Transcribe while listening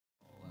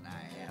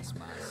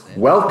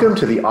Welcome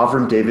to the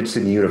Avram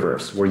Davidson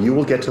universe, where you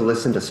will get to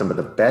listen to some of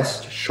the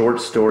best short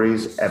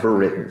stories ever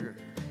written.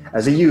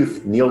 As a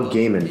youth, Neil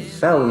Gaiman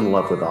fell in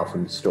love with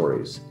Avram's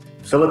stories.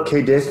 Philip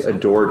K. Dick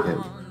adored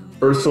him.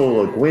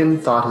 Ursula Le Guin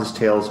thought his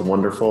tales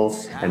wonderful,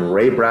 and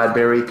Ray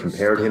Bradbury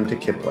compared him to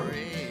Kipling.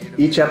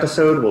 Each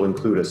episode will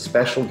include a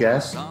special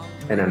guest,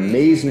 an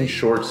amazing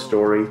short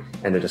story,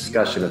 and a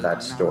discussion of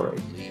that story.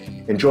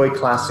 Enjoy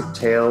classic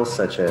tales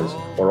such as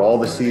O'er All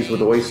the Seas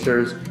with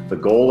Oysters, The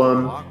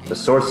Golem, The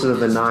Sources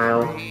of the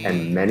Nile,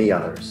 and many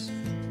others.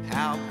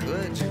 How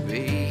could you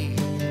be?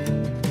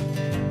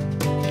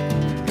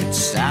 It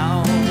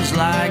sounds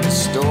like a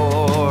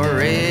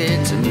story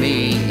to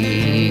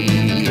me,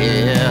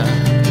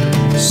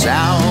 yeah.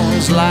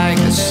 Sounds like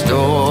a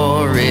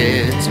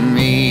story to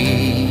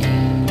me.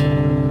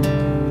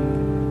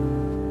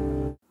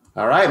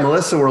 All right,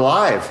 Melissa, we're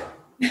live.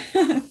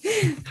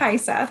 Hi,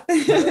 Seth.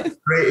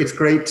 It's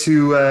great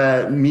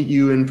to meet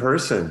you in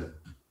person.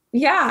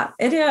 Yeah,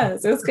 it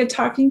is. It was good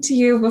talking to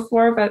you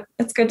before, but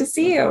it's good to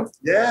see you.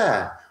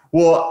 Yeah.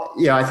 Well,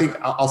 yeah, I think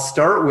I'll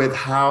start with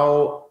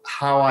how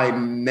I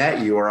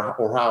met you or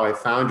how I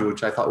found you,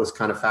 which I thought was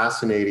kind of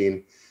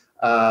fascinating.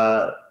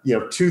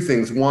 Two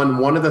things.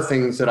 One of the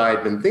things that I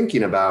had been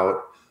thinking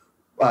about,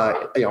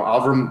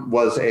 Avram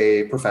was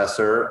a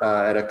professor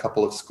at a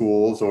couple of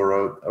schools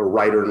or a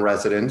writer in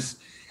residence.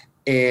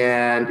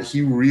 And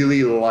he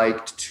really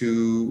liked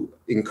to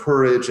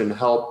encourage and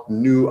help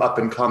new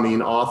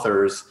up-and-coming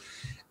authors.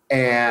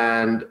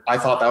 And I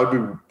thought that would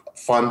be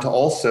fun to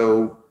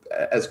also,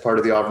 as part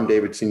of the Avram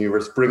Davidson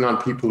universe, bring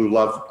on people who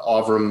love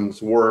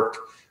Avram's work,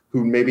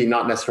 who maybe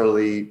didn't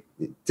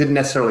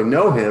necessarily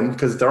know him,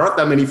 because there aren't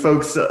that many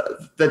folks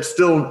that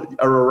still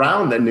are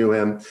around that knew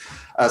him.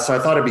 So I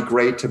thought it'd be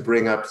great to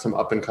bring up some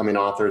up-and-coming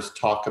authors,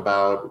 talk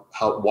about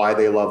why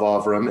they love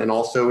Avram, and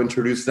also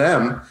introduce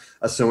them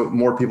so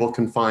more people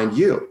can find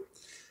you.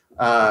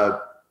 So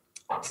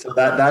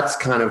that's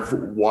kind of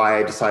why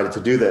I decided to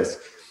do this.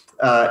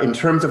 In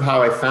terms of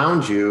how I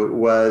found you,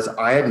 was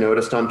I had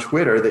noticed on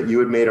Twitter that you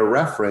had made a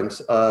reference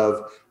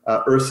of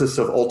Ursus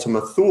of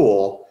Ultima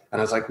Thule. And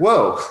I was like,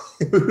 whoa,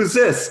 who's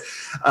this?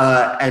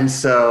 And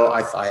so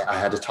I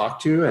had to talk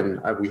to you,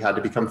 and we had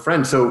to become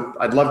friends. So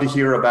I'd love to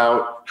hear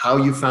about how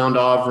you found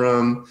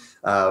Avram,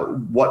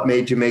 what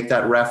made you make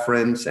that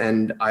reference.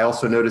 And I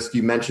also noticed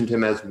you mentioned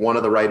him as one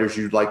of the writers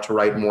you'd like to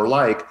write more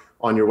like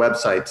on your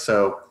website.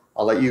 So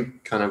I'll let you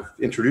kind of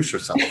introduce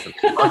yourself and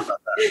talk about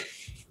that.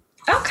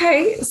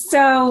 Okay,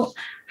 so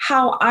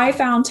how I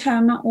found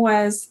him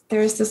was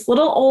there's this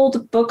little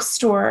old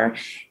bookstore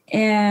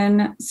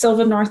in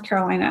Sylvan, North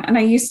Carolina. And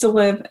I used to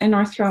live in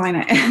North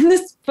Carolina. And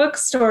this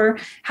bookstore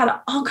had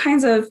all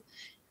kinds of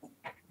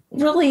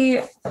really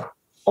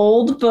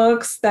old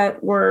books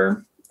that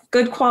were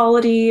good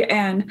quality.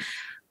 And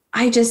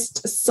I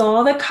just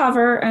saw the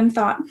cover and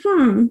thought,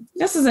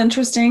 this is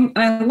interesting.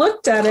 And I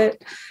looked at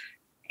it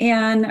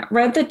and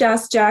read the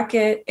dust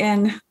jacket,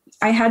 and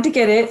I had to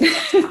get it.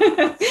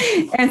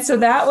 And so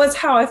that was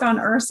how I found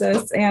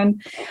Ursus.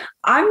 And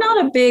I'm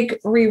not a big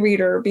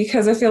rereader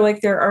because I feel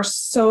like there are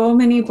so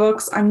many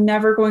books. I'm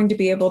never going to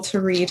be able to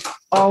read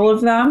all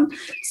of them.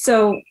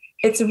 So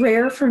it's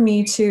rare for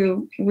me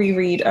to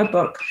reread a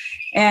book.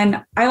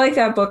 And I like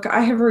that book.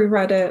 I have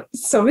reread it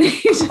so many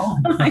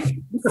times.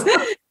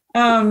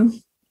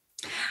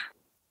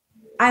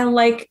 I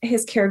like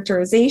his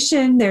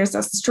characterization. There's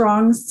a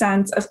strong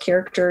sense of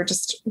character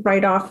just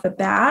right off the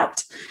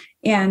bat.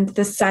 And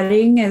the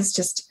setting is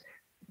just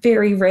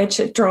very rich.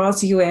 It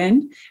draws you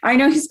in. I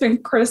know he's been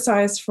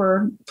criticized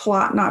for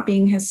plot not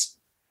being his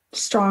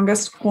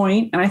strongest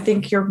point, and I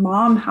think your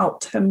mom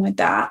helped him with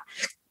that.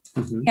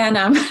 Mm-hmm. And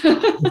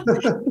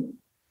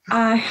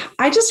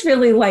I just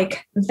really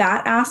like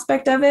that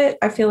aspect of it.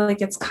 I feel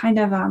like it's kind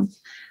of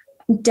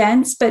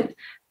dense, but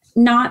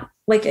not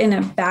like in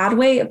a bad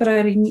way. But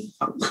I mean,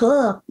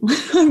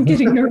 I'm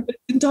getting nervous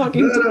and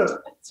talking too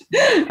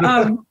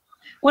much.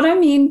 What I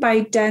mean by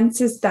dense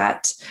is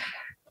that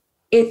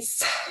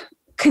it's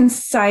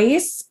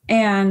concise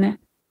and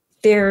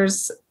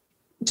there's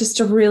just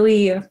a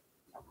really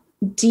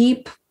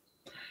deep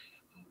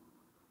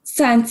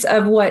sense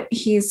of what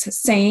he's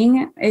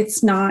saying.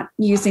 It's not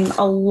using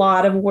a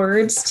lot of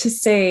words to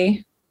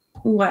say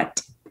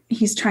what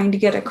he's trying to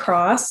get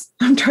across.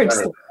 I'm trying to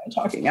slow down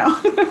talking now.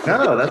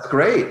 No, that's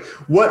great.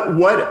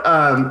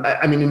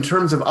 I mean, in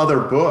terms of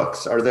other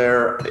books, are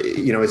there,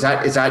 is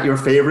that your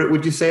favorite,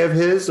 would you say, of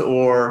his,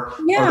 or?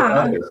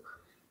 Yeah.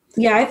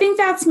 Yeah, I think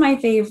that's my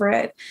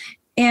favorite.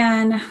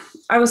 And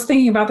I was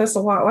thinking about this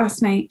a lot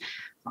last night.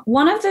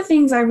 One of the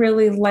things I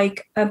really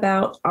like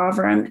about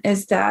Avram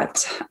is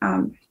that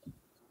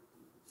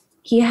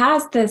he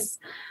has this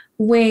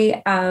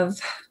way of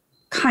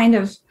kind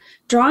of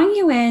drawing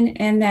you in,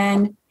 and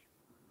then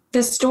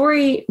the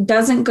story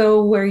doesn't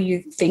go where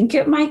you think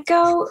it might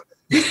go.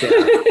 Yeah,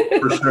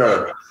 for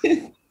sure.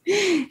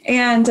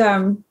 And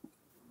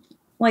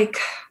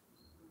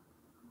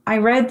I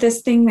read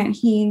this thing that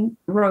he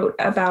wrote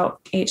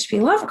about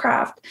H.P.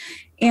 Lovecraft,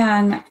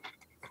 and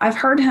I've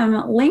heard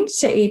him linked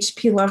to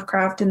H.P.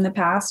 Lovecraft in the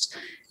past.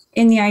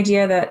 in the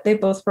idea that they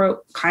both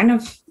wrote kind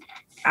of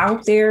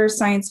out there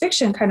science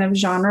fiction, kind of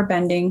genre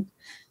bending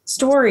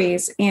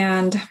stories.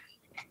 And,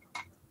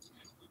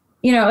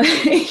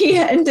 he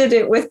ended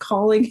it with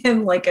calling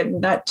him like a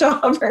nut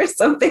job or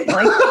something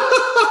like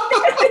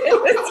that.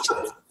 It was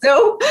just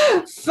so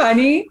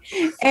funny.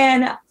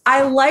 And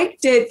I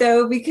liked it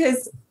though,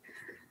 because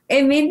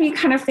it made me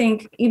kind of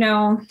think,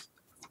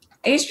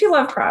 H.P.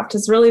 Lovecraft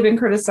has really been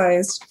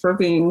criticized for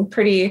being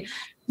pretty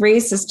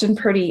racist and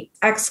pretty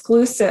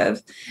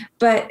exclusive,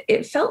 but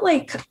it felt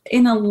like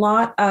in a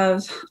lot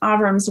of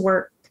Avram's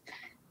work,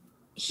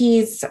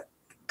 he's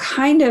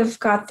kind of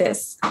got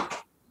this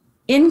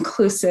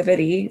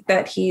inclusivity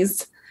that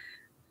he's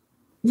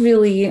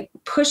really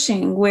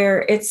pushing,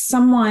 where it's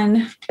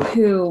someone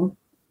who,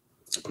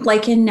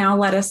 like in Now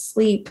Let Us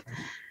Sleep,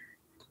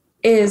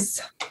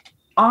 is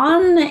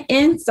on the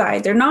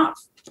inside. They're not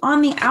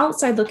on the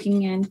outside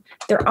looking in,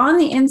 they're on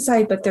the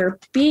inside, but they're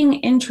being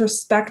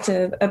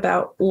introspective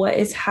about what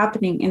is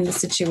happening in the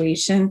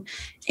situation.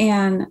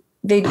 And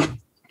they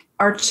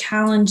are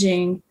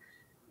challenging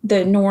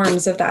the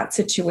norms of that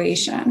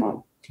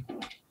situation.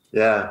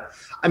 Yeah.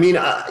 I mean,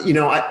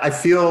 I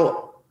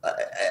feel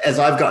as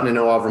I've gotten to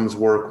know Avram's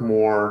work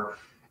more,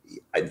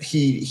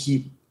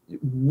 he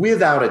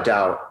without a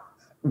doubt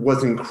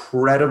was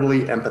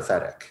incredibly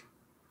empathetic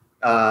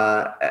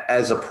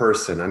as a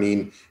person. I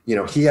mean,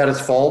 he had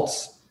his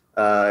faults.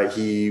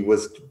 He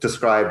was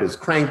described as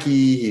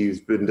cranky.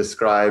 He's been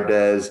described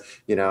as,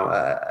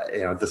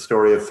 the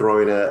story of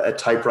throwing a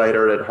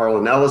typewriter at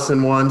Harlan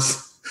Ellison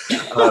once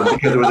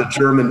because it was a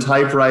German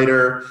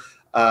typewriter.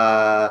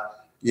 But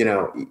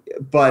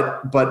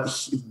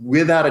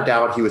without a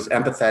doubt, he was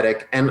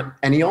empathetic,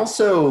 and he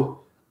also,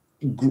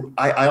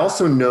 I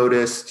also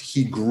noticed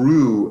he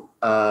grew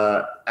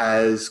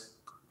as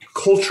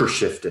culture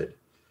shifted.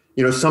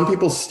 Some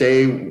people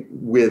stay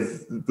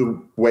with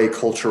the way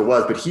culture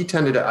was, but he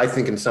tended to, I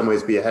think, in some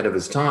ways be ahead of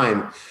his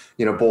time,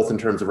 both in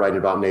terms of writing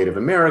about Native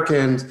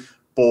Americans,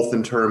 both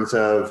in terms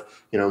of,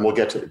 and we'll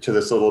get to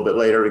this a little bit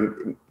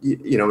later.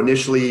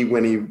 Initially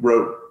when he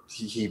wrote,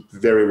 he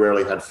very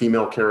rarely had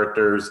female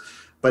characters,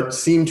 but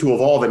seemed to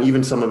evolve, and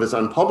even some of his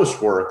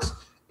unpublished works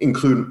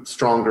include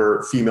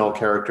stronger female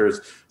characters.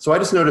 So I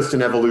just noticed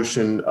an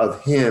evolution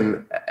of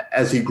him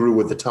as he grew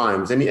with the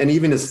times, and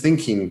even his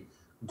thinking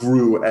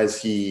grew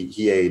as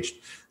he aged.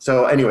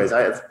 So anyways,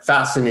 I have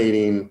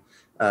fascinating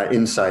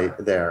insight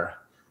there.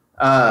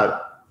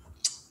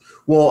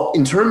 Well,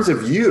 in terms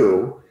of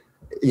you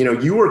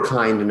were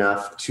kind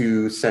enough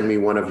to send me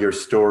one of your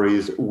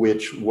stories,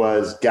 which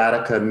was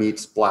Gattaca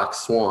meets Black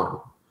Swan.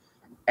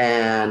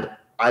 And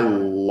I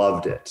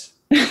loved it.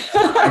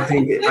 I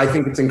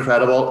think it's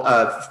incredible.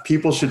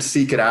 People should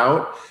seek it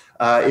out.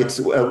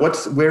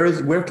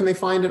 Where can they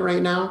find it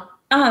right now?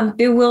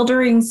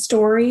 Bewildering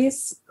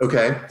Stories.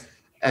 Okay.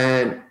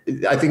 And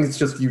I think it's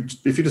just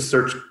if you just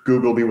search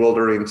Google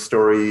Bewildering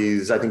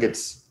Stories, I think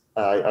it's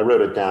I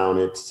wrote it down.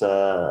 It's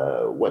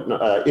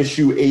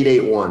issue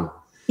 881.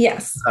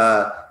 Yes.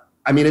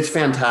 I mean, it's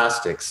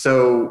fantastic.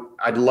 So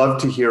I'd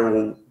love to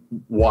hear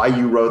why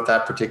you wrote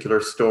that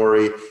particular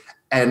story.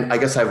 And I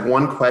guess I have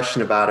one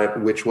question about it,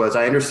 which was,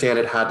 I understand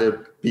it had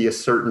to be a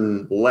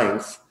certain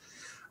length,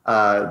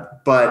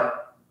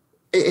 but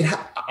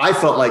I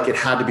felt like it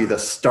had to be the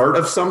start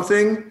of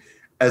something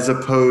as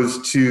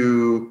opposed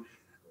to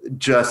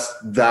just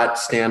that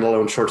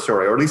standalone short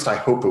story, or at least I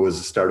hope it was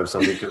the start of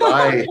something, because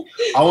I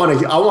want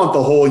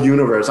the whole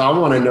universe. I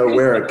want to know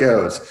where it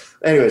goes.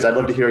 Anyways, I'd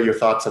love to hear your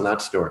thoughts on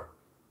that story.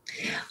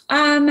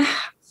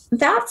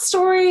 That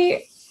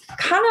story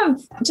kind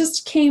of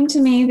just came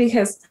to me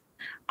because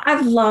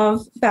I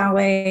love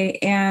ballet,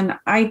 and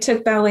I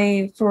took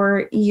ballet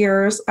for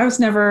years. I was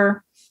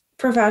never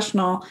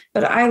professional,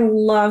 but I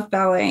love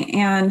ballet,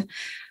 and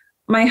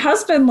my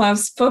husband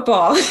loves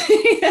football.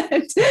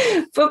 And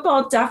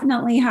football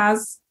definitely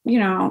has,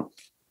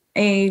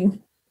 a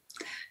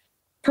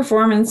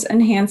performance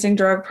enhancing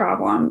drug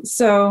problem.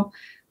 So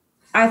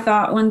I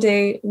thought one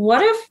day,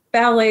 what if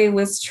ballet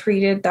was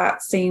treated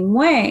that same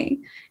way?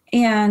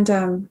 And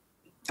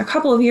a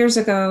couple of years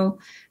ago,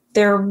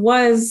 there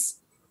was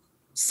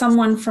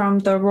someone from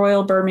the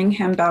Royal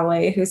Birmingham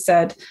Ballet who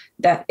said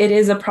that it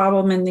is a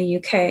problem in the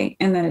UK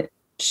and that it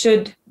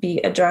should be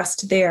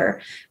addressed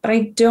there. But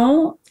I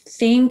don't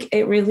think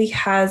it really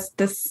has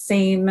the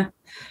same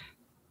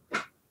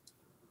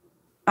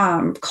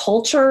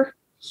culture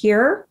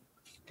here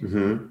in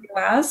the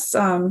US.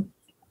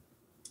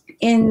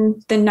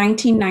 In the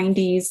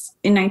 1990s,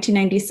 in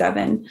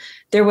 1997,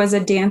 there was a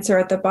dancer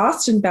at the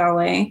Boston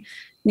Ballet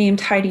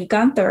named Heidi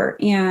Gunther,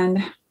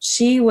 and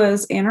she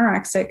was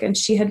anorexic, and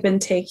she had been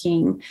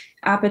taking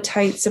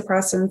appetite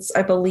suppressants,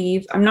 I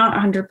believe. I'm not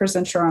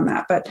 100% sure on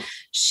that, but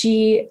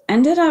she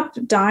ended up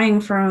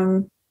dying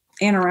from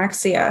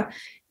anorexia.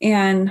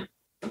 And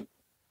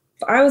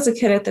I was a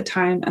kid at the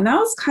time, and that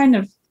was kind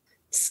of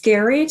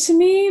scary to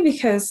me,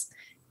 because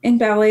in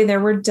ballet,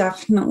 there were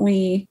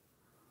definitely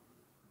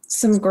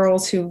some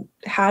girls who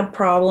had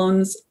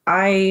problems.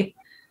 I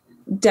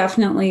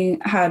definitely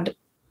had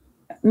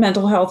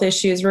mental health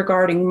issues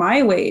regarding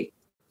my weight.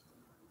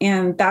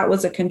 And that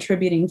was a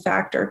contributing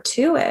factor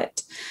to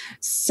it.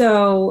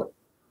 So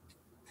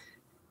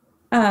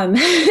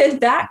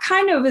that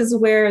kind of is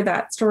where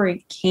that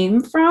story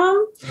came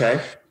from.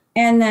 Okay.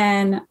 And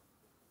then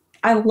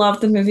I love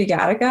the movie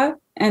Gattaca,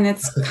 and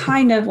it's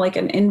kind of like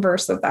an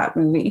inverse of that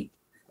movie.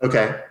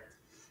 Okay.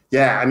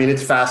 Yeah, I mean,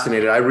 it's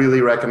fascinating. I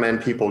really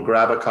recommend people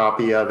grab a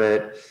copy of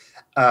it.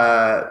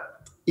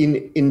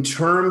 In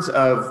terms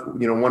of,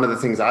 one of the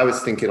things I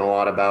was thinking a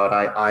lot about,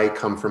 I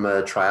come from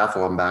a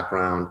triathlon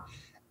background,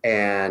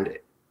 and,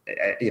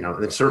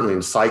 and certainly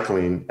in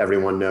cycling,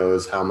 everyone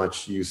knows how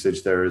much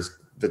usage there's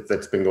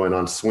that's been going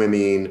on,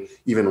 swimming,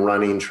 even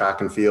running,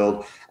 track and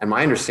field. And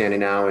my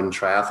understanding now in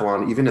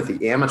triathlon, even at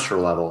the amateur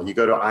level, you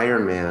go to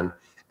Ironman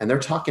and they're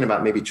talking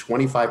about maybe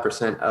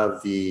 25%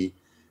 of the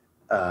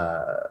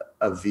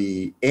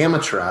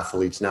amateur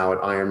athletes now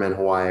at Ironman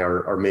Hawaii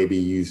are maybe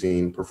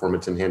using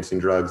performance enhancing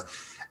drugs.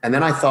 And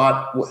then I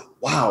thought,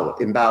 wow,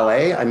 in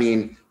ballet, I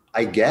mean,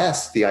 I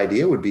guess the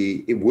idea would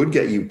be it would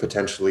get you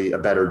potentially a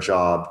better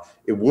job.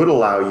 It would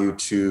allow you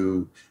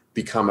to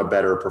become a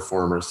better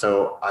performer.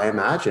 So I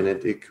imagine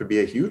it could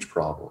be a huge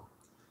problem.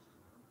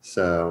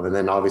 So, and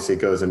then obviously it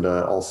goes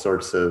into all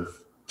sorts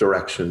of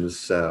directions.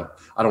 So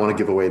I don't want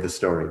to give away the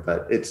story,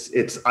 but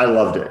I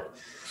loved it.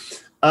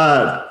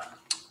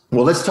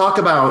 Well, let's talk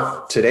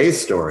about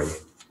today's story,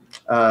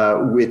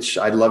 which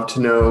I'd love to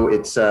know.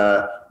 It's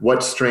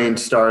What Strange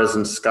Stars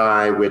in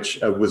Sky, which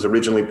was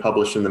originally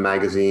published in the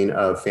magazine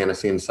of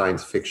Fantasy and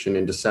Science Fiction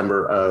in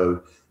December of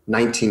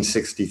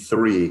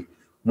 1963.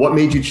 What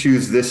made you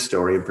choose this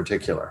story in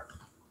particular?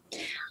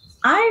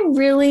 I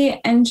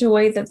really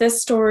enjoy that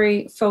this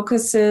story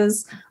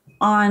focuses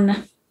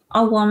on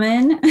a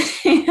woman, and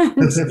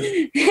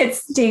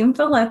it's Dame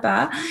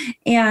Philippa,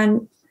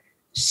 and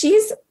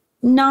she's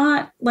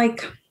not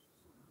like,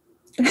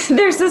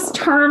 there's this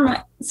term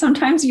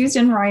sometimes used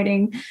in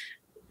writing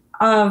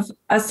of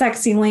a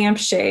sexy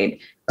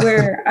lampshade,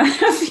 where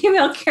a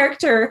female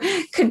character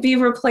could be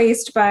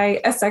replaced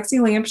by a sexy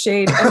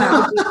lampshade,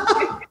 and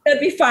that'd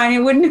be fine. It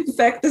wouldn't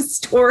affect the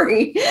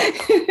story.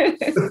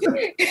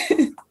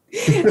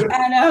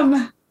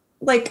 And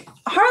like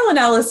Harlan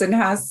Ellison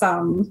has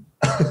some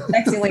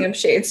sexy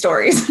lampshade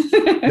stories.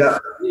 Yeah.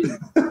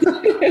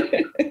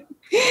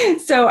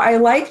 So I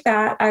like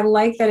that. I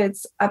like that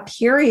it's a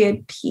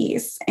period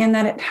piece and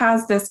that it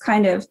has this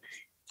kind of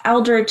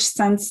eldritch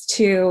sense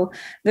to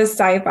the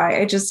sci-fi.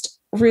 I just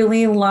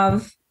really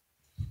love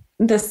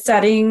the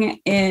setting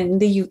in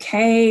the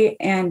UK,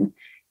 and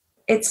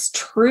it's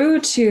true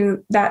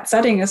to that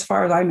setting as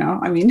far as I know.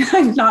 I mean,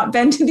 I've not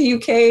been to the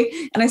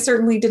UK and I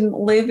certainly didn't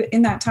live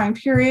in that time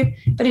period,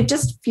 but it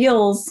just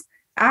feels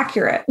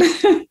accurate.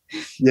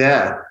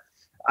 Yeah.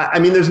 I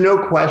mean, there's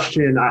no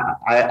question.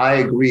 I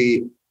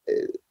agree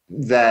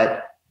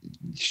that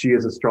she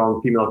is a strong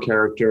female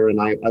character.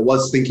 And I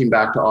was thinking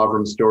back to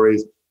Avram's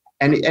stories,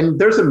 and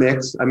there's a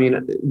mix. I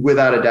mean,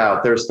 without a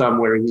doubt, there's some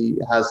where he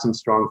has some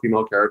strong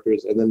female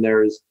characters. And then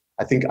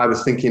I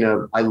was thinking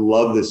of, I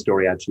love this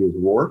story actually, is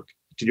Rourke.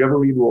 Did you ever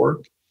read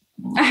Rourke?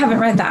 I haven't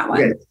read that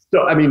one. Okay.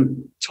 So, I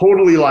mean,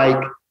 totally, like,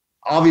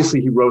 obviously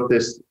he wrote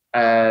this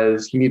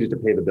as he needed to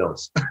pay the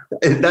bills.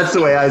 That's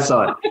the way I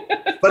saw it.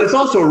 But it's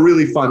also a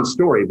really fun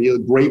story. It'd be a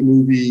great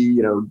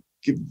movie,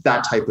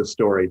 that type of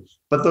story.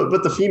 But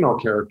the female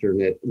character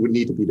in it would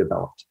need to be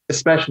developed,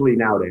 especially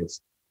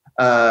nowadays.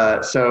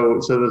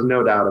 So there's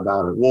no doubt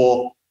about it.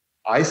 Well,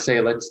 I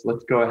say let's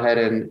go ahead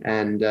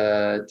and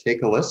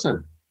take a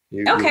listen.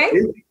 Okay.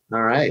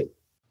 All right.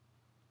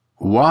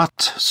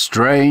 What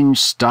Strange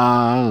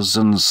Stars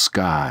and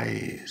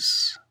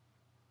Skies.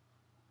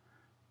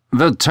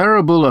 The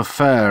terrible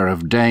affair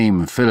of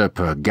Dame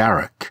Philippa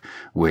Garrick,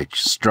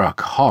 which struck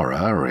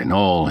horror in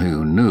all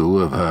who knew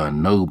of her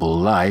noble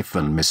life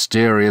and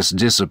mysterious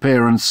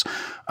disappearance,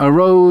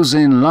 arose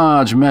in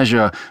large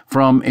measure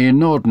from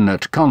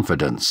inordinate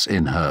confidence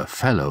in her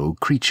fellow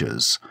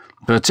creatures,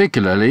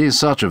 particularly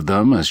such of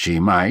them as she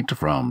might,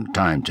 from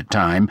time to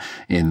time,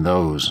 in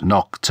those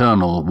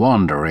nocturnal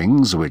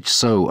wanderings which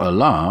so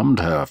alarmed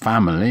her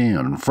family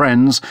and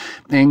friends,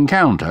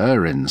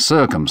 encounter in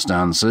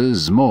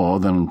circumstances more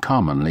than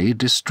commonly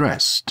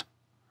distressed.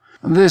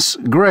 This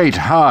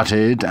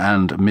great-hearted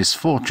and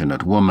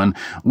misfortunate woman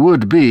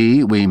would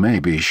be, we may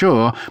be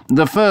sure,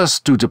 the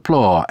first to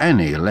deplore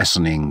any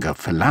lessening of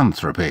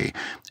philanthropy,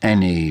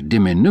 any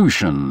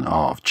diminution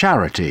of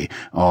charity,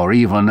 or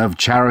even of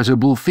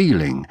charitable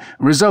feeling,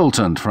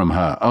 resultant from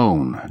her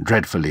own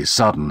dreadfully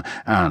sudden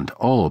and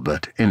all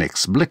but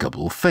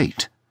inexplicable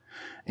fate.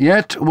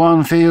 Yet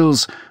one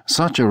feels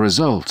such a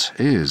result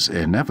is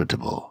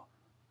inevitable.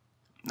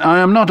 I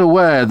am not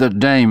aware that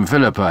Dame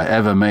Philippa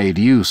ever made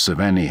use of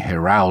any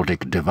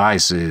heraldic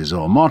devices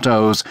or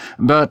mottos,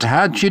 but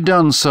had she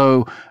done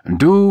so,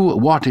 "Do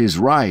what is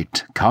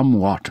right, come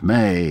what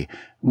may,"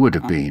 would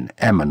have been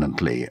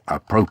eminently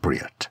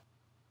appropriate.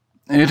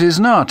 It is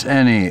not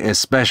any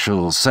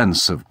especial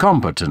sense of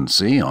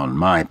competency on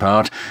my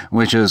part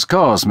which has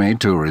caused me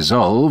to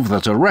resolve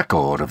that a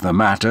record of the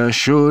matter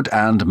should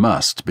and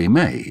must be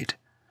made.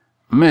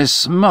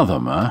 Miss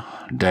Mothermer,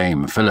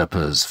 Dame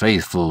Philippa's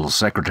faithful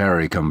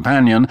secretary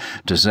companion,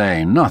 to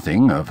say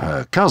nothing of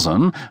her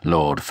cousin,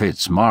 Lord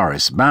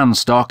Fitzmaurice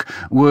Banstock,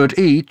 would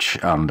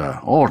each, under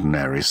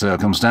ordinary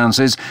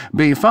circumstances,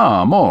 be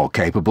far more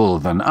capable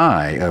than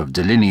I of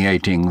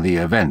delineating the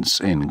events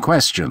in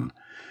question.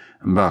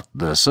 But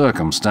the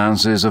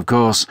circumstances, of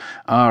course,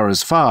 are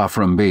as far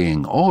from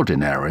being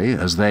ordinary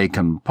as they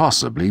can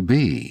possibly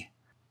be.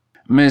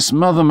 Miss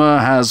Mothermer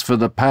has for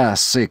the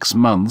past 6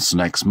 months,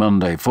 next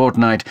Monday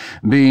fortnight,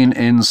 been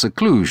in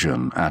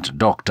seclusion at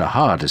Dr.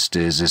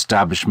 Hardisty's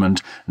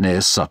establishment near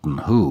Sutton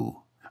Hoo.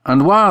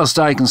 And whilst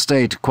I can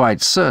state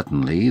quite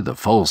certainly the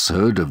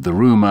falsehood of the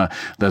rumour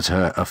that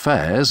her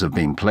affairs have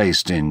been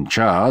placed in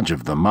charge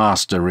of the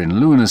master in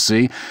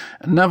lunacy,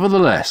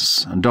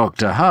 nevertheless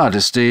Dr.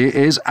 Hardisty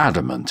is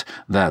adamant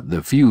that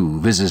the few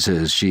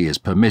visitors she is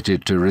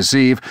permitted to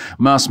receive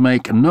must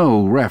make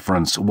no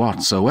reference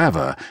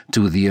whatsoever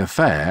to the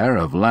affair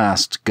of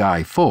last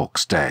Guy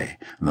Fawkes Day,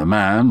 the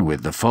man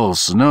with the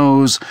false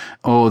nose,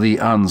 or the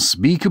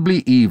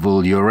unspeakably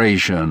evil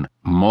Eurasian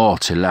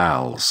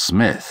Mortilal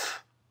Smith.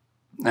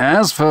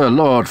 As for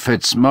Lord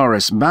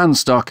Fitzmaurice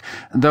Banstock,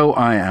 though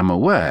I am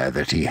aware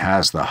that he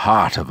has the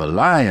heart of a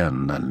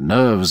lion and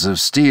nerves of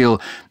steel,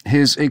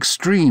 his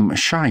extreme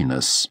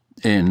shyness,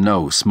 in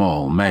no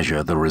small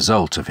measure the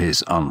result of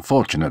his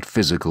unfortunate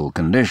physical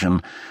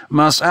condition,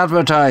 must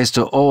advertise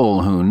to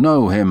all who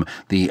know him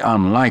the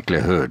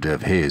unlikelihood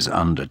of his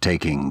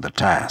undertaking the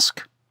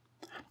task.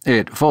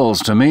 It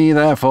falls to me,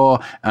 therefore,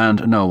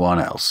 and no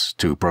one else,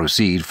 to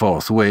proceed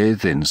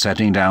forthwith in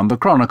setting down the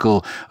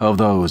chronicle of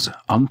those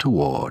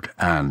untoward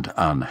and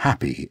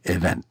unhappy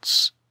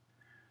events.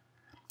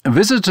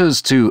 Visitors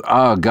to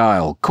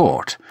Argyle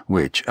Court,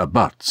 which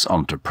abuts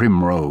onto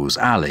Primrose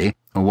Alley,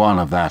 one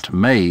of that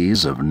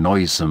maze of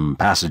noisome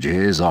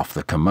passages off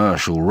the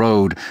commercial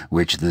road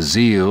which the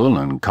zeal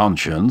and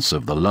conscience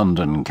of the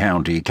London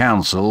County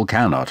Council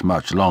cannot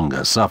much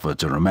longer suffer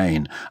to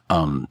remain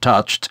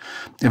untouched,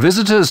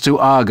 visitors to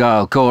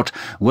Argyle Court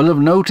will have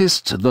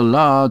noticed the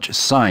large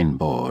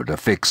signboard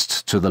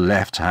affixed to the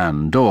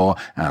left-hand door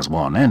as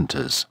one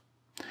enters,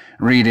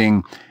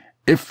 reading,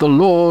 "If the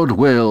Lord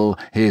will,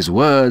 his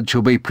word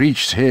shall be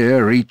preached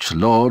here each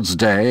Lord's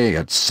Day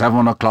at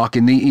 7 o'clock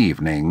in the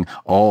evening,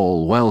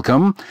 all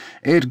welcome."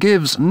 It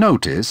gives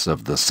notice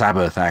of the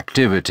Sabbath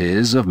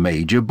activities of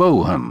Major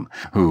Bohan,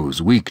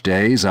 whose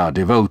weekdays are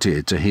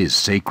devoted to his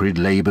sacred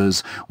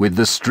labours with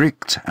the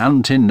strict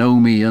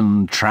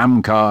Antinomian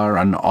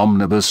Tramcar and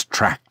Omnibus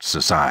Tract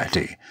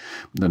Society,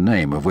 the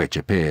name of which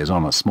appears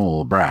on a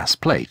small brass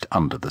plate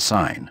under the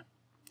sign.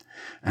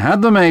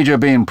 Had the Major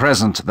been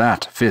present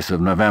that 5th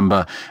of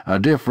November, a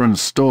different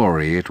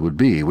story it would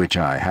be which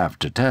I have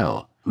to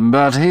tell.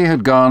 But he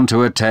had gone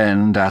to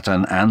attend at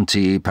an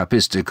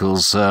anti-papistical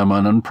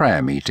sermon and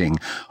prayer meeting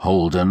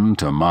holden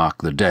to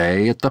mark the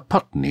day at the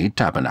Putney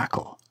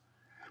Tabernacle.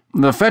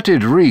 The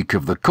fetid reek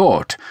of the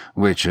court,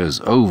 which has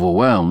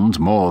overwhelmed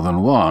more than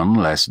one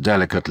less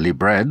delicately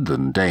bred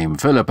than Dame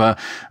Philippa,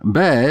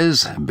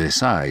 bears,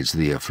 besides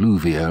the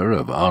effluvia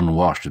of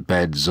unwashed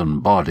beds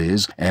and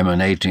bodies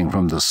emanating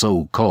from the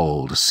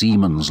so-called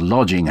seaman's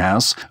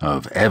lodging-house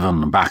of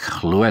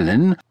Evan-Bach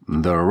Llewellyn,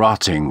 the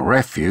rotting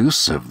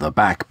refuse of the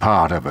back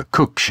part of a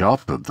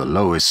cook-shop of the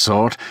lowest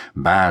sort,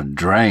 bad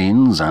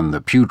drains, and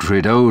the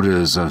putrid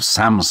odours of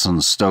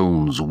Samson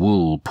Stone's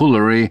wool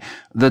pullery,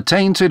 the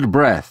tainted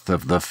breath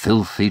of the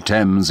filthy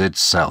Thames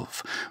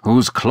itself,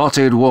 whose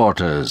clotted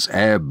waters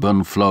ebb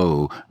and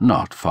flow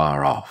not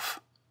far off.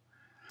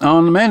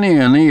 On many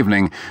an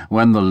evening,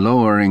 when the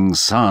lowering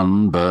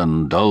sun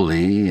burned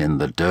dully in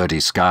the dirty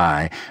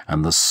sky,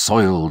 and the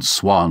soiled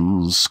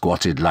swans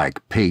squatted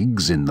like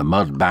pigs in the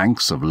mud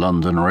banks of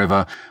London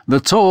River, the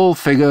tall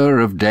figure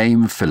of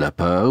Dame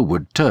Philippa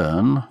would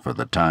turn, for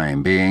the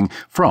time being,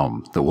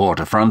 from the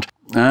waterfront,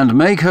 and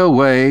make her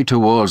way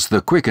towards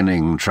the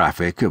quickening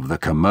traffic of the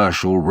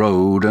Commercial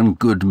Road and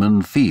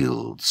Goodman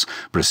Fields,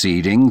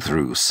 proceeding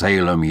through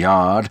Salem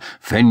Yard,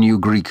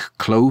 Fenugreek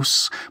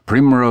Close,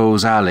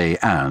 Primrose Alley,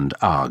 and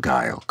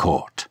Argyle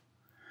Court.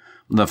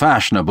 The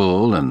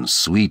fashionable and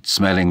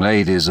sweet-smelling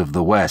ladies of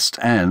the West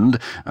End,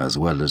 as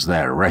well as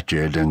their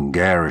wretched and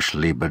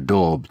garishly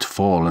bedaubed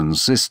fallen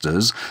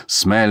sisters,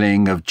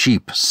 smelling of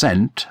cheap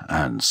scent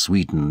and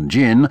sweetened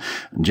gin,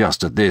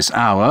 just at this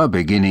hour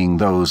beginning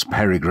those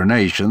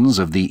peregrinations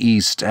of the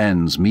East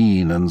End's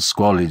mean and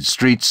squalid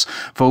streets,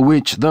 for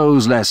which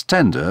those less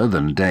tender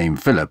than Dame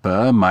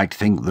Philippa might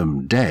think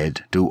them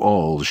dead to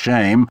all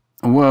shame,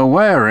 were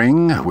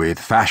wearing, with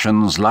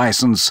fashion's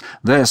licence,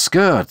 their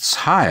skirts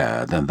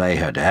higher than they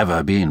had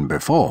ever been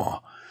before.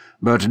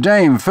 But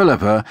Dame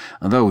Philippa,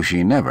 though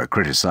she never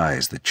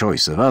criticised the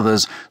choice of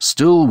others,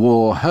 still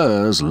wore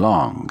hers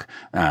long,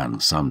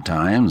 and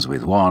sometimes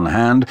with one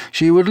hand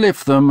she would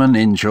lift them an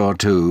inch or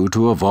two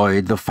to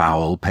avoid the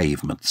foul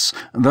pavements,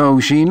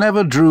 though she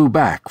never drew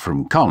back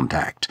from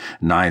contact,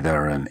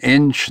 neither an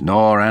inch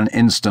nor an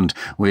instant,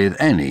 with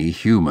any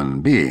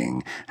human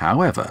being,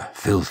 however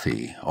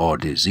filthy or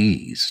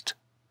diseased.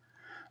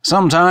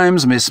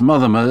 Sometimes Miss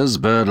Mothermer's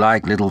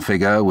bird-like little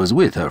figure was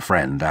with her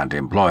friend and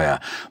employer,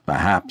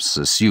 perhaps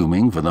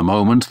assuming for the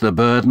moment the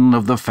burden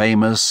of the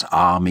famous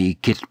army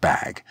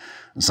kit-bag.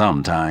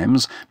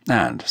 Sometimes,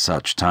 and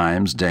such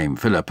times Dame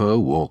Philippa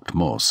walked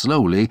more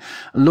slowly,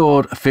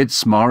 Lord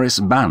Fitzmaurice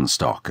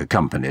Banstock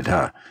accompanied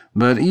her,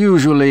 but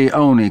usually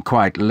only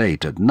quite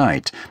late at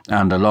night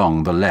and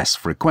along the less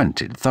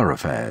frequented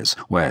thoroughfares,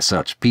 where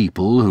such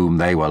people whom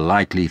they were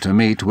likely to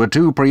meet were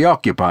too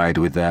preoccupied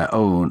with their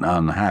own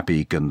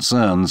unhappy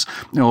concerns,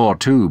 or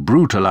too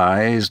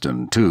brutalized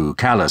and too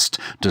calloused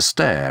to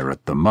stare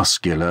at the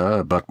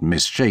muscular but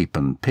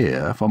misshapen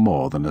peer for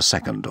more than a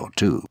second or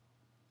two.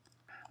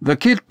 The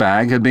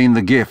kit-bag had been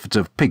the gift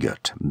of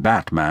Piggott,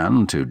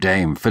 Batman, to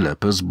Dame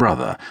Philippa's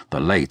brother, the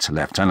late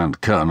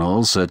Lieutenant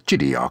Colonel Sir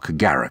Chidiock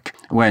Garrick,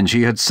 when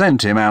she had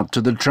sent him out to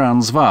the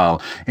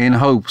Transvaal in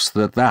hopes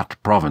that that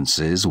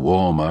province's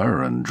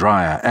warmer and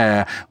drier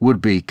air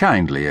would be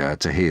kindlier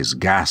to his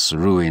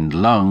gas-ruined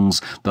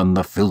lungs than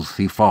the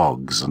filthy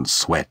fogs and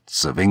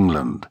sweats of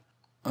England.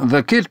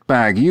 The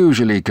kit-bag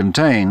usually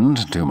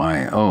contained, to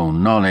my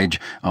own knowledge,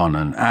 on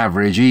an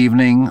average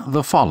evening,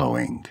 the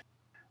following: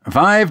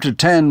 5 to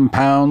 10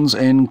 pounds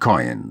in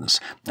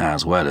coins,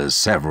 as well as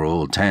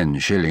several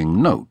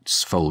 10-shilling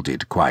notes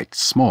folded quite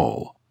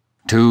small,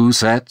 2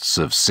 sets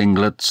of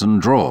singlets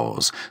and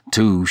drawers,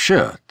 2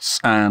 shirts,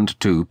 and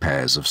 2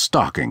 pairs of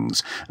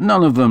stockings,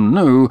 none of them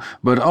new,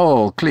 but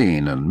all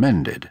clean and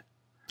mended,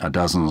 a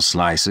dozen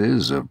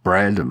slices of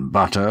bread and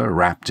butter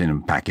wrapped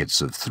in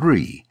packets of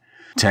 3,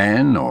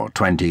 10 or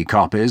 20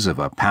 copies of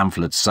a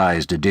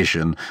pamphlet-sized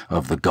edition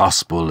of the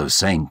Gospel of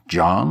St.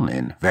 John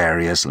in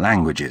various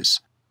languages,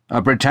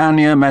 a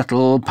Britannia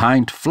metal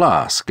pint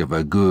flask of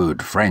a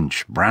good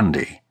French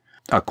brandy,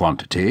 a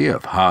quantity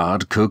of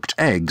hard-cooked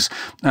eggs,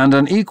 and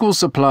an equal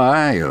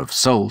supply of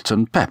salt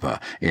and pepper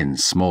in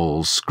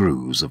small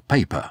screws of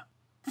paper,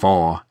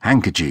 4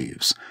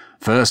 handkerchiefs,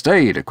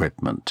 first-aid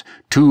equipment,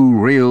 2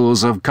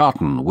 reels of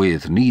cotton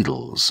with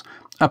needles,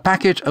 a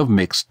packet of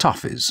mixed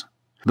toffees,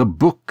 the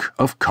Book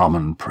of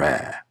Common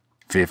Prayer,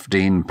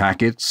 15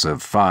 packets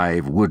of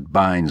 5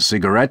 Woodbine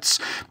cigarettes,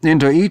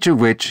 into each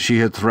of which she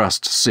had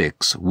thrust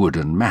 6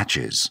 wooden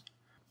matches,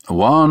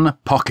 1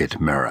 pocket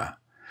mirror,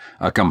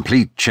 a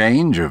complete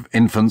change of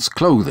infant's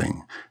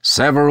clothing,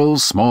 several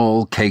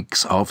small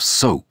cakes of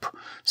soap,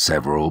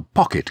 several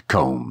pocket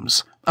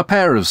combs, a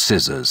pair of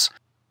scissors,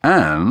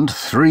 and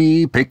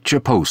 3 picture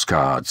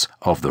postcards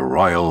of the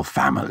royal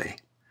family.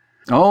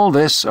 All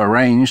this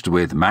arranged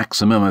with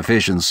maximum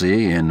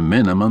efficiency in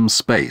minimum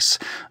space,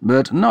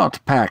 but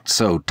not packed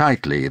so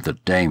tightly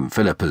that Dame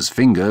Philippa's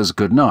fingers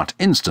could not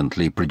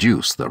instantly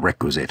produce the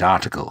requisite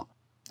article.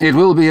 It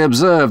will be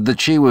observed that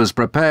she was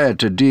prepared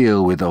to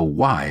deal with a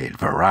wide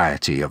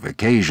variety of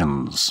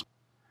occasions.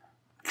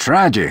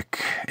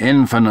 Tragic,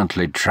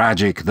 infinitely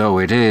tragic though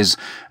it is,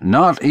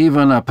 not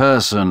even a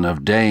person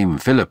of Dame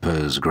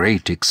Philippa's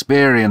great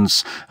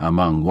experience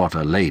among what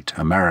a late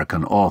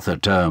American author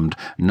termed,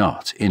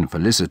 not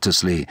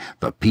infelicitously,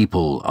 the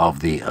people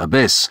of the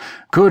abyss,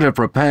 could have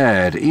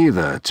prepared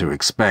either to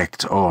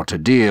expect or to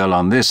deal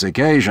on this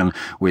occasion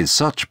with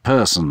such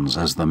persons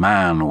as the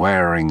man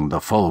wearing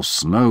the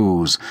false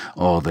nose,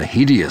 or the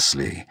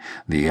hideously,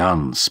 the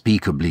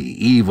unspeakably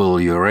evil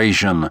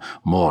Eurasian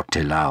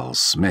Mortilal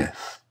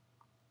Smith.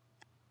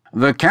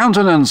 The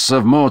countenance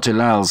of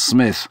Mortilal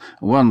Smith,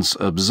 once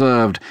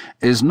observed,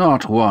 is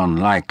not one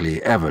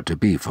likely ever to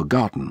be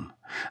forgotten,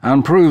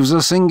 and proves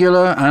a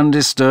singular and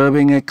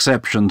disturbing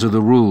exception to the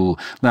rule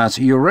that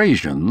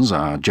Eurasians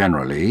are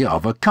generally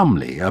of a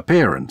comely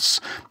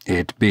appearance,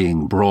 it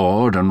being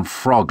broad and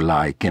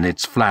frog-like in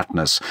its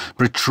flatness,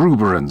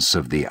 protuberance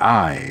of the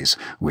eyes,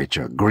 which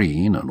are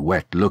green and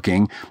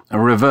wet-looking, a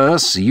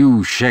reverse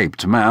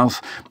U-shaped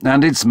mouth,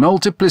 and its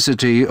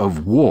multiplicity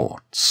of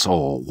warts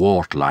or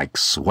wart-like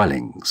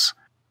swellings.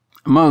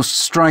 Most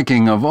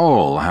striking of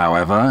all,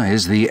 however,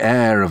 is the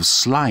air of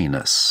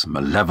slyness,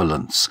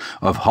 malevolence,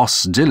 of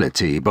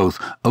hostility, both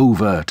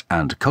overt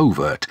and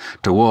covert,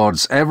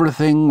 towards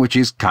everything which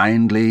is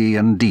kindly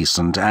and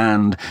decent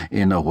and,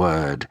 in a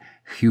word,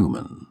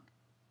 human.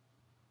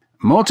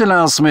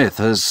 Mortilal Smith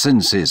has,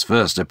 since his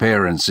first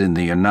appearance in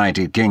the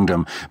United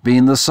Kingdom,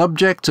 been the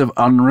subject of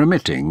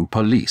unremitting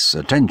police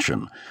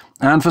attention,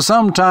 and for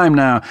some time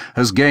now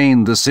has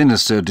gained the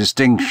sinister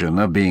distinction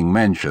of being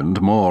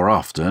mentioned more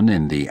often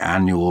in the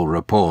annual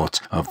report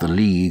of the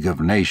League of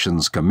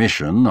Nations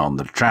Commission on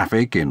the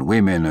Traffic in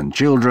Women and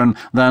Children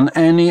than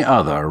any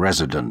other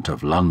resident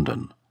of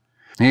London.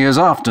 He has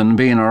often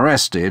been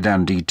arrested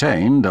and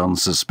detained on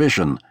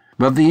suspicion,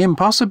 but the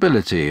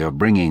impossibility of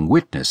bringing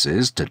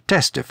witnesses to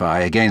testify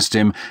against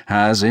him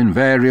has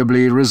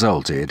invariably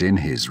resulted in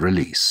his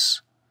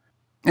release.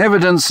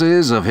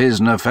 Evidences of his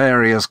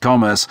nefarious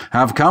commerce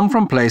have come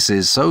from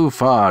places so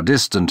far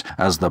distant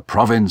as the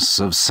province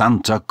of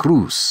Santa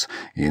Cruz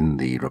in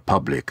the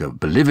Republic of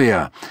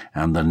Bolivia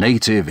and the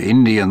native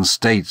Indian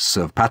states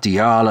of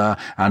Patiala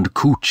and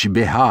Cooch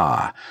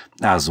Behar,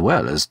 as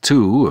well as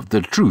two of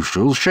the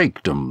Trucial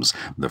Sheikdoms,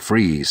 the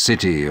Free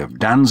City of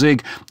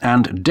Danzig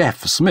and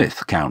Deaf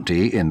Smith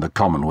County in the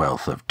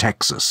Commonwealth of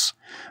Texas,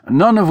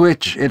 none of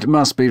which, it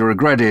must be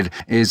regretted,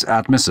 is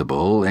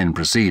admissible in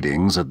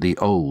proceedings at the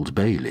Old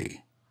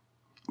Bailey.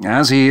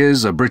 As he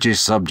is a British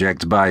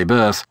subject by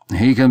birth,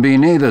 he can be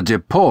neither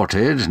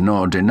deported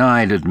nor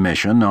denied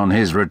admission on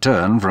his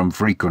return from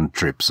frequent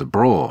trips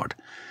abroad.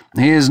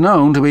 He is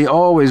known to be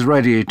always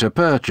ready to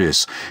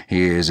purchase.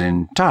 He is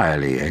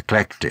entirely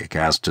eclectic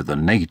as to the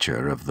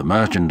nature of the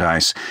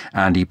merchandise,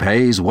 and he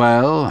pays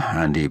well,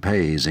 and he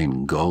pays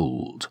in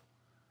gold.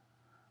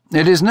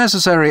 It is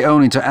necessary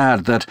only to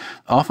add that,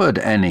 offered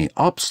any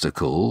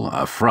obstacle,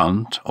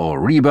 affront,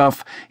 or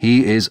rebuff,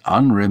 he is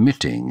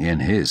unremitting in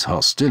his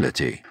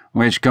hostility,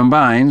 which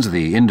combines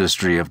the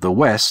industry of the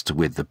West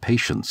with the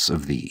patience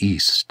of the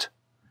East.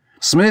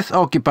 Smith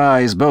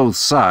occupies both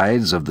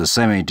sides of the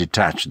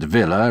semi-detached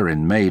villa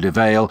in Maida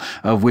Vale,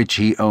 of which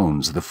he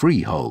owns the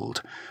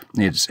freehold.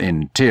 Its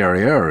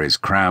interior is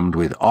crammed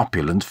with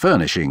opulent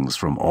furnishings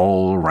from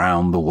all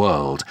round the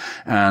world,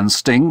 and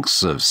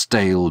stinks of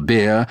stale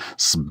beer,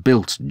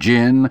 spilt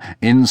gin,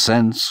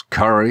 incense,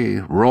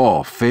 curry,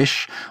 raw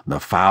fish, the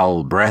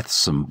foul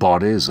breaths and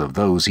bodies of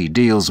those he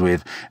deals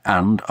with,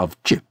 and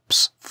of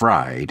chips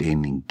fried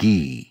in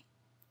ghee.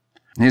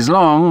 His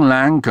long,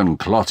 lank, and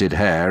clotted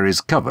hair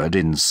is covered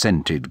in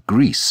scented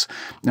grease,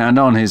 and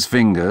on his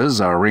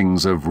fingers are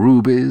rings of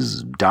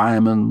rubies,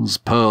 diamonds,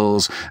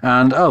 pearls,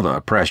 and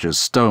other precious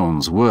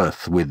stones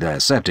worth with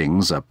their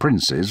settings a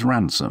prince's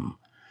ransom.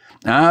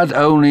 Add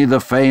only the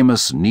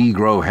famous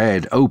Negro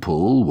head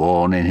opal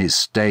worn in his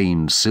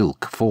stained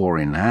silk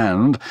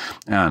four-in-hand,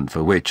 and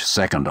for which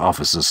Second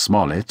Officer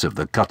Smollett of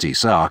the Cutty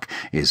Sark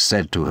is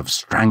said to have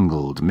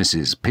strangled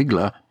Mrs.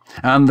 Pigler,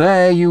 and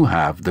there you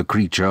have the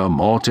creature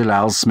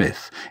Mortilal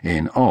Smith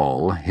in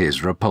all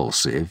his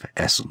repulsive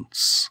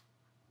essence.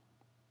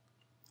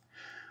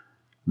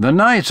 The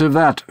night of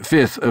that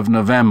 5th of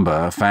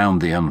November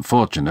found the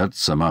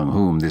unfortunates among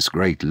whom this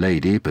great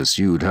lady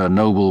pursued her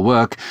noble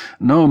work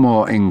no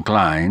more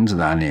inclined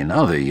than in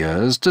other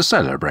years to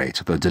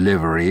celebrate the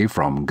delivery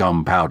from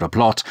Gunpowder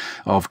Plot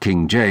of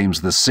King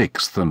James VI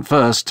and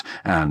First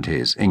and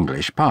his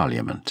English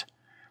Parliament.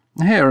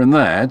 Here and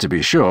there, to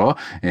be sure,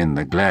 in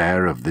the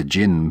glare of the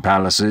gin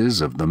palaces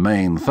of the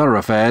main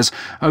thoroughfares,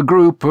 a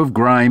group of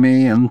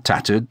grimy and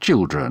tattered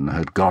children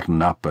had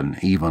gotten up an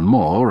even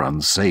more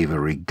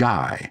unsavoury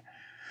guy.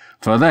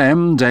 For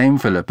them Dame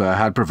Philippa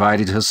had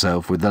provided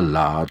herself with a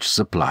large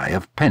supply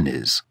of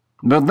pennies.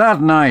 But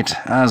that night,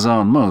 as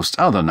on most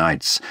other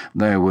nights,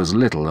 there was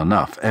little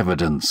enough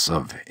evidence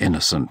of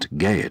innocent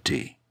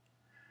gaiety.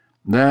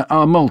 There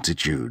are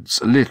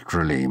multitudes,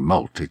 literally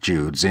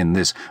multitudes, in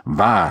this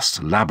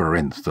vast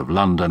labyrinth of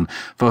London,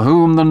 for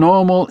whom the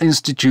normal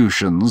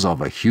institutions of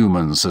a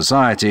human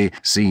society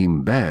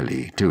seem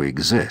barely to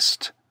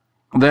exist.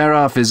 There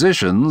are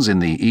physicians in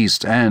the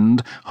East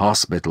End,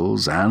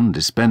 hospitals and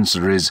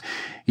dispensaries,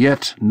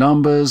 yet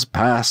numbers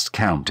past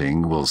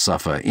counting will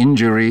suffer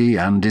injury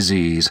and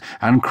disease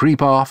and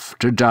creep off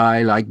to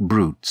die like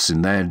brutes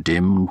in their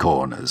dim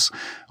corners,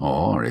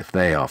 or, if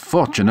they are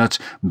fortunate,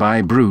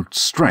 by brute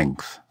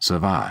strength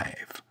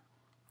survive.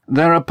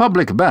 There are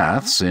public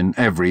baths in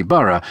every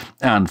borough,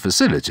 and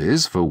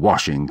facilities for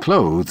washing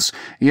clothes,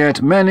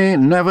 yet many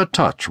never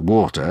touch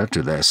water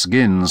to their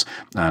skins,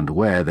 and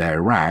wear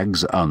their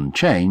rags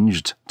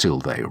unchanged till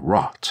they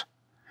rot.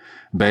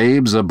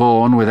 Babes are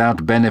born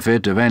without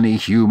benefit of any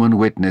human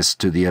witness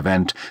to the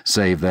event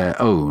save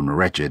their own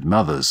wretched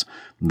mothers,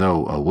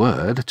 though a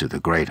word to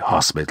the great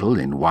hospital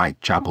in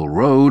Whitechapel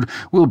Road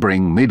will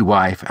bring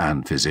midwife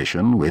and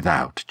physician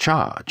without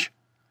charge.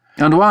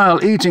 And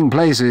while eating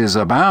places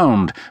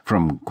abound,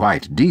 from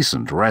quite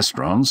decent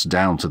restaurants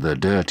down to the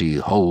dirty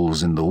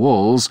holes in the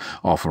walls,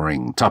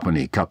 offering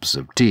twopenny cups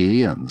of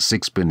tea and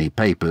sixpenny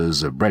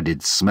papers of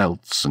breaded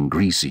smelts and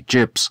greasy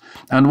chips,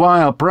 and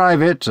while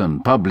private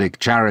and public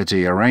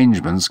charity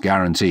arrangements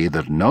guarantee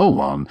that no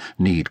one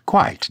need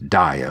quite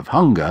die of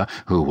hunger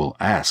who will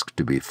ask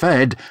to be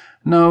fed,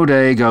 no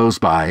day goes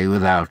by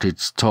without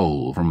its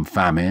toll from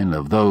famine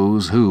of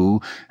those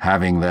who,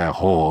 having their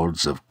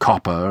hoards of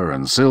copper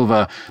and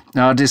silver,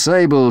 are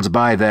disabled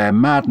by their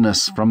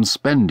madness from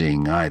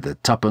spending either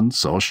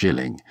twopence or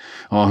shilling,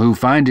 or who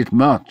find it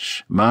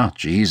much,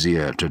 much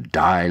easier to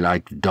die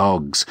like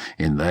dogs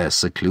in their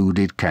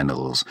secluded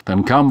kennels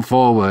than come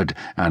forward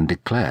and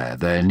declare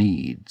their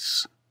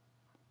needs.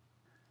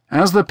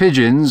 As the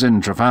pigeons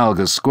in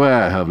Trafalgar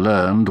Square have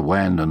learned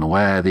when and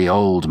where the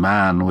old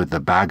man with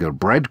the bag of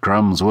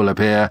breadcrumbs will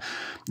appear,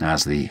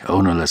 as the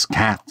ownerless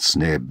cats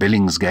near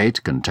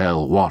Billingsgate can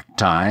tell what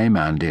time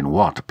and in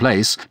what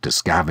place to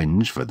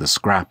scavenge for the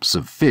scraps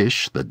of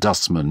fish the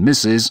dustman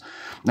misses,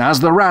 as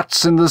the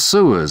rats in the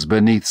sewers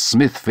beneath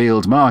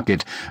Smithfield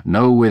Market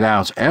know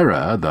without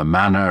error the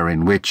manner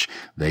in which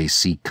they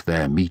seek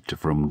their meat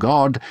from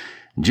God,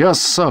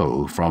 just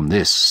so from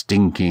this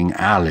stinking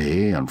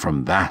alley and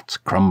from that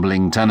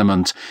crumbling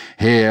tenement,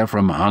 here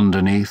from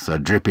underneath a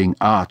dripping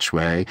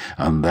archway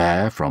and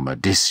there from a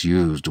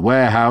disused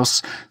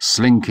warehouse,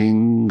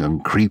 slinking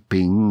and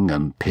creeping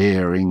and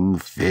peering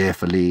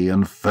fearfully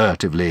and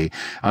furtively,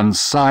 and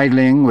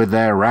sidling with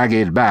their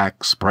ragged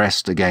backs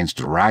pressed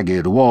against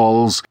ragged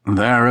walls,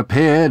 there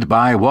appeared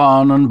by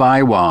one and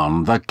by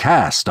one the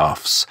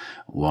cast-offs,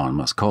 one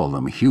must call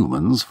them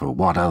humans, for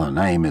what other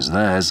name is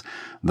theirs,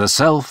 the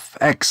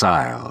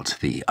self-exiled,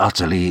 the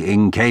utterly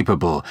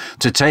incapable,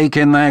 to take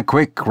in their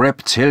quick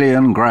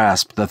reptilian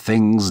grasp the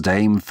things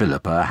Dame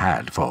Philippa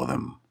had for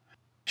them.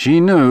 She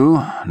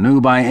knew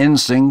by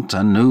instinct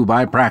and knew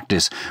by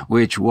practice,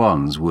 which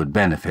ones would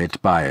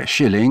benefit by a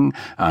shilling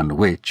and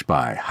which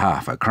by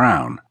half a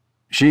crown.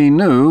 She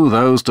knew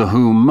those to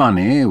whom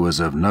money was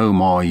of no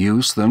more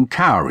use than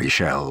cowrie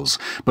shells,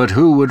 but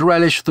who would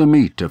relish the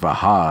meat of a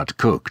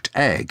hard-cooked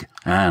egg,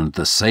 and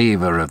the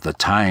savour of the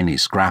tiny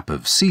scrap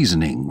of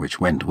seasoning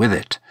which went with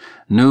it,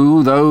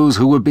 knew those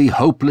who would be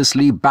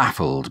hopelessly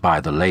baffled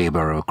by the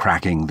labour of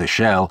cracking the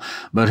shell,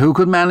 but who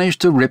could manage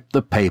to rip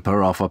the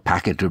paper off a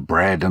packet of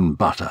bread and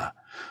butter,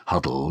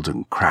 huddled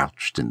and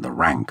crouched in the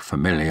rank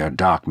familiar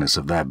darkness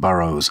of their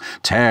burrows,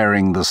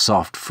 tearing the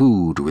soft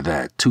food with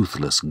their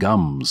toothless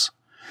gums.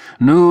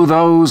 Knew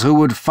those who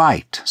would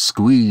fight,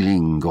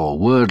 squealing or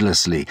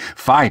wordlessly,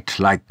 fight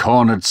like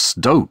cornered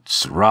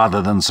stoats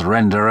rather than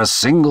surrender a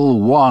single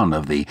one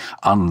of the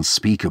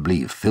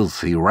unspeakably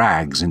filthy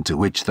rags into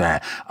which their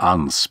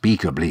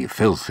unspeakably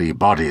filthy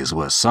bodies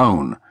were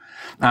sewn,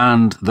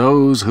 and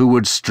those who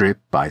would strip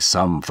by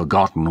some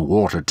forgotten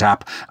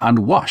water-tap and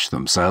wash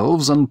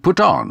themselves and put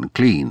on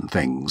clean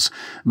things,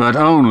 but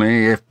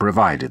only if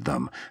provided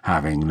them,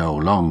 having no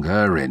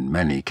longer in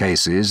many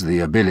cases the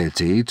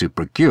ability to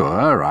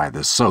procure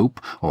either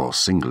soap or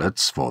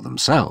singlets for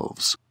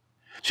themselves.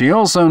 She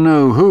also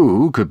knew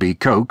who could be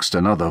coaxed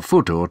another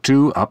foot or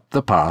two up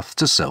the path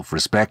to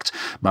self-respect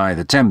by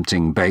the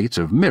tempting bait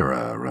of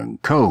mirror and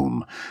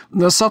comb,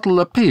 the subtle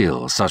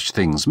appeal such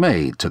things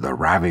made to the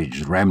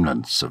ravaged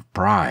remnants of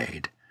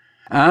pride.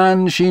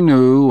 And she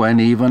knew when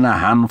even a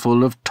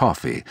handful of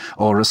toffee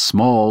or a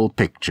small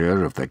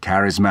picture of the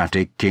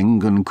charismatic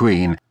king and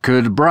queen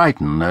could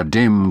brighten a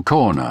dim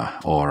corner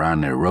or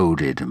an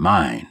eroded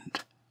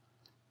mind.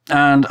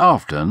 And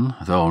often,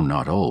 though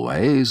not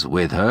always,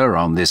 with her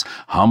on this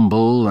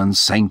humble and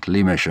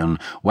saintly mission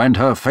went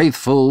her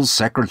faithful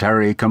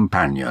secretary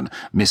companion,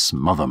 Miss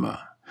Mothermer,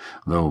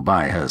 though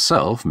by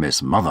herself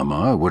Miss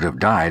Mothermer would have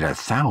died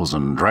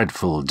 1,000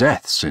 dreadful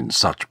deaths in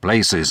such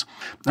places,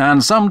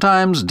 and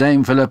sometimes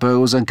Dame Philippa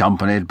was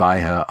accompanied by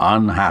her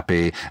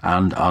unhappy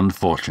and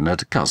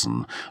unfortunate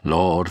cousin,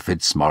 Lord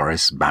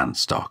Fitzmaurice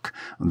Banstock,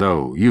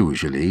 though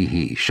usually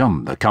he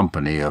shunned the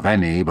company of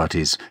any but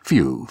his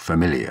few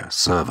familiar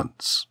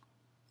servants.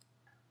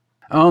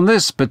 On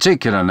this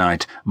particular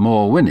night,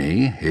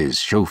 Morwinnie, his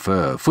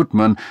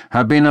chauffeur-footman,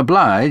 had been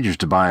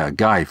obliged by a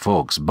Guy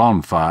Fawkes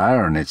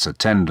bonfire and its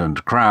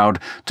attendant crowd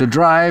to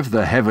drive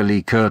the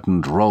heavily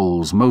curtained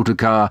Rolls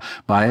motor-car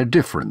by a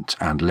different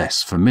and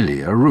less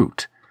familiar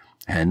route.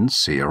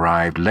 Hence he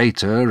arrived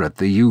later at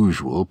the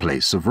usual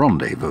place of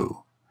rendezvous.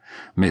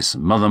 Miss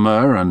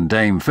Mothermer and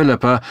Dame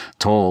Philippa,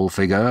 tall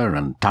figure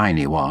and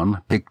tiny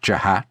one, picture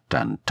hat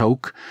and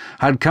toque,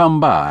 had come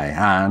by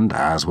and,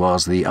 as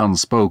was the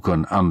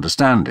unspoken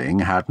understanding,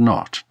 had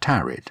not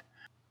tarried.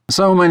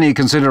 So many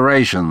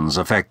considerations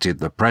affected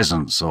the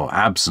presence or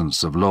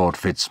absence of Lord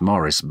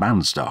Fitzmaurice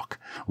Banstock.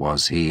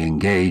 Was he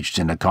engaged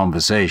in a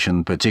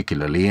conversation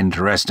particularly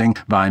interesting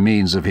by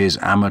means of his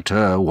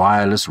amateur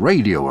wireless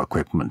radio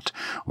equipment?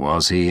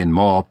 Was he in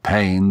more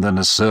pain than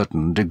a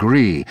certain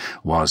degree?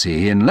 Was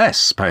he in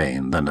less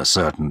pain than a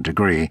certain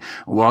degree?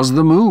 Was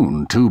the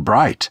moon too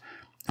bright?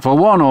 For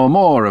one or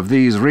more of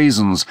these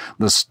reasons,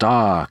 the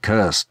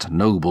star-cursed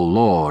noble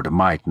lord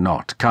might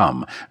not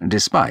come,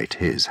 despite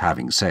his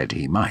having said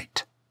he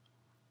might.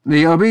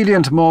 The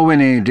obedient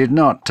Morwinnie did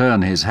not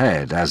turn his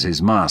head as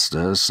his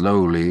master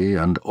slowly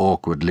and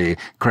awkwardly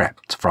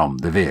crept from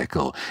the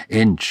vehicle,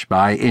 inch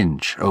by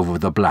inch over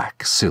the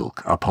black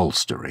silk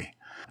upholstery.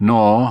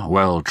 Nor,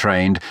 well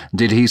trained,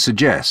 did he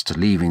suggest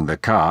leaving the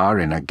car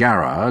in a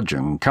garage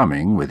and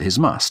coming with his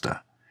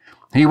master.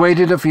 He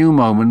waited a few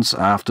moments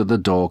after the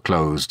door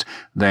closed,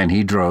 then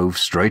he drove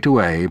straight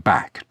away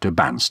back to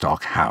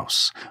Banstock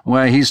House,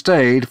 where he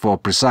stayed for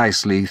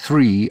precisely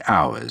 3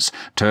 hours,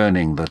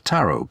 turning the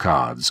tarot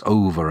cards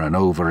over and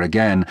over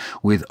again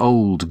with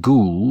old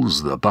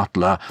Ghouls, the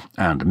butler,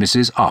 and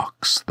Mrs.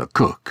 Ox, the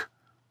cook.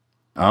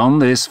 On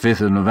this 5th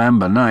of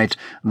November night,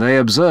 they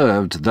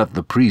observed that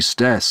the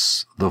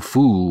priestess, the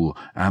fool,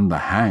 and the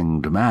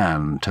hanged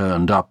man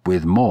turned up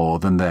with more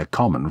than their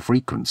common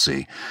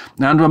frequency,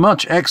 and were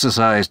much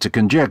exercised to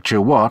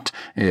conjecture what,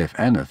 if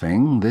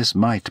anything, this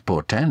might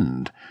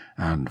portend,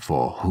 and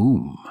for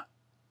whom.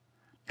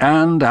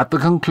 And at the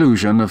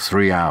conclusion of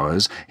 3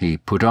 hours he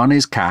put on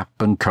his cap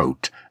and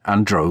coat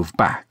and drove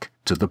back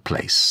to the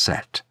place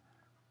set.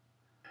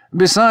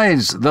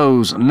 Besides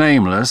those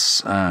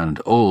nameless and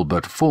all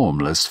but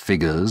formless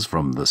figures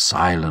from the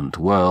silent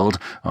world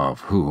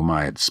of whom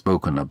I had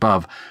spoken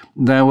above,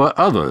 there were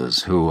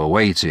others who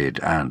awaited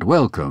and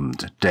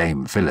welcomed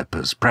Dame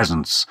Philippa's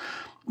presence,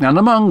 and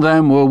among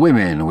them were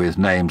women with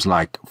names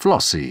like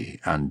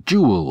Flossie and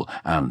Jewel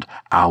and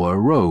Our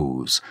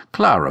Rose,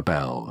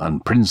 Clarabelle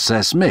and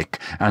Princess Mick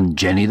and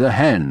Jenny the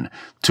Hen,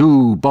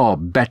 Two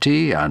Bob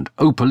Betty and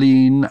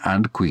Opaline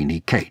and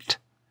Queenie Kate.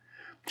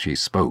 She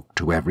spoke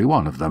to every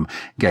one of them,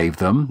 gave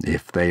them,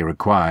 if they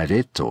required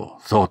it or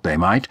thought they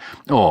might,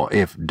 or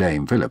if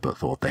Dame Philippa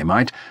thought they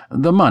might,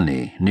 the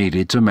money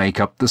needed to make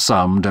up the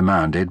sum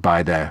demanded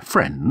by their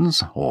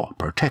friends or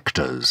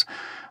protectors,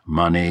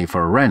 money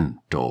for rent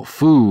or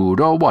food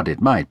or what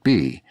it might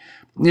be,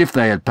 if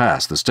they had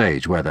passed the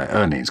stage where their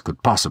earnings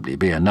could possibly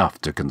be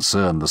enough to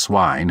concern the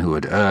swine who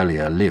had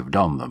earlier lived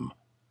on them.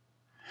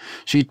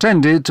 She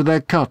tended to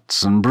their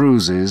cuts and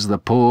bruises the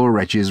poor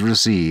wretches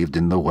received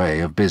in the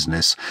way of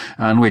business,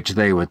 and which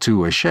they were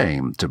too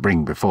ashamed to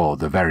bring before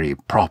the very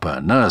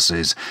proper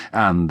nurses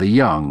and the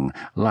young,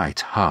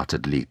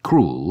 light-heartedly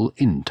cruel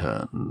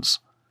interns.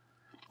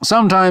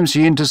 Sometimes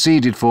she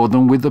interceded for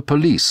them with the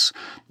police,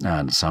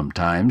 and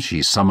sometimes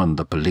she summoned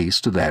the police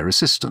to their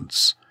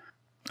assistance.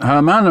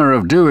 Her manner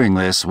of doing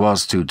this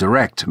was to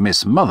direct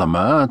Miss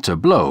Mothermer to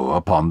blow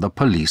upon the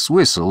police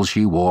whistle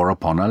she wore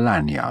upon a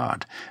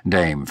lanyard,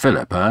 Dame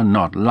Philippa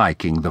not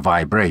liking the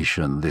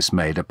vibration this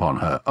made upon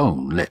her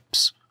own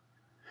lips.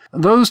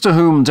 Those to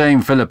whom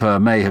Dame Philippa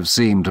may have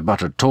seemed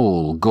but a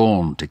tall,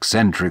 gaunt,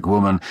 eccentric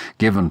woman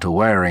given to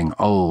wearing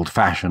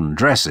old-fashioned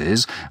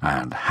dresses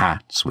and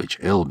hats which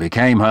ill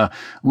became her,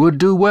 would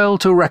do well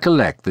to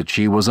recollect that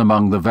she was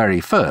among the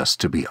very first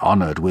to be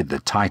honoured with the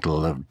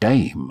title of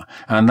Dame,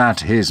 and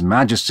that His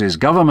Majesty's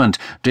Government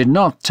did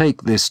not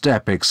take this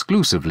step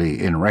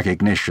exclusively in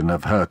recognition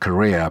of her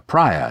career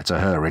prior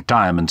to her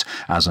retirement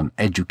as an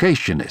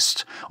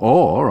educationist,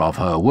 or of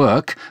her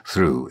work,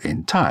 through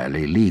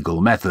entirely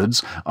legal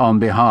methods, on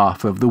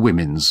behalf of the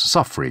women's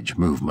suffrage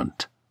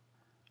movement.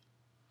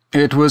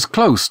 It was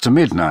close to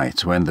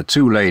midnight when the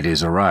two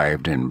ladies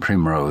arrived in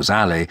Primrose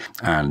Alley,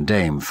 and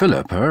Dame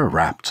Philippa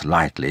rapped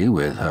lightly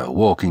with her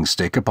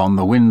walking-stick upon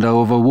the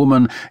window of a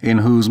woman in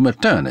whose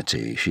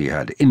maternity she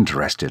had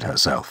interested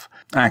herself,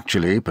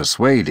 actually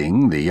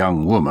persuading the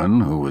young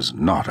woman, who was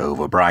not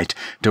over-bright,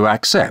 to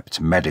accept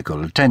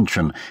medical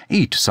attention,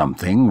 eat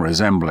something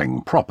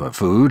resembling proper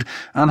food,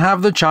 and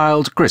have the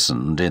child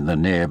christened in the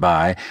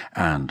nearby,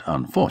 and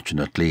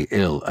unfortunately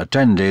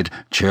ill-attended,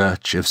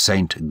 Church of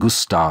St.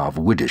 Gustav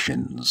Widdershins.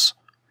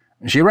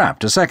 She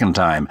rapped a second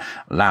time,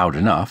 loud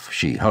enough,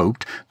 she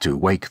hoped, to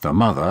wake the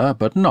mother,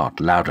 but not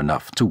loud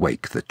enough to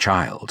wake the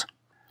child.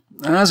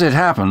 As it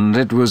happened,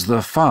 it was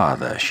the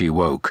father she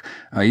woke,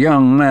 a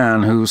young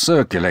man who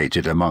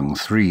circulated among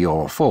 3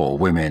 or 4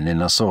 women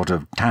in a sort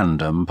of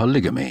tandem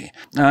polygamy,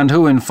 and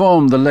who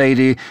informed the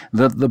lady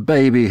that the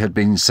baby had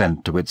been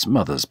sent to its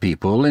mother's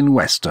people in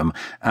Westham,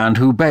 and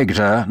who begged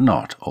her,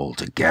 not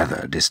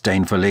altogether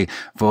disdainfully,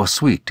 for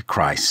sweet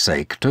Christ's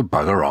sake to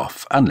bugger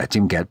off and let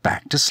him get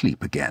back to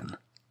sleep again.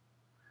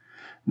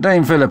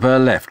 Dame Philippa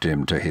left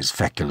him to his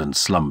feculent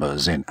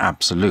slumbers in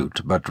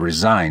absolute but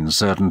resigned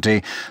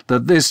certainty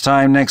that this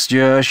time next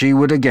year she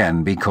would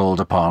again be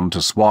called upon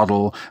to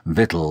swaddle,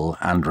 victual,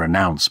 and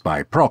renounce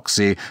by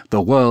proxy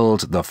the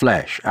world, the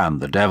flesh, and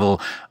the devil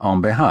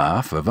on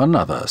behalf of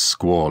another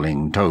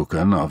squalling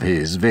token of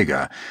his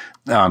vigour,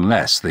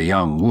 unless the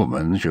young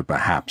woman should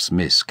perhaps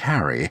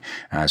miscarry,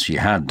 as she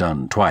had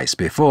done twice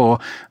before,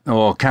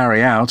 or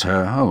carry out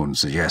her own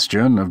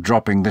suggestion of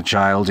dropping the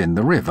child in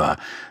the river,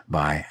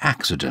 by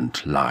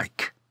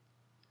accident-like.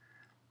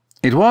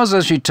 It was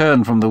as she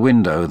turned from the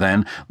window,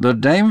 then,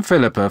 that Dame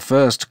Philippa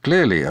first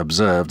clearly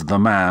observed the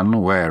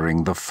man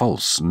wearing the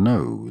false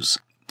nose,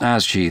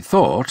 as she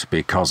thought,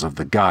 because of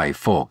the Guy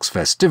Fawkes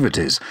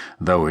festivities,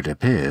 though it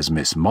appears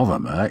Miss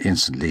Mothermer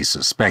instantly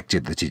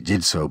suspected that he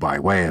did so by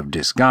way of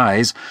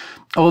disguise,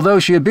 although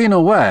she had been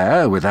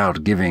aware,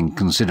 without giving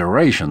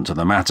consideration to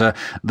the matter,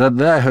 that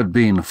there had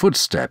been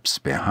footsteps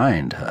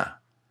behind her.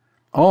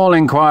 All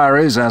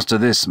inquiries as to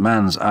this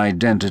man's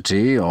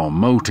identity or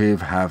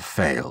motive have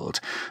failed,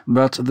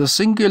 but the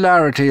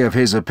singularity of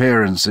his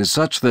appearance is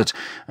such that,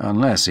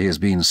 unless he has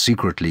been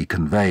secretly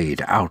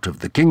conveyed out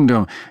of the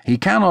kingdom, he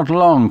cannot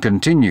long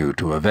continue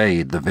to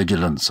evade the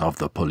vigilance of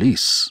the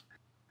police.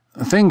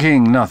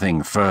 Thinking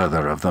nothing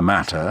further of the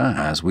matter,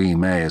 as we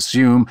may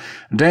assume,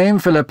 Dame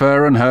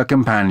Philippa and her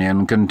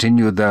companion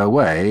continued their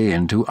way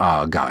into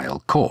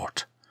Argyle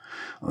Court.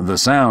 The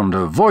sound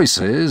of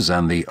voices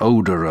and the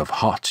odour of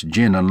hot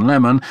gin and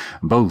lemon,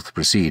 both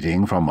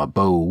proceeding from a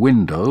bow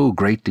window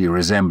greatly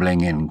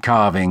resembling in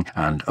carving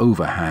and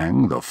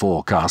overhang the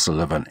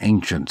forecastle of an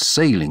ancient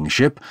sailing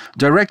ship,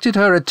 directed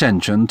her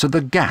attention to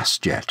the gas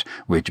jet,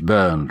 which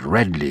burned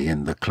redly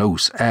in the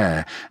close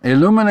air,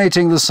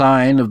 illuminating the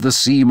sign of the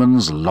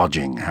seaman's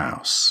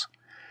lodging-house.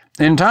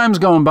 In times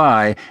gone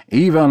by,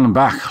 even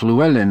Bach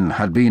Llewellyn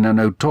had been a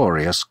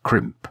notorious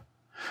crimp.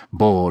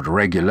 Board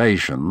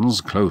regulations,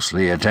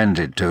 closely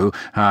attended to,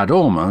 had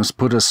almost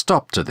put a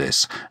stop to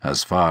this,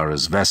 as far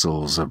as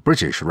vessels of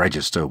British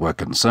register were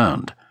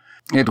concerned.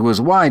 It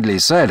was widely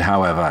said,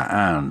 however,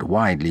 and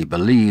widely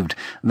believed,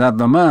 that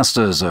the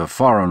masters of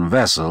foreign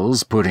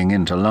vessels putting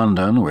into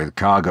London with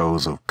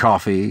cargoes of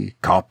coffee,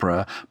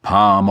 copra,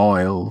 palm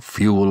oil,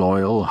 fuel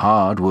oil,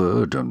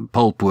 hardwood, and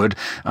pulpwood,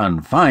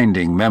 and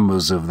finding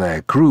members of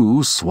their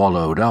crew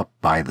swallowed up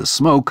by the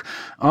smoke,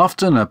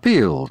 often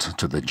appealed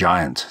to the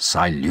giant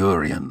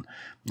Silurian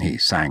 — he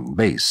sang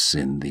bass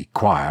in the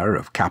choir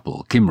of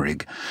Capel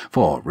Cymrig —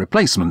 for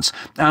replacements,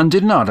 and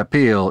did not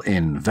appeal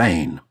in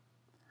vain.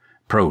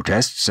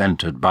 Protests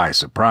entered by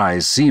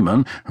surprise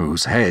seamen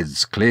whose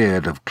heads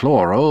cleared of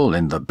chloral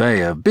in the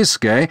Bay of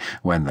Biscay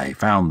when they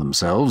found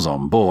themselves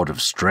on board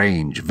of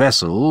strange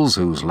vessels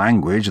whose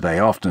language they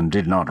often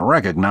did not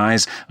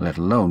recognize, let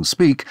alone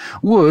speak,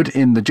 would,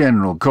 in the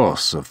general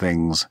course of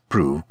things,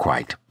 prove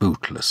quite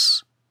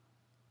bootless.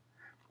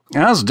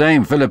 As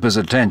Dame Philippa's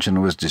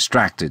attention was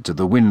distracted to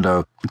the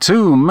window,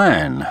 two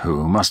men,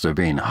 who must have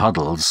been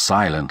huddled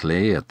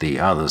silently at the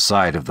other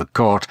side of the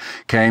court,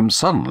 came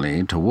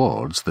suddenly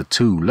towards the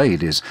two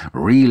ladies,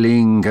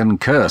 reeling and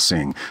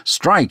cursing,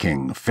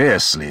 striking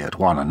fiercely at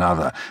one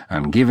another,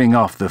 and giving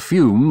off the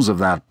fumes of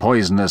that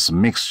poisonous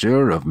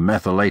mixture of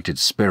methylated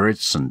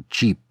spirits and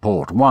cheap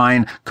port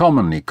wine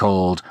commonly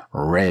called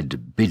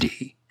red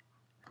biddy.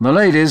 The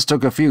ladies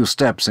took a few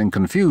steps in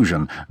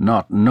confusion,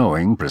 not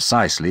knowing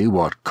precisely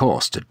what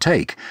course to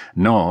take,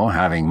 nor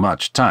having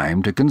much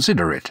time to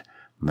consider it.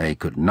 They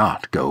could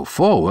not go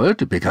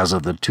forward because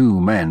of the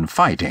two men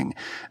fighting,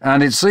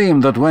 and it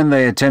seemed that when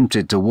they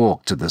attempted to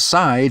walk to the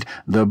side,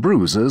 the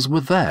bruisers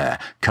were there,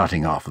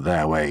 cutting off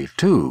their way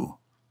too.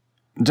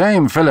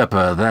 Dame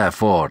Philippa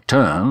therefore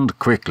turned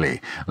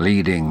quickly,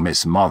 leading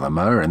Miss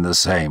Mortimer in the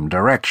same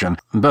direction,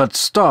 but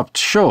stopped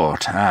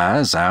short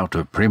as, out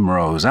of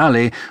Primrose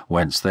Alley,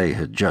 whence they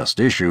had just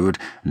issued,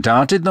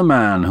 darted the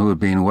man who had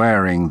been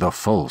wearing the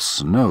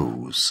false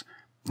nose.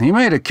 He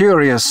made a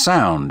curious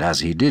sound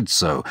as he did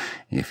so.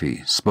 If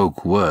he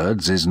spoke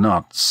words is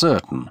not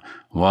certain.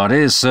 What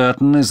is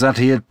certain is that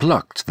he had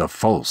plucked the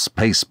false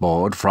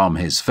pasteboard from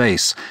his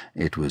face —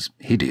 it was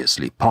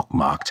hideously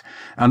pockmarked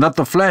 — and that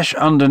the flesh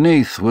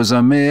underneath was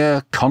a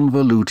mere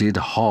convoluted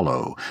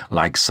hollow,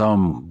 like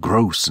some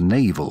gross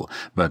navel,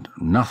 but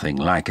nothing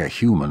like a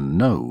human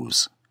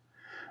nose.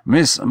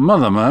 Miss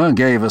Mortimer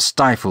gave a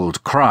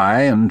stifled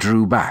cry and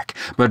drew back,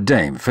 but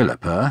Dame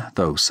Philippa,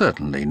 though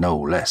certainly no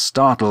less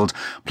startled,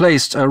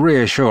 placed a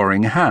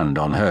reassuring hand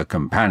on her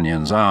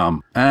companion's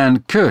arm,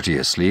 and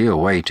courteously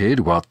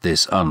awaited what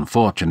this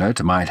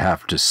unfortunate might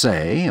have to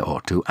say or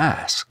to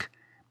ask.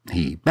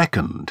 He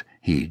beckoned,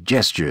 he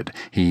gestured,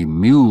 he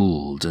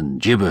mewled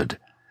and gibbered.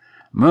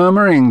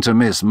 Murmuring to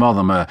Miss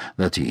Mortimer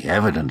that he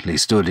evidently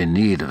stood in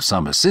need of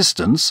some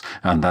assistance,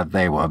 and that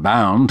they were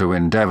bound to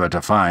endeavour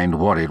to find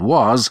what it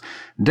was,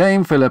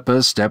 Dame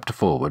Philippa stepped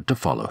forward to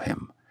follow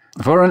him.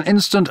 For an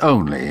instant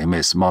only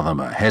Miss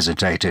Mortimer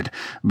hesitated,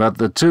 but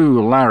the two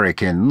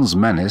larrikins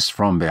menaced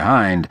from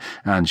behind,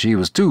 and she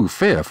was too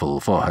fearful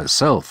for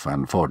herself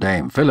and for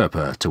Dame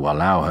Philippa to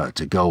allow her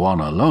to go on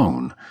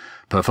alone.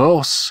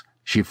 Perforce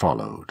she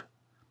followed.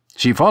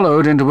 She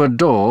followed into a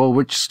door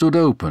which stood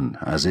open,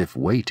 as if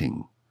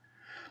waiting.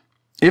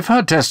 If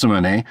her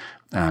testimony,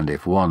 and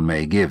if one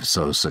may give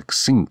so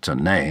succinct a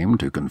name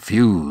to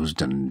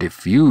confused and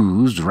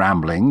diffused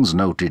ramblings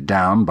noted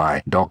down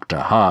by Dr.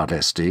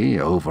 Hardesty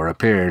over a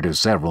period of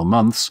several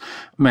months,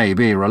 may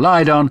be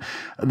relied on,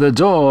 the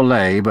door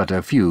lay but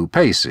a few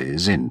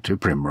paces into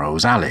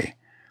Primrose Alley.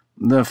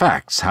 The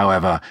facts,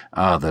 however,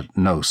 are that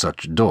no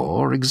such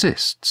door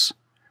exists.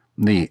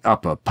 The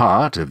upper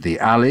part of the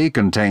alley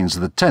contains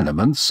the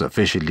tenements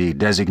officially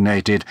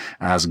designated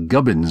as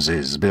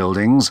Gubbins's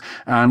buildings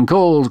and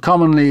called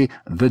commonly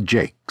the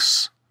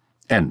Jakes.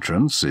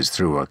 Entrance is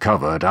through a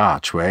covered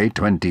archway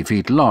 20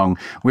 feet long,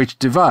 which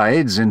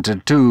divides into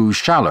two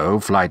shallow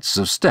flights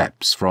of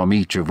steps, from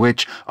each of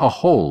which a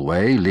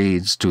hallway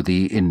leads to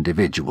the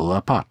individual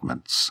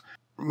apartments.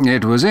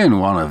 It was in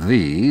one of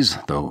these,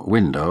 the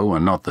window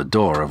and not the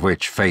door of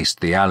which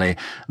faced the alley,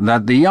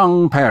 that the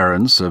young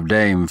parents of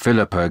Dame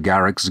Philippa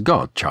Garrick's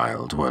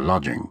godchild were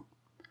lodging.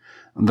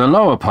 The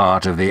lower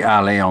part of the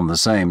alley on the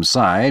same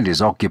side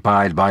is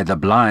occupied by the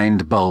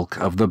blind bulk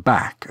of the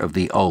back of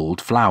the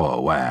old flour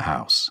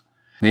warehouse.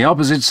 The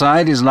opposite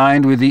side is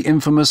lined with the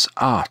infamous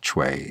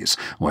archways,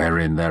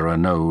 wherein there are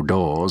no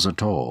doors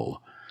at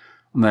all.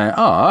 There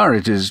are,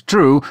 it is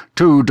true,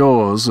 2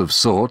 doors of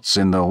sorts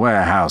in the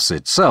warehouse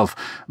itself,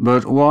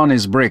 but one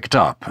is bricked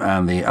up,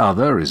 and the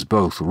other is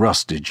both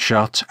rusted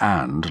shut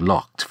and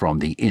locked from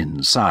the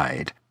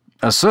inside.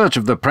 A search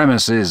of the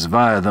premises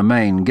via the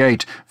main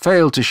gate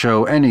failed to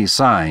show any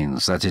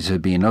signs that it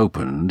had been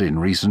opened in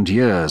recent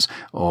years,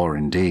 or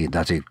indeed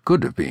that it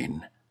could have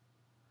been.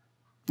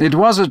 It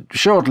was at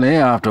shortly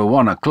after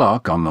 1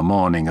 o'clock on the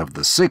morning of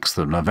the 6th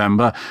of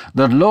November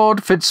that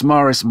Lord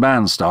Fitzmaurice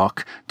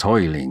Banstock,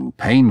 toiling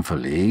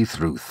painfully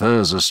through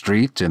Thurza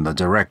Street in the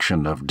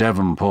direction of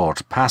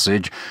Devonport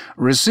Passage,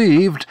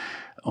 received,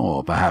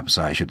 or perhaps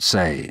I should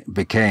say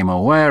became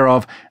aware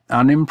of,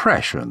 an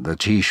impression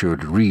that he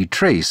should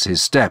retrace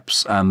his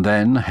steps and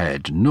then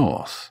head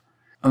north.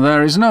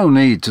 There is no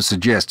need to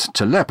suggest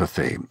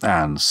telepathy,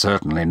 and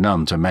certainly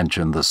none to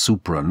mention the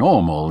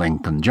supranormal in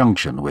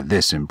conjunction with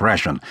this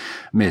impression.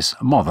 Miss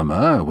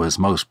Mothermer was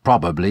most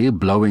probably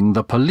blowing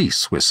the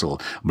police whistle,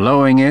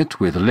 blowing it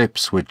with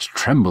lips which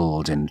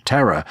trembled in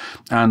terror,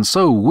 and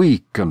so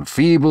weak and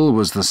feeble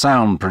was the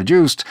sound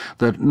produced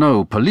that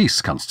no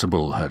police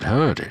constable had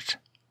heard it.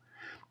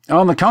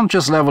 On the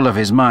conscious level of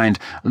his mind,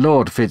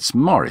 Lord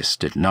Fitzmaurice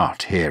did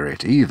not hear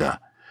it either.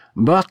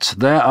 But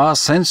there are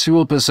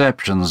sensual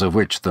perceptions of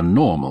which the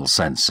normal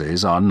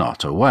senses are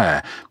not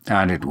aware,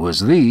 and it was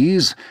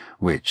these,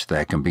 which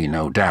there can be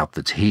no doubt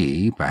that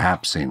he,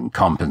 perhaps in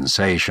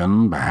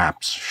compensation,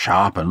 perhaps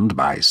sharpened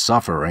by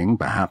suffering,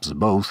 perhaps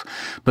both,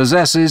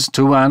 possesses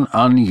to an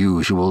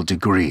unusual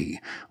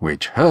degree,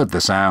 which heard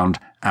the sound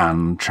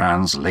and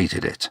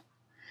translated it.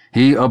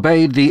 He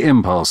obeyed the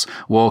impulse,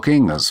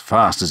 walking as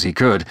fast as he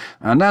could,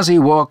 and as he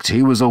walked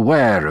he was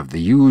aware of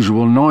the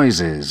usual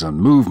noises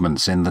and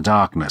movements in the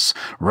darkness,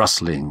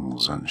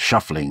 rustlings and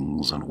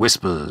shufflings and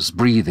whispers,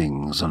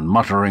 breathings and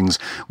mutterings,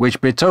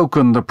 which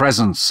betokened the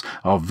presence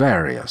of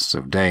various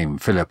of Dame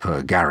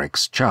Philippa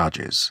Garrick's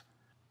charges.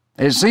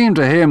 It seemed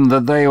to him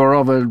that they were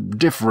of a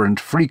different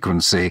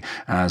frequency,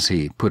 as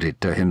he put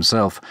it to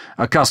himself,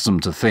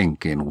 accustomed to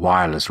think in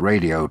wireless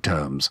radio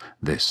terms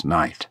this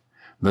night,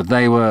 that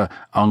they were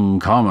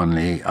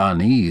uncommonly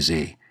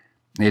uneasy.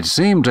 It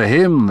seemed to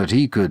him that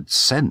he could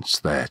sense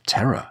their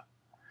terror.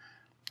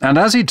 And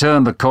as he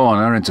turned the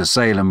corner into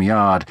Salem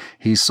Yard,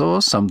 he saw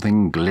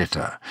something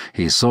glitter,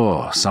 he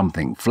saw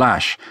something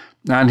flash,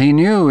 and he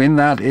knew in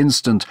that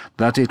instant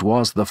that it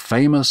was the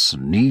famous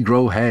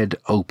Negro-head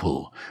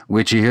opal,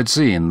 which he had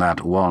seen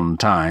that one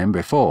time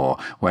before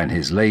when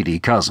his lady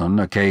cousin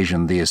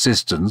occasioned the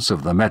assistance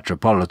of the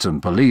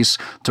Metropolitan Police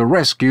to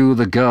rescue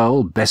the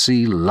girl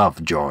Bessie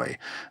Lovejoy,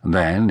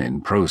 then in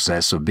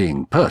process of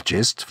being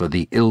purchased for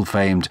the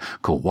ill-famed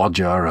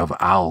Khawaja of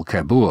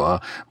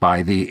Al-Kabur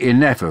by the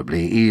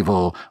ineffably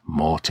evil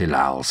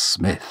Mortilal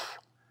Smith.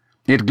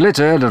 It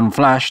glittered and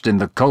flashed in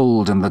the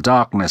cold and the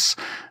darkness,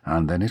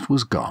 and then it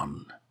was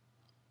gone.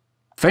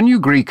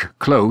 Fenugreek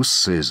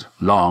Close is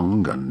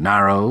long and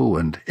narrow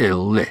and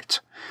ill-lit.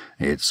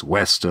 Its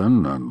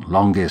western and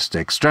longest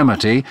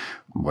extremity,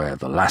 where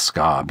the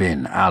Lascar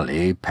bin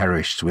Ali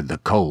perished with the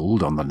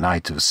cold on the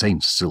night of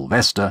St.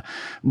 Sylvester,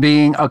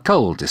 being a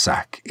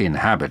cul-de-sac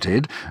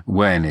inhabited,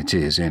 when it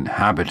is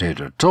inhabited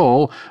at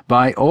all,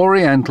 by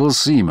Oriental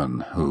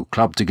seamen who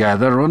club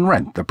together and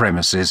rent the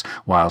premises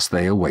whilst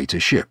they await a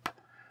ship.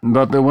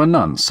 But there were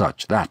none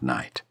such that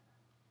night.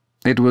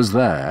 It was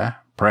there,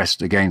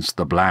 pressed against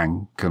the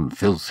blank and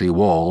filthy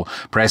wall,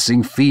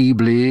 pressing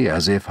feebly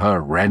as if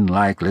her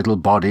wren-like little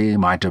body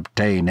might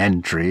obtain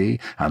entry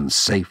and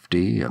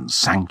safety and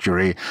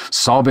sanctuary,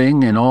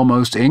 sobbing in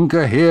almost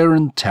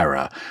incoherent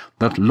terror,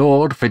 that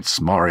Lord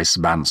Fitzmaurice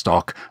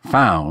Banstock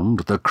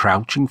found the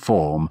crouching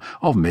form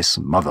of Miss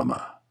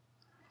Mothermer.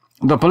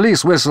 The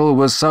police whistle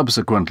was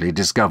subsequently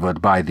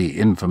discovered by the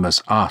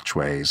infamous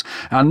Archways,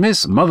 and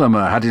Miss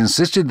Mothermer had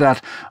insisted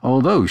that,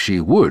 although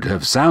she would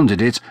have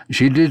sounded it,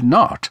 she did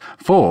not,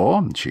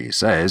 for, she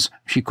says,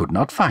 she could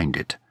not find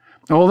it,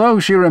 although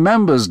she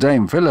remembers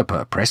Dame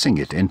Philippa pressing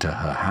it into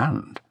her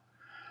hand.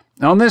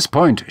 On this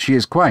point she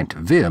is quite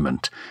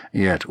vehement,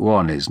 yet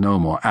one is no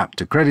more apt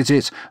to credit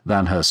it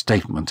than her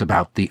statement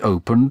about the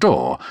open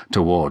door,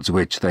 towards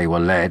which they were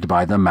led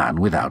by the man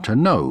without a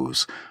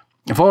nose.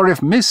 For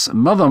if Miss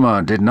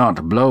Mothermer did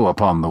not blow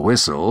upon the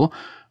whistle,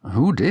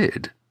 who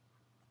did?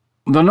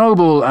 The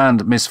noble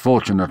and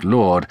misfortunate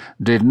lord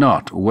did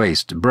not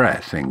waste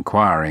breath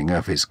inquiring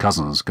of his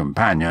cousin's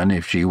companion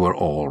if she were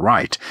all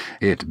right,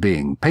 it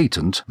being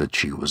patent that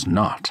she was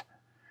not.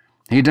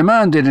 He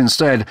demanded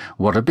instead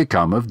what had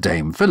become of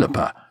Dame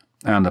Philippa,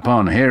 and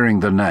upon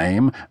hearing the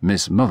name,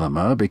 Miss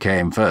Mothermer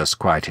became first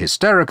quite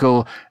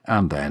hysterical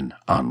and then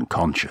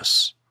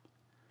unconscious.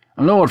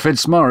 Lord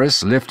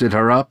Fitzmaurice lifted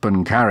her up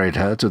and carried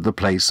her to the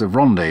place of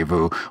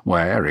rendezvous,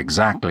 where,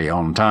 exactly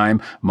on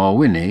time,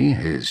 Morwinnie,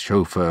 his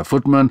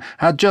chauffeur-footman,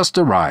 had just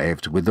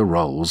arrived with the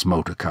Rolls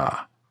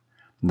motor-car.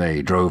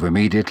 They drove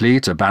immediately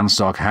to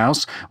Banstock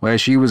House, where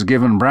she was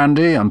given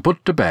brandy and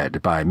put to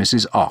bed by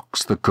Mrs.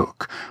 Ox, the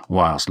cook,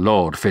 whilst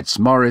Lord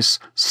Fitzmaurice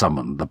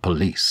summoned the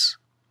police.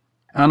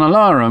 An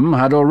alarum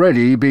had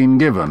already been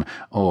given,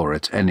 or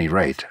at any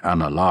rate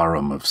an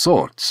alarum of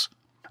sorts.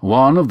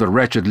 one of the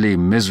wretchedly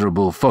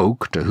miserable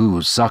folk to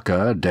whose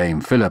succour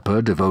Dame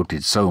Philippa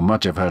devoted so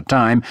much of her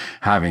time,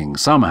 having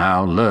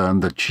somehow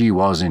learned that she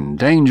was in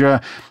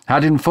danger,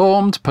 had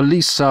informed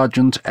Police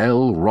Sergeant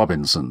L.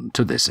 Robinson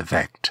to this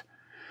effect.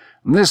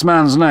 This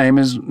man's name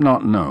is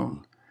not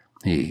known.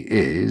 He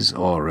is,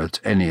 or at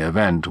any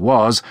event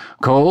was,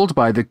 called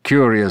by the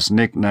curious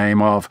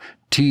nickname of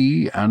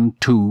Tea and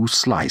Two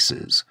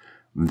Slices,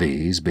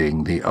 these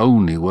being the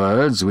only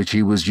words which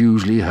he was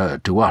usually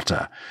heard to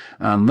utter,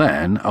 and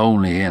then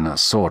only in a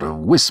sort of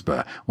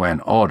whisper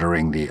when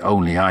ordering the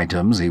only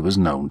items he was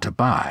known to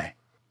buy.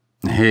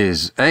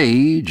 His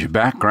age,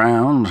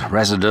 background,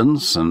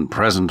 residence, and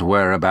present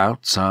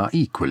whereabouts are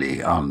equally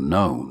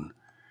unknown.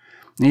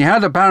 He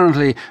had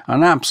apparently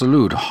an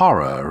absolute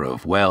horror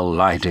of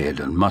well-lighted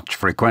and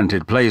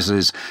much-frequented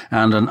places,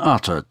 and an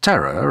utter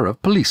terror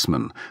of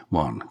policemen,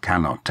 one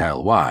cannot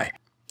tell why.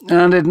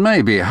 And it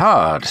may be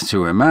hard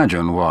to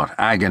imagine what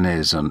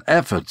agonies and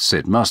efforts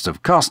it must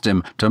have cost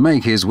him to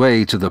make his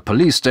way to the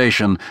police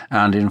station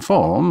and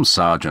inform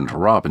Sergeant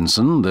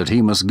Robinson that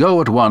he must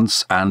go at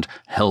once and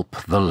help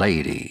the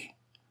lady.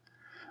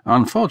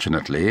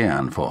 Unfortunately,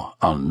 and for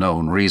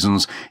unknown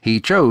reasons, he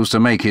chose to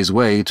make his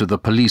way to the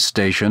police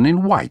station in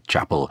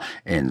Whitechapel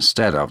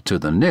instead of to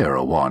the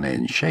nearer one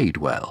in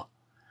Shadwell.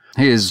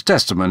 His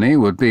testimony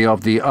would be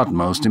of the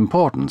utmost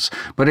importance,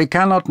 but it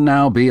cannot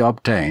now be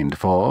obtained,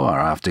 for,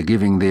 after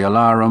giving the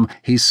alarum,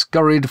 he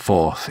scurried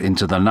forth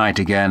into the night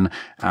again,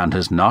 and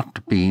has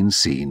not been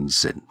seen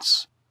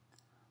since.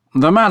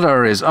 The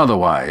matter is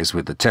otherwise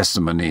with the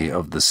testimony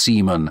of the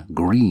seaman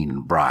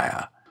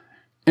Greenbrier.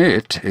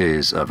 It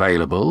is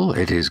available,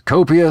 it is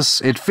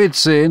copious, it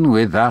fits in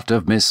with that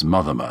of Miss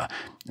Mothermer.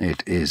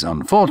 It is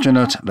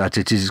unfortunate that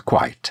it is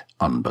quite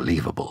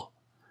unbelievable.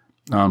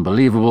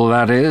 Unbelievable,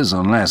 that is,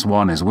 unless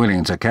one is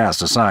willing to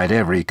cast aside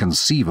every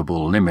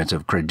conceivable limit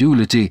of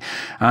credulity,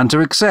 and to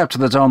accept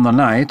that on the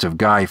night of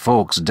Guy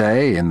Fawkes'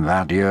 Day in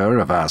that year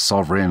of our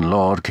sovereign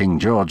Lord King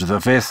George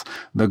V,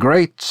 the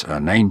great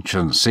and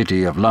ancient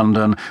city of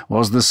London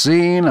was the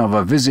scene of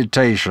a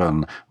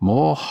visitation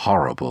more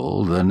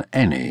horrible than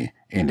any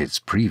in its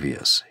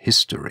previous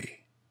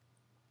history.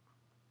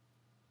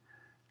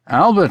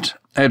 Albert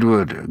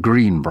Edward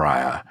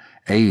Greenbrier,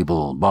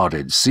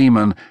 able-bodied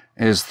seaman,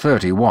 is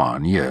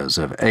 31 years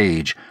of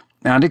age,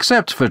 and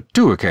except for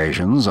 2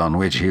 occasions on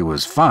which he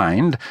was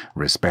fined,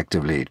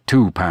 respectively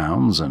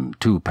 £2 and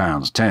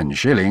 £2 10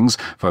 shillings,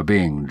 for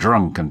being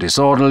drunk and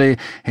disorderly,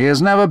 he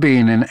has never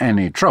been in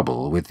any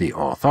trouble with the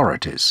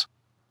authorities.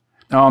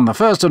 On the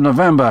 1st of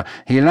November,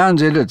 he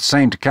landed at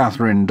St.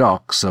 Catherine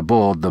Docks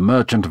aboard the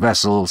merchant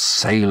vessel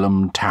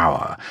Salem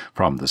Tower,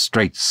 from the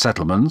Straits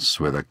Settlements,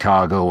 with a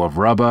cargo of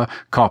rubber,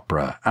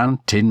 copra, and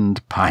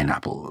tinned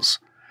pineapples.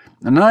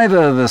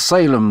 Neither the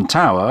Salem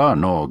Tower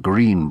nor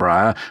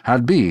Greenbrier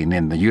had been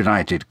in the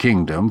United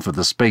Kingdom for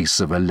the space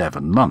of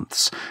 11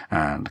 months,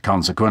 and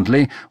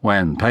consequently,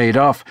 when paid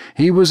off,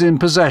 he was in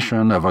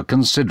possession of a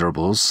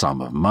considerable sum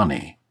of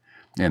money.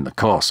 In the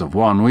course of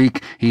 1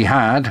 week, he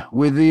had,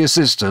 with the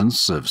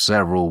assistance of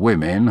several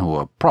women who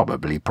were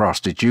probably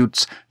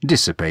prostitutes,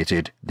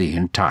 dissipated the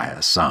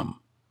entire sum.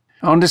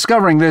 On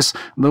discovering this,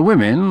 the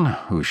women,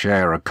 who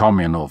share a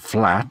communal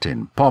flat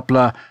in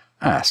Poplar,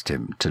 asked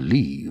him to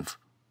leave.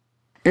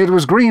 It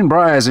was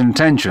Greenbrier's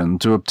intention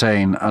to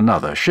obtain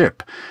another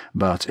ship,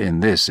 but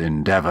in this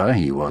endeavour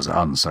he was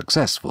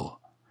unsuccessful.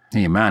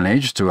 He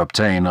managed to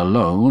obtain a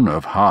loan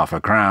of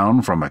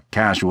 £half-a-crown from a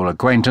casual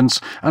acquaintance,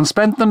 and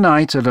spent the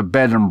night at a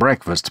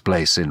bed-and-breakfast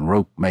place in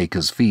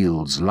Ropemaker's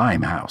Fields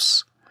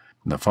Limehouse.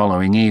 The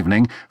following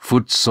evening,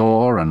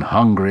 footsore and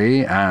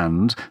hungry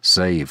and,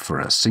 save for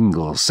a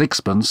single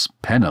sixpence,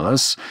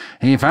 penniless,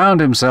 he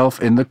found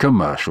himself in the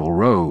Commercial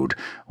Road,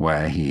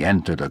 where he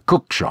entered a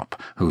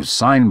cook-shop whose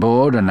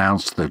signboard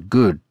announced that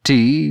good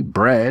tea,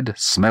 bread,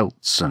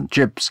 smelts, and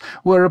chips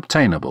were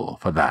obtainable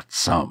for that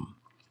sum.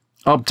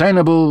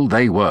 Obtainable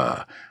they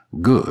were,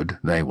 good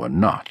they were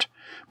not,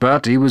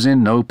 but he was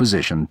in no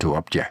position to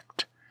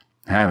object.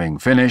 Having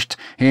finished,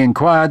 he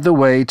inquired the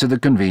way to the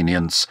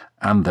convenience,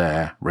 and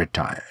there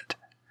retired.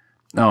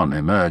 On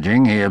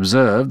emerging, he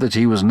observed that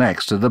he was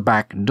next to the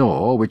back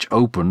door which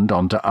opened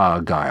onto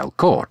Argyle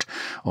Court,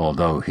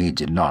 although he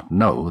did not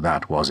know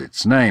that was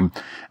its name,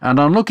 and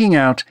on looking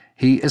out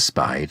he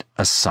espied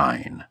a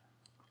sign.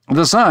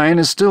 The sign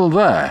is still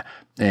there,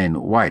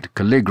 in white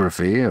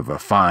calligraphy of a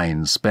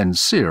fine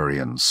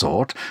Spencerian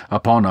sort.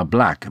 Upon a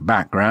black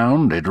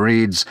background it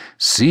reads,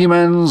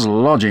 "Seamen's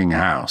Lodging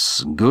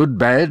House, Good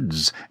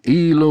Beds,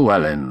 E.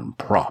 Llewellyn,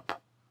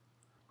 Prop."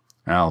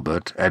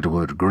 Albert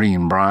Edward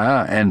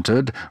Greenbrier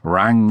entered,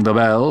 rang the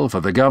bell for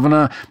the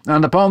governor,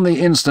 and upon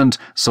the instant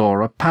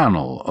saw a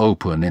panel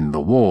open in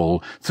the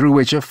wall, through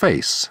which a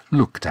face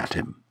looked at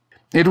him.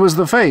 It was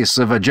the face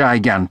of a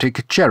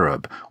gigantic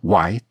cherub,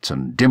 white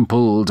and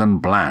dimpled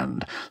and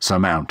bland,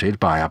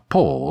 surmounted by a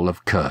pall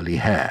of curly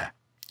hair.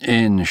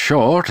 In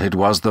short, it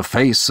was the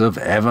face of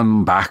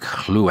Evan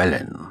Bach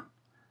Llewellyn.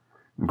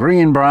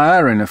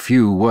 Greenbrier in a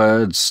few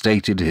words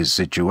stated his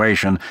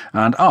situation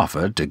and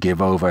offered to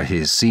give over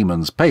his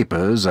seaman's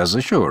papers as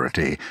a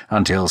surety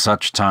until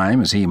such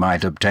time as he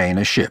might obtain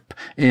a ship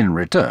in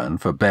return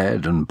for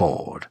bed and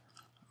board.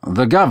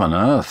 The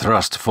governor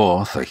thrust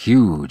forth a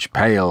huge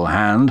pale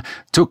hand,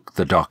 took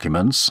the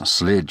documents,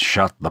 slid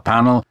shut the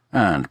panel,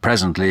 and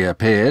presently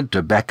appeared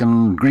to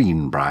beckon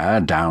Greenbrier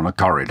down a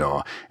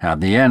corridor,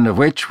 at the end of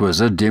which was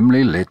a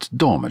dimly lit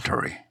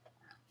dormitory.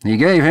 He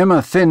gave him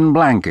a thin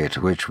blanket,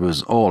 which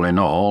was all in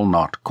all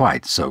not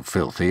quite so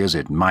filthy as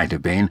it might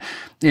have been,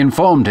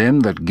 informed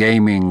him that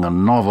gaming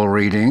and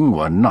novel-reading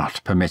were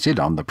not permitted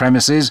on the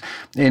premises,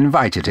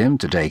 invited him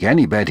to take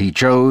any bed he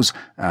chose,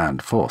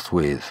 and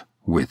forthwith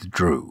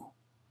withdrew.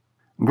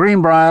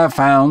 Greenbrier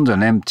found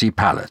an empty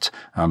pallet,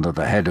 under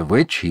the head of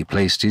which he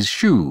placed his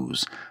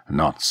shoes,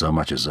 not so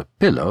much as a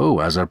pillow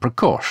as a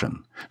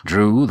precaution,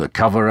 drew the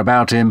cover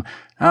about him,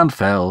 and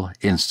fell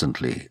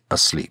instantly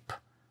asleep.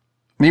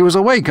 He was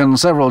awakened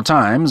several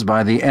times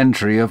by the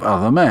entry of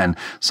other men,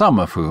 some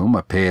of whom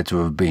appeared to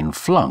have been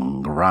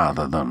flung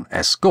rather than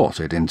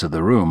escorted into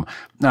the room,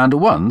 and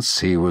once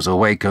he was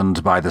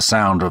awakened by the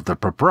sound of the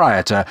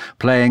proprietor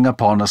playing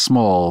upon a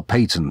small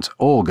patent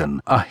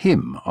organ a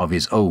hymn of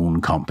his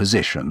own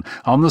composition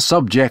on the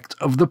subject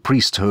of the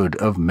priesthood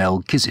of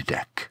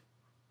Melchizedek.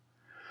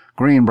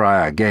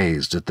 Greenbrier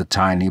gazed at the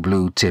tiny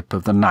blue tip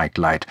of the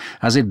nightlight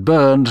as it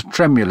burned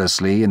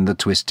tremulously in the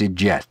twisted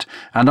jet,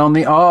 and on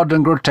the odd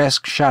and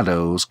grotesque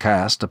shadows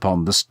cast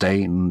upon the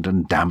stained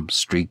and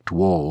damp-streaked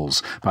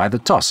walls by the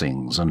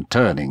tossings and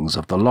turnings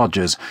of the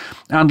lodgers,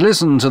 and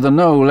listened to the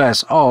no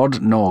less odd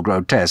nor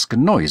grotesque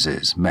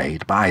noises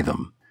made by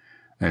them.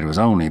 It was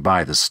only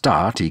by the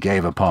start he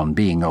gave upon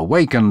being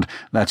awakened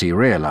that he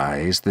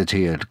realized that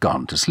he had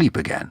gone to sleep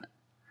again.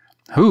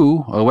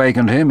 Who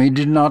awakened him he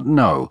did not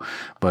know,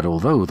 but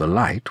although the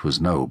light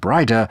was no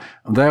brighter,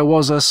 there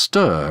was a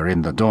stir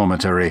in the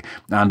dormitory,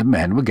 and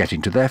men were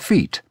getting to their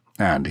feet,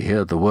 and he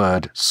heard the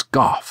word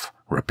 "scoff"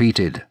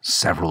 repeated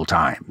several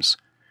times.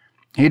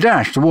 He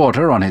dashed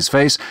water on his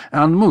face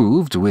and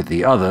moved with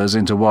the others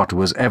into what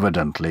was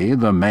evidently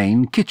the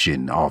main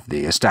kitchen of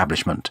the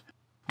establishment.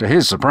 To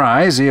his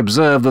surprise, he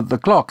observed that the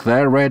clock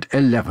there read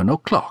 11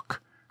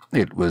 o'clock.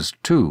 It was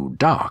too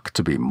dark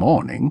to be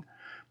morning.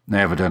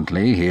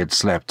 Evidently he had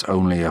slept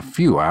only a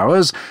few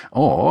hours,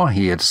 or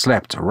he had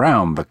slept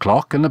round the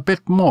clock and a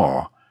bit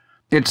more.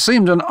 It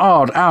seemed an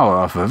odd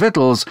hour for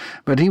victuals,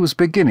 but he was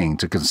beginning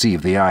to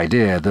conceive the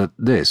idea that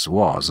this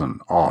was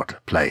an odd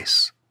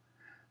place.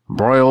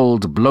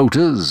 Broiled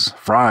bloaters,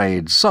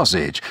 fried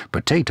sausage,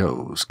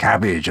 potatoes,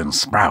 cabbage, and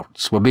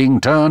sprouts were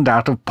being turned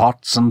out of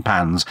pots and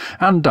pans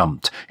and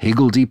dumped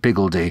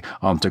higgledy-piggledy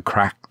onto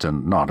cracked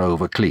and not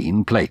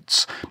over-clean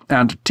plates,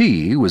 and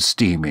tea was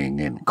steaming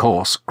in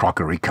coarse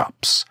crockery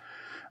cups.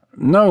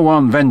 No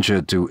one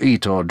ventured to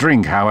eat or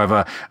drink,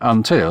 however,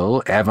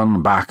 until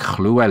Evan Bach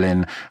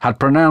Llewellyn had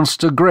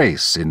pronounced a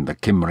grace in the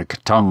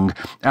Cymric tongue,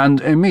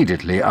 and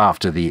immediately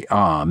after the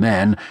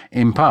Amen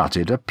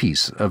imparted a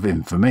piece of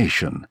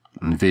information,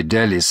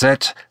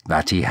 videlicet,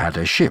 that he had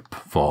a ship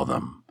for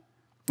them.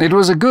 It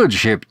was a good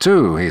ship,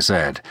 too, he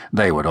said.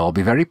 They would all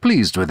be very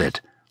pleased with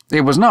it.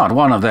 It was not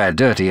one of their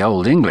dirty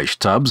old English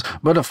tubs,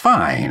 but a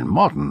fine,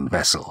 modern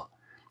vessel.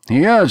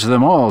 He urged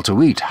them all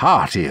to eat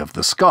hearty of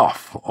the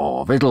scoff,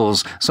 or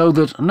victuals, so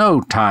that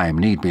no time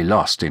need be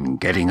lost in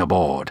getting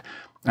aboard,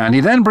 and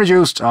he then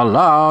produced a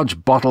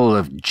large bottle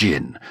of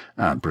gin,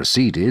 and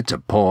proceeded to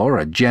pour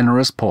a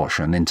generous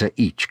portion into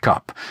each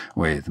cup,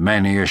 with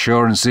many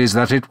assurances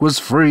that it was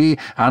free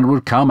and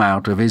would come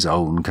out of his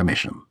own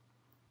commission.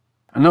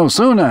 No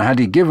sooner had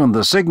he given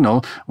the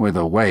signal, with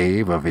a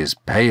wave of his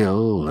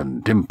pale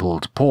and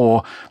dimpled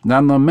paw,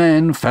 than the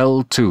men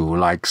fell to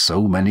like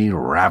so many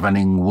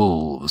ravening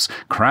wolves,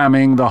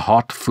 cramming the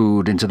hot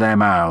food into their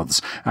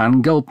mouths,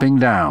 and gulping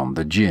down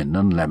the gin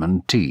and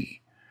lemon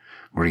tea.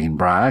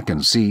 Greenbrier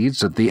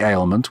concedes that the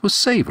ailment was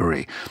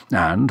savoury,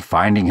 and,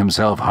 finding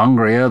himself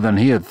hungrier than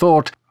he had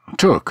thought,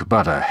 took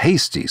but a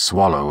hasty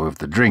swallow of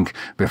the drink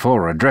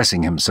before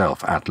addressing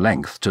himself at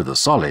length to the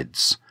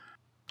solids.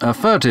 A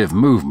furtive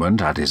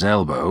movement at his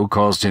elbow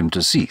caused him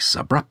to cease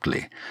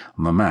abruptly.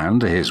 The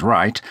man to his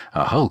right,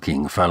 a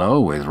hulking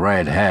fellow with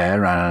red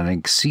hair and an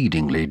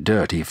exceedingly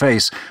dirty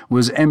face,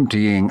 was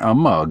emptying a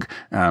mug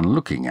and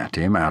looking at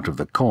him out of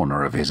the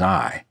corner of his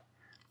eye.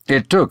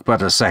 It took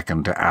but a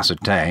second to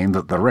ascertain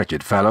that the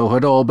wretched fellow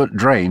had all but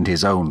drained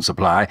his own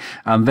supply,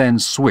 and then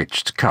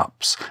switched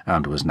cups,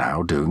 and was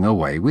now doing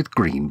away with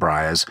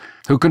Greenbrier's,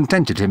 who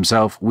contented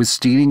himself with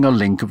stealing a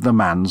link of the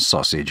man's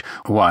sausage,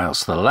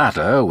 whilst the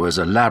latter was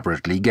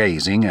elaborately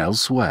gazing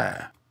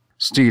elsewhere.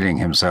 Steeling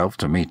himself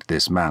to meet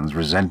this man's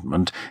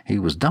resentment, he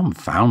was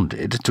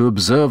dumbfounded to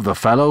observe the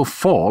fellow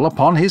fall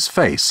upon his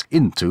face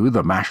into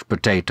the mashed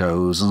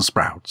potatoes and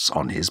sprouts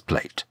on his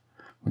plate.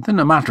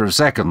 Within a matter of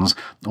seconds,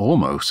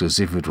 almost as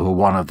if it were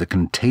one of the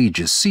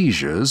contagious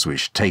seizures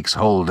which takes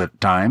hold at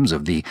times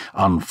of the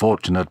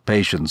unfortunate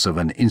patients of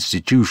an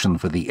institution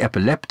for the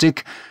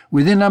epileptic,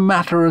 within a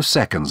matter of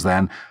seconds,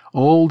 then,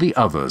 all the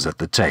others at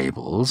the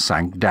table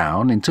sank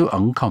down into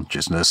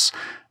unconsciousness,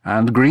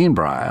 and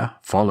Greenbrier,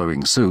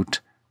 following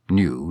suit,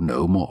 knew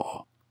no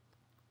more.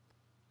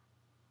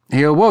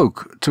 He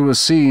awoke to a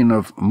scene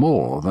of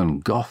more than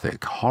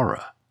Gothic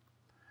horror.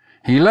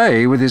 He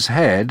lay with his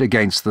head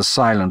against the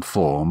silent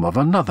form of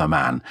another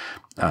man,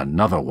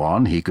 another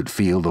one he could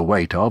feel the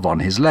weight of on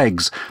his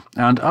legs,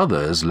 and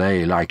others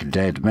lay like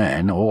dead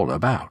men all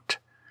about.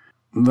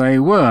 They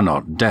were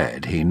not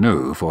dead, he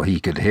knew, for he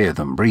could hear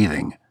them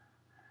breathing.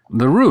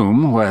 The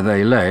room where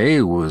they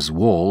lay was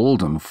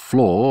walled and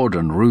floored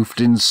and roofed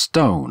in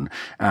stone,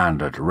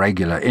 and at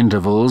regular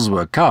intervals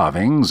were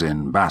carvings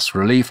in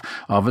bas-relief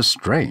of a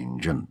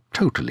strange and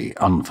totally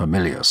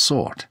unfamiliar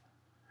sort.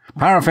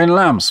 Paraffin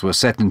lamps were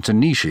set into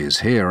niches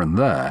here and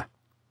there.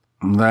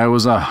 There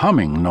was a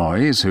humming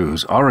noise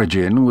whose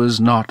origin was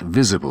not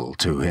visible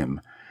to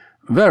him.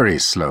 Very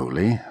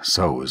slowly,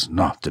 so as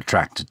not to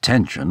attract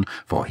attention,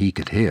 for he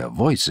could hear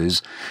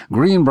voices,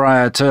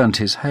 Greenbrier turned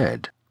his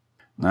head.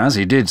 As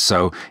he did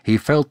so, he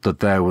felt that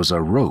there was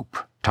a rope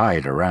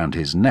tied around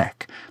his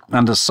neck,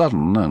 and a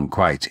sudden and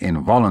quite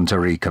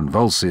involuntary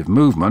convulsive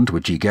movement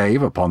which he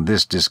gave upon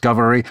this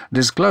discovery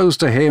disclosed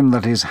to him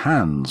that his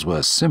hands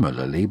were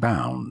similarly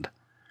bound.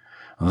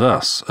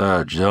 Thus,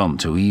 urged on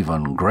to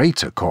even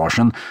greater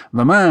caution,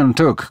 the man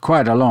took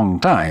quite a long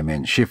time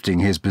in shifting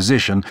his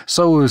position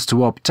so as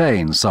to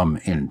obtain some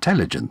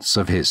intelligence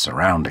of his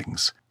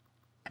surroundings.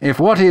 If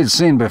what he had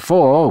seen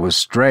before was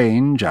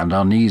strange and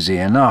uneasy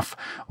enough,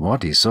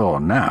 what he saw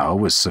now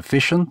was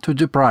sufficient to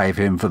deprive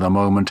him for the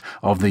moment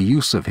of the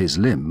use of his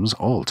limbs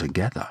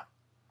altogether.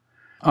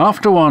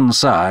 Off to one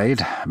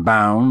side,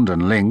 bound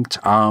and linked,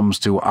 arms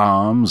to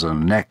arms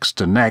and necks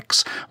to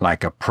necks,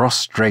 like a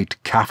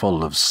prostrate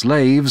caffle of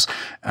slaves,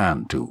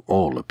 and to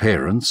all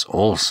appearance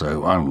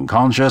also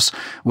unconscious,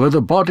 were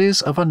the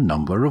bodies of a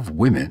number of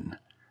women.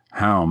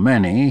 How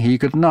many he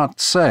could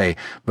not say,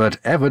 but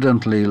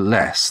evidently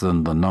less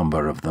than the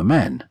number of the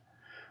men.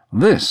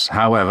 This,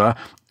 however,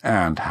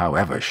 and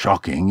however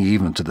shocking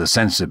even to the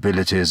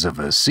sensibilities of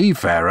a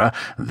seafarer,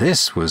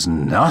 this was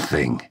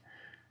nothing.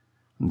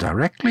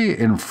 Directly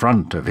in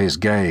front of his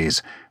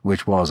gaze,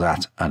 which was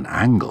at an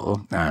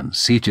angle, and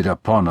seated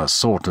upon a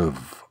sort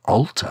of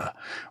altar,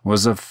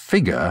 was a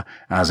figure,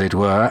 as it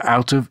were,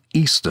 out of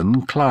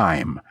Eastern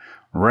clime,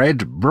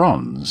 red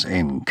bronze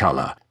in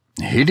colour,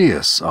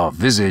 hideous of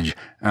visage,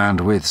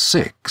 and with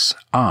 6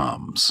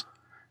 arms.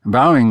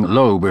 Bowing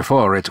low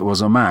before it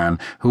was a man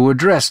who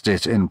addressed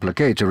it in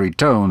placatory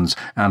tones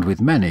and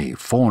with many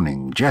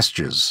fawning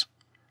gestures.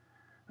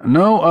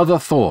 No other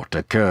thought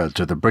occurred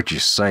to the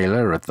British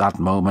sailor at that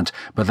moment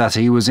but that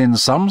he was in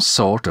some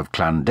sort of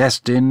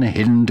clandestine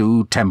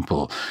Hindu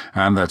temple,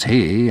 and that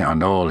he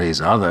and all his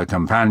other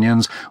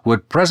companions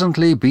would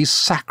presently be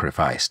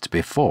sacrificed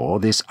before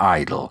this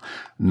idol,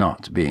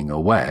 not being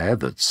aware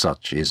that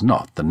such is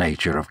not the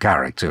nature of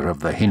character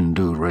of the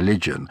Hindu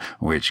religion,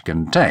 which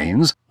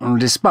contains,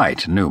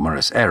 despite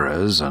numerous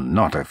errors and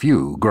not a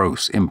few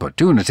gross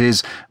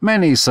importunities,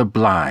 many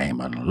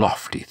sublime and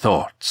lofty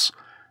thoughts.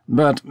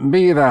 But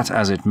be that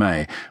as it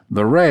may,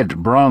 the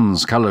red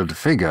bronze-coloured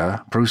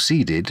figure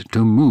proceeded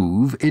to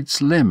move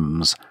its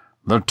limbs.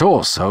 The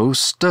torso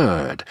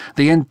stirred,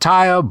 the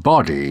entire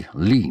body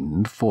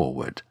leaned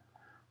forward.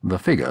 The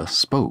figure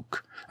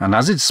spoke, and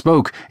as it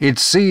spoke, it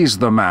seized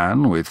the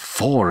man with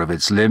 4 of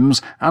its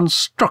limbs and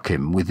struck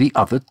him with the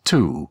other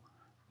 2.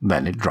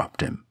 Then it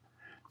dropped him.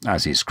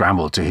 As he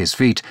scrambled to his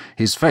feet,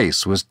 his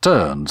face was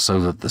turned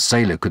so that the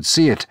sailor could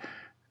see it,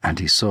 and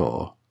he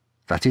saw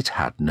that it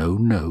had no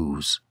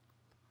nose.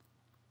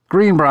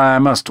 Greenbrier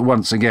must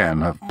once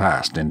again have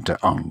passed into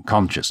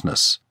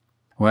unconsciousness.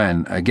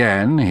 When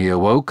again he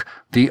awoke,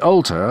 the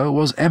altar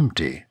was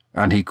empty,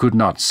 and he could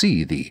not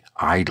see the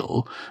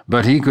idol,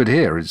 but he could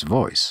hear its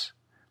voice.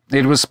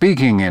 It was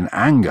speaking in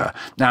anger,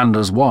 and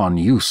as one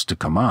used to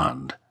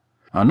command.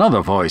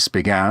 Another voice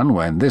began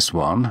when this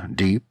one,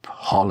 deep,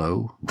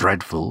 hollow,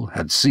 dreadful,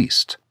 had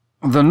ceased.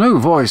 The new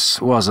voice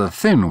was a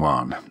thin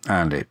one,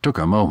 and it took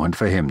a moment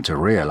for him to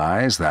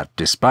realize that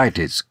despite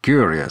its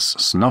curious,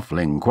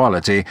 snuffling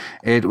quality,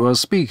 it was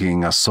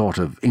speaking a sort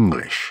of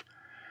English.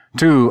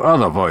 2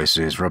 other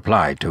voices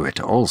replied to it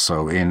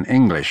also in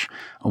English.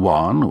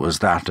 One was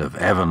that of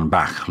Evan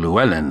Bach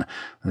Llewellyn,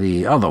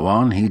 the other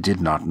one he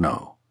did not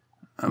know.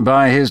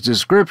 By his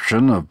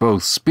description of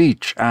both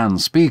speech and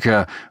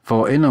speaker,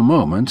 for in a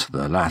moment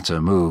the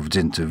latter moved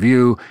into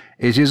view,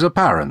 it is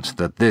apparent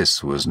that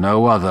this was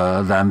no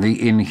other than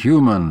the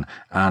inhuman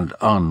and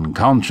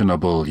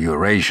unconscionable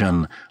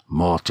Eurasian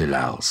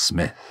Mortilal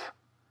Smith.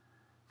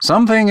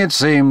 Something, it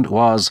seemed,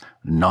 was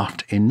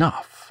not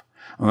enough.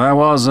 There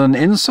was an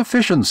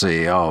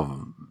insufficiency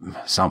of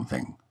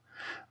something.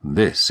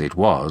 This it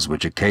was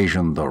which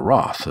occasioned the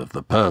wrath of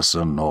the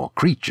person or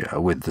creature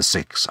with the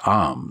 6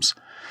 arms.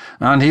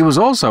 And he was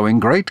also in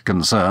great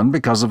concern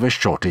because of a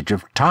shortage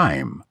of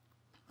time.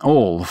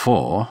 All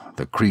 4,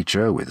 the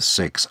creature with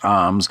 6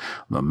 arms,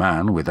 the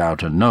man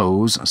without a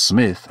nose,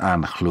 Smith,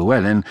 and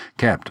Llewellyn,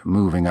 kept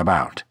moving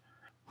about.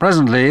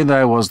 Presently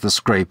there was the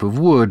scrape of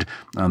wood,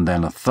 and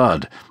then a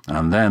thud,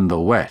 and then the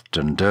wet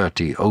and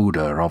dirty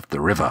odour of the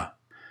river.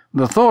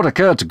 The thought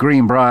occurred to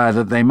Greenbrier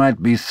that they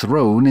might be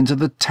thrown into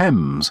the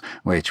Thames,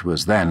 which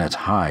was then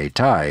at high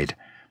tide.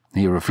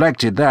 He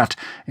reflected that,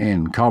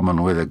 in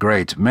common with a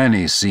great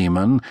many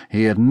seamen,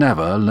 he had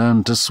never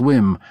learned to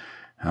swim,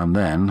 and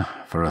then,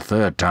 for a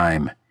third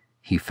time,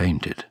 he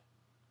fainted.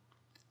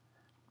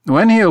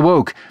 When he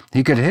awoke,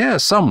 he could hear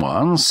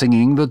someone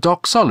singing the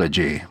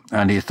doxology,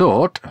 and he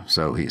thought,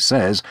 so he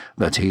says,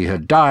 that he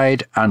had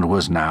died and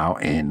was now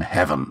in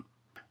heaven.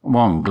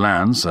 One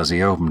glance as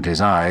he opened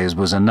his eyes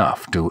was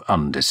enough to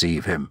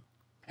undeceive him.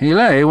 He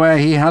lay where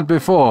he had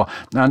before,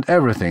 and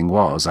everything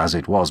was as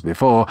it was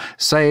before,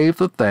 save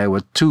that there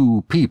were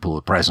 2 people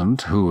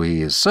present who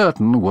he is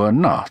certain were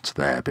not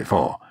there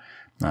before,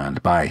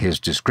 and by his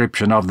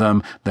description of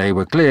them they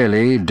were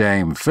clearly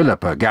Dame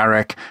Philippa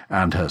Garrick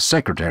and her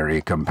secretary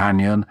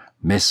companion,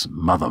 Miss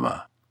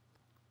Mothermer.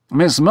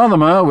 Miss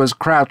Mothermer was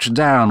crouched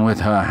down with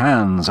her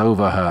hands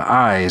over her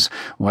eyes,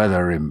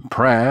 whether in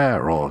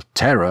prayer or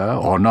terror,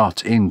 or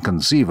not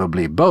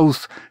inconceivably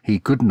both, he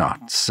could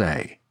not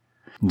say.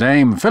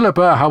 Dame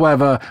Philippa,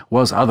 however,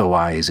 was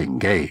otherwise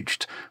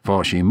engaged,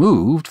 for she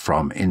moved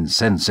from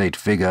insensate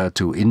figure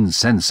to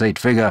insensate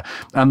figure,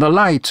 and the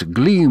light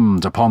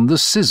gleamed upon the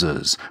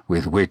scissors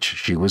with which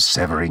she was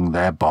severing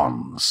their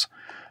bonds.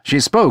 She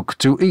spoke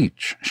to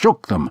each,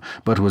 shook them,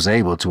 but was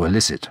able to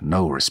elicit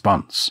no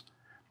response.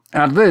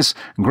 At this,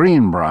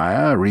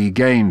 Greenbrier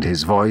regained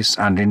his voice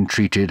and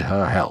entreated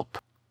her help.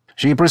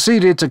 She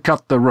proceeded to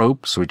cut the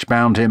ropes which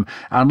bound him,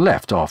 and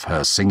left off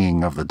her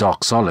singing of the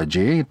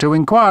doxology to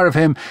inquire of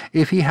him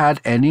if he had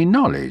any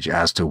knowledge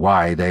as to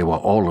why they were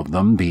all of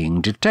them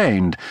being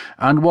detained,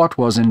 and what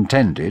was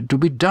intended to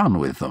be done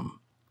with them.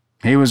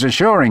 He was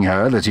assuring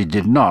her that he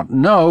did not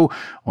know,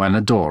 when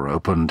a door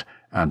opened,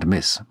 and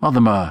Miss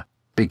Mothermer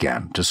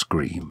began to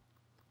scream.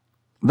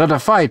 That a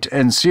fight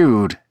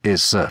ensued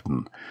is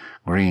certain.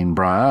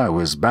 Greenbrier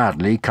was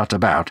badly cut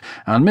about,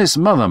 and Miss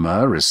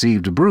Mothermer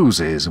received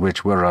bruises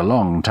which were a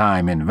long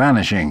time in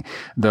vanishing,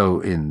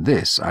 though in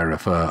this I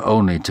refer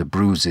only to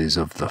bruises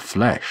of the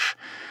flesh.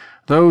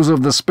 Those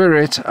of the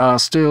spirit are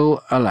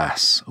still,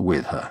 alas,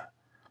 with her.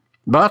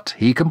 But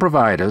he can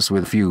provide us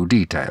with few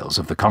details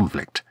of the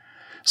conflict.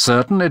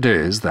 Certain it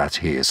is that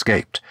he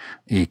escaped.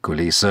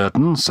 Equally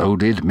certain so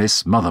did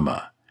Miss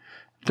Mothermer.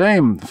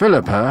 Dame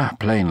Philippa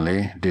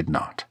plainly did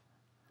not.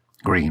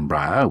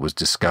 Greenbrier was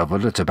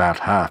discovered at about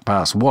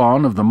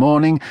 1:30 of the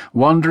morning,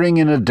 wandering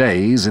in a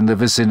daze in the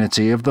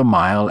vicinity of the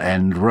Mile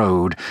End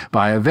Road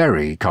by a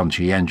very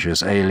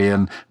conscientious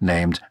alien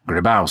named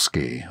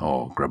Grabowski,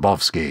 or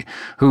Grabowski,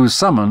 who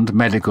summoned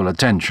medical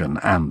attention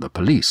and the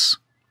police.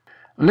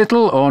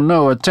 Little or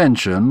no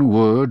attention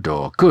would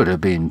or could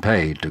have been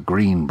paid to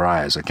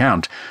Greenbrier's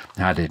account,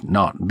 had it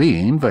not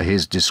been for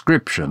his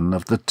description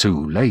of the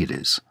 2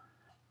 ladies.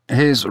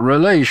 His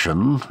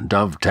relation,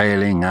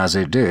 dovetailing as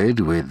it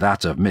did with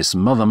that of Miss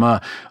Mothermer,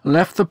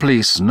 left the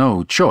police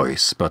no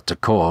choice but to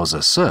cause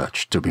a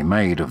search to be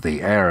made of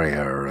the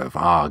area of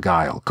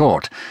Argyle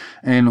Court,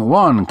 in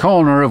one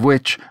corner of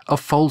which a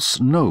false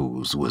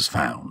nose was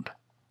found.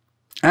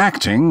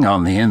 Acting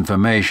on the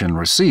information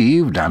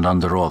received and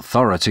under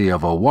authority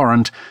of a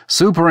warrant,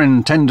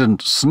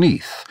 Superintendent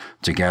Sneath,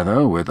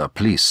 together with a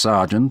police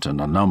sergeant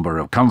and a number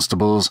of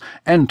constables,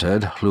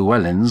 entered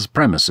Llewellyn's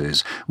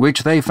premises,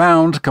 which they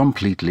found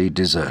completely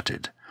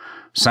deserted.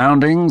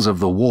 Soundings of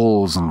the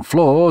walls and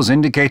floors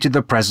indicated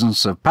the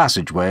presence of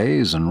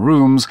passageways and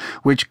rooms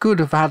which could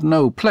have had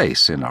no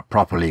place in a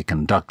properly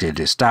conducted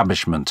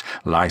establishment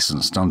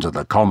licensed under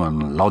the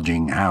Common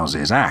Lodging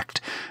Houses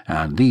Act,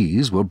 and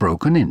these were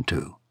broken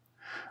into.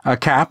 A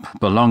cap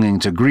belonging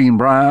to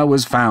Greenbrier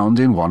was found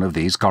in one of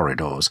these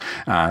corridors,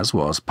 as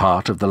was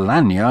part of the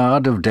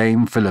lanyard of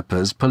Dame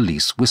Philippa's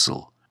police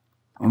whistle.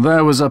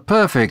 There was a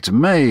perfect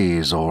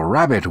maze or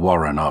rabbit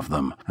warren of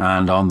them,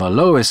 and on the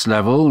lowest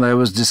level there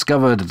was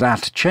discovered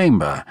that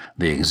chamber,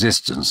 the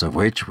existence of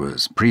which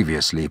was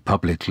previously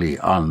publicly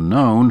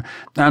unknown,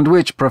 and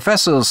which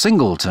Professor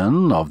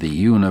Singleton of the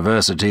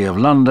University of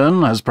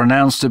London has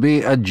pronounced to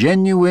be a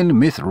genuine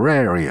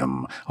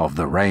Mithrarium of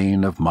the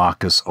reign of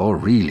Marcus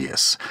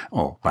Aurelius,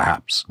 or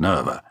perhaps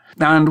Nerva,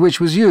 and which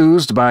was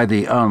used by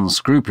the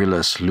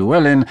unscrupulous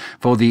Llewellyn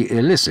for the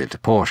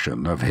illicit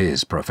portion of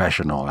his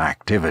professional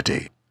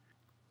activity.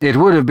 It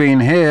would have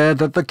been here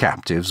that the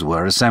captives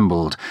were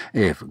assembled,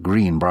 if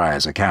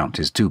Greenbrier's account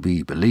is to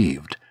be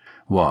believed.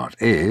 What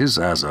is,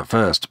 as a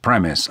first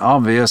premise,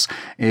 obvious,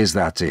 is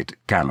that it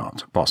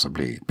cannot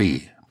possibly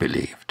be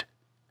believed.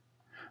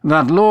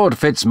 That Lord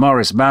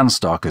Fitzmaurice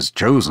Banstock has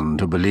chosen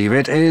to believe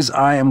it is,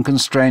 I am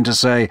constrained to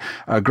say,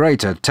 a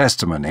greater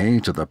testimony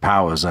to the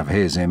powers of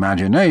his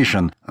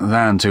imagination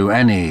than to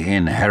any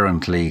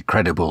inherently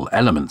credible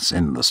elements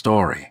in the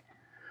story.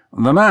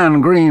 The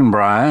man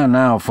Greenbrier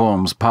now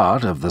forms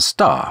part of the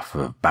staff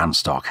of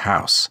Banstock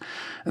House.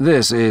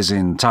 This is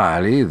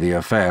entirely the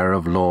affair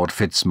of Lord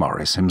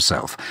Fitzmaurice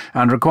himself,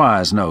 and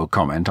requires no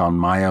comment on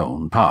my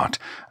own part,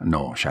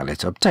 nor shall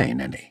it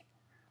obtain any.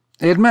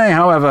 It may,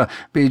 however,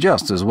 be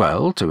just as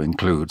well to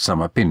include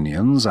some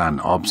opinions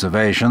and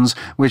observations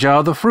which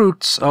are the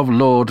fruits of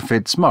Lord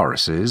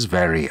Fitzmaurice's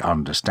very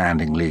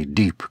understandingly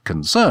deep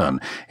concern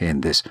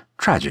in this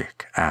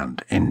tragic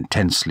and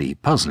intensely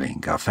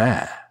puzzling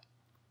affair.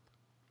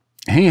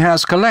 He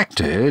has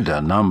collected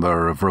a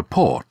number of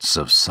reports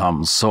of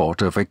some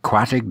sort of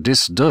aquatic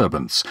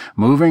disturbance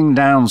moving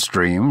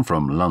downstream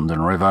from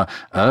London River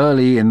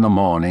early in the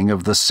morning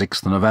of the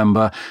 6th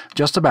November,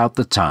 just about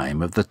the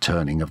time of the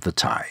turning of the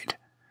tide.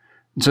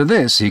 To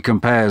this he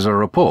compares a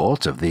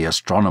report of the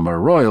Astronomer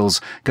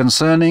Royal's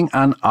concerning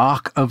an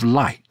arc of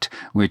light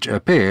which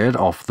appeared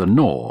off the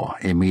Nore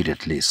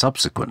immediately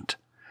subsequent.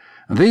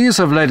 These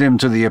have led him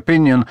to the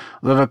opinion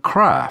that a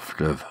craft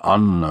of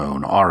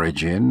unknown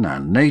origin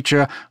and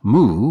nature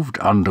moved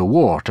under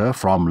water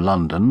from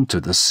London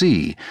to the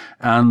sea,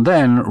 and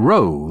then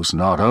rose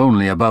not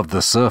only above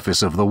the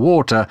surface of the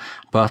water,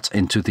 but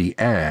into the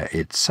air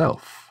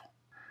itself.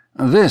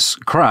 This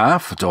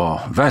craft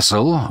or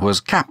vessel was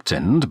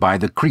captained by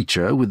the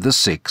creature with the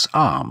 6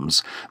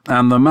 arms,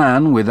 and the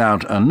man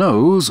without a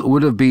nose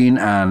would have been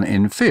an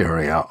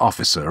inferior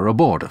officer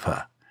aboard of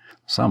her.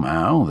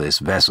 Somehow this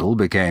vessel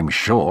became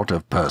short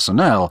of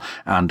personnel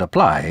and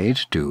applied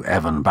to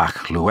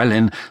Evenbach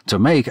Llewellyn to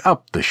make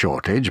up the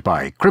shortage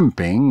by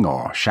crimping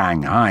or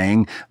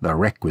shanghaiing the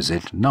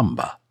requisite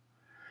number.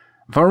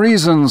 For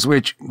reasons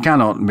which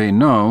cannot be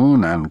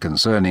known, and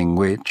concerning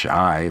which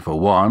I, for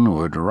one,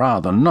 would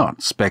rather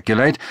not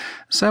speculate,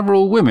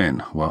 several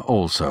women were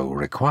also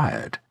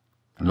required.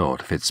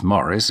 Lord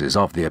Fitzmaurice is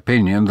of the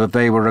opinion that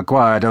they were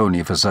required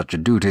only for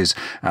such duties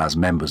as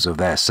members of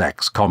their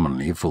sex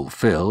commonly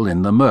fulfil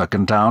in the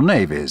mercantile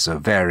navies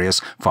of various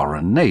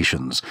foreign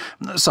nations,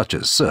 such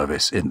as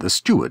service in the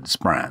steward's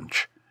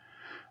branch.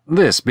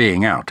 This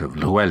being out of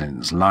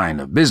Llewellyn's line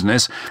of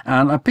business,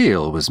 an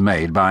appeal was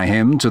made by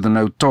him to the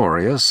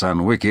notorious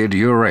and wicked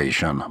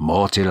Eurasian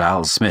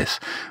Mortilal Smith,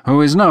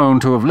 who is known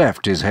to have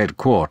left his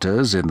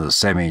headquarters in the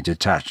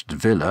semi-detached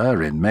villa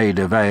in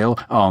Maida Vale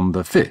on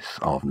the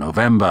 5th of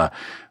November,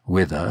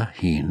 whither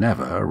he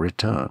never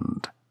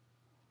returned.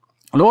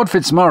 Lord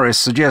Fitzmaurice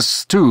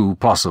suggests 2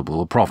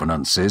 possible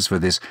provenances for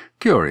this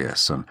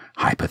curious and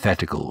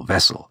hypothetical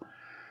vessel.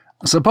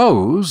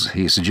 Suppose,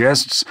 he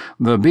suggests,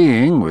 the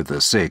being with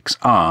the 6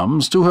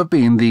 arms to have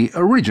been the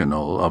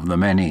original of the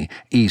many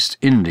East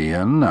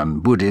Indian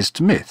and Buddhist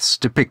myths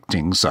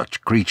depicting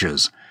such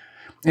creatures.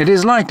 It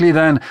is likely,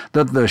 then,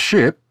 that the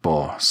ship,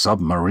 or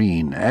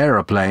submarine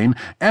aeroplane,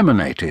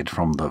 emanated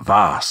from the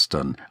vast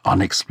and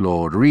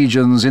unexplored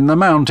regions in the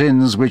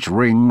mountains which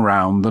ring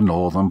round the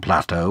northern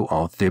plateau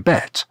of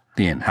Tibet,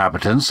 the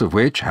inhabitants of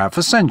which have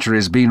for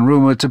centuries been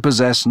rumoured to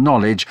possess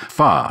knowledge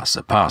far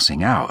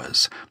surpassing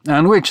ours,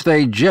 and which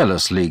they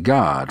jealously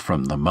guard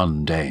from the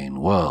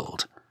mundane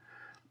world.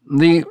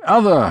 The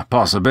other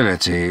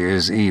possibility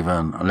is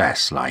even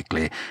less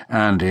likely,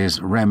 and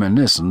is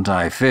reminiscent,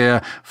 I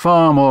fear,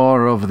 far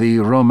more of the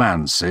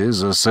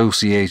romances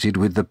associated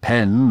with the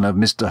pen of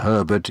Mr.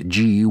 Herbert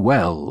G.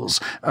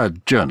 Wells, a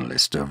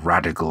journalist of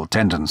radical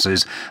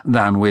tendencies,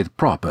 than with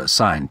proper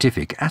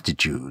scientific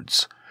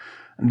attitudes.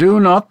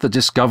 Do not the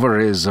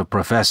discoveries of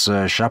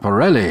Professor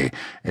Schiaparelli,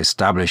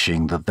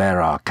 establishing that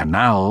there are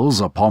canals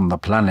upon the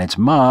planet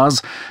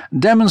Mars,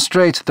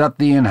 demonstrate that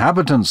the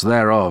inhabitants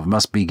thereof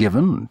must be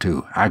given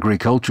to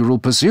agricultural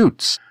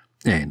pursuits?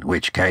 In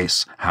which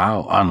case,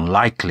 how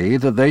unlikely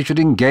that they should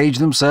engage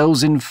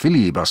themselves in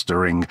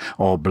filibustering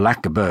or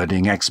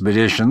blackbirding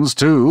expeditions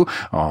to,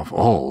 of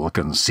all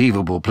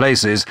conceivable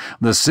places,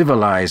 the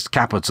civilized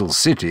capital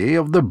city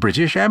of the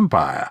British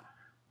Empire.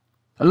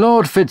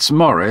 Lord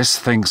Fitzmaurice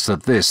thinks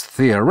that this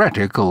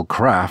theoretical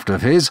craft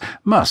of his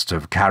must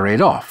have carried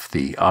off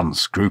the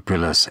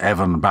unscrupulous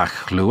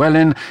Evenbach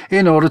Llewellyn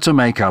in order to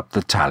make up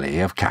the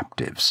tally of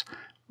captives.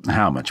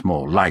 How much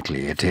more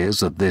likely it is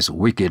that this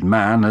wicked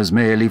man has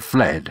merely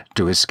fled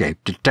to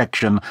escape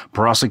detection,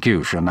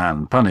 prosecution,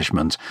 and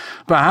punishment,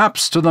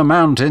 perhaps to the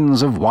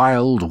mountains of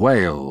wild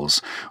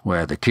Wales,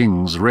 where the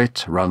king's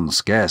writ runs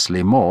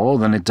scarcely more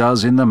than it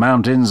does in the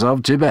mountains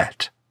of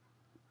Tibet.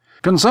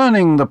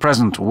 Concerning the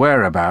present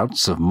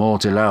whereabouts of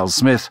Mortilal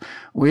Smith,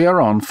 we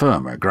are on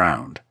firmer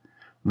ground.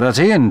 That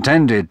he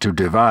intended to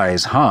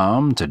devise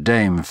harm to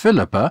Dame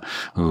Philippa,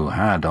 who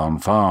had on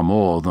far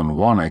more than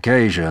one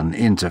occasion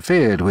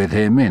interfered with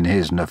him in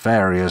his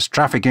nefarious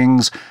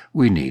traffickings,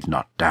 we need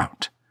not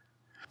doubt.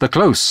 The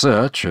close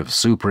search of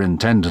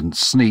Superintendent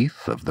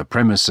Sneath of the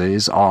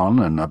premises on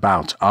and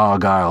about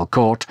Argyle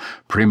Court,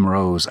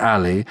 Primrose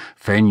Alley,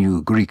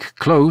 Fenugreek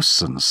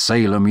Close, and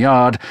Salem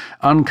Yard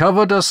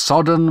uncovered a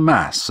sodden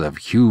mass of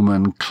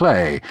human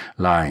clay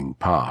lying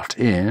part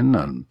in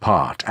and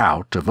part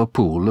out of a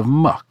pool of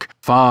muck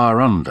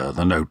far under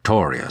the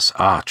notorious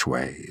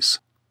archways.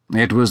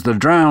 It was the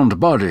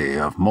drowned body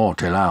of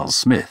Mortilal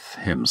Smith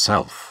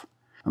himself.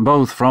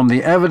 Both from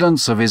the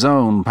evidence of his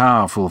own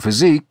powerful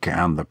physique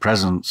and the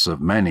presence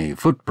of many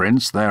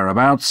footprints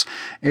thereabouts,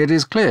 it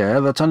is clear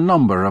that a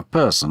number of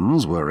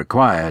persons were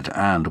required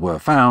and were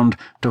found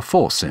to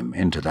force him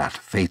into that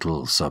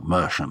fatal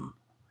submersion.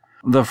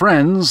 The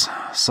friends,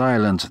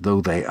 silent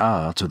though they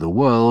are to the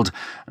world,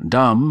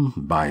 dumb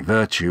by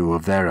virtue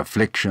of their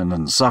affliction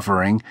and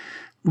suffering,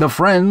 the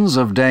friends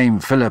of Dame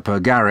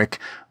Philippa Garrick,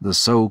 the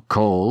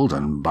so-called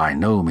and by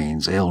no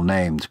means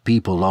ill-named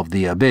people of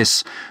the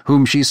abyss,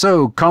 whom she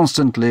so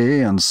constantly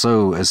and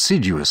so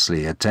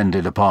assiduously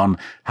attended upon,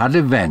 had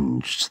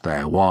avenged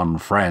their one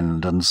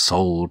friend and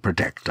sole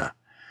protector.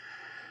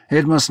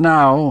 It must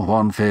now,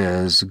 one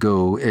fears,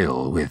 go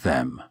ill with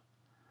them.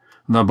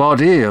 The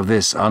body of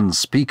this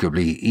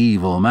unspeakably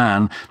evil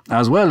man,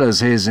 as well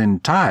as his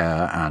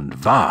entire and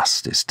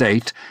vast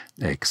estate,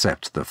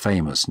 except the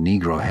famous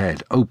Negro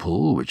head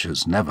opal, which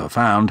is never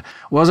found,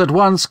 was at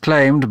once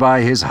claimed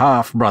by his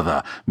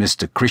half-brother,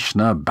 Mr.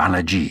 Krishna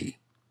Banerjee.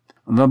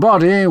 The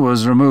body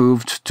was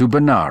removed to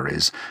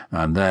Benares,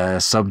 and there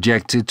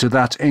subjected to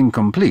that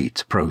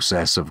incomplete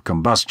process of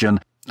combustion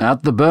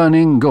at the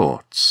burning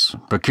ghats,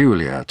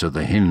 peculiar to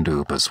the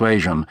Hindu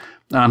persuasion,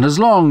 and has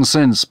long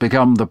since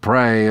become the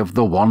prey of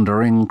the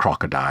wandering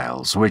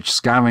crocodiles, which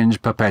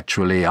scavenge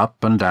perpetually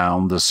up and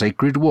down the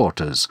sacred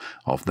waters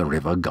of the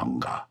river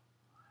Ganga.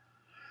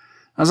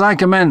 As I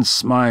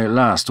commence my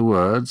last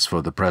words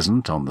for the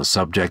present on the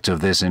subject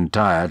of this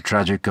entire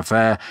tragic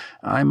affair,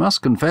 I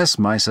must confess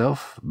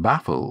myself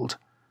baffled.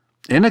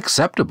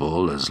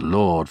 Inacceptable as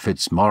Lord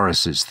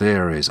Fitzmaurice's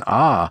theories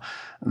are,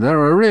 there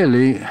are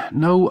really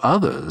no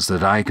others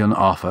that I can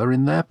offer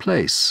in their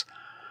place.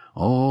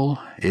 All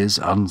is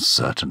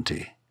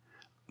uncertainty.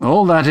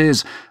 All that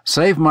is,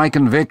 save my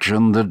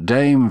conviction that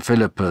Dame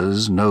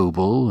Philippa's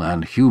noble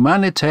and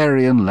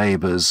humanitarian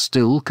labours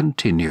still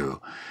continue,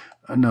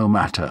 no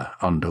matter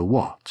under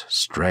what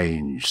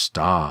strange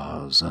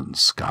stars and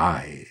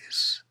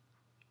skies.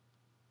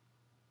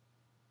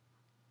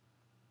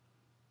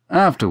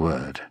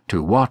 Afterward,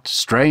 to what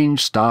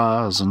strange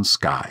stars and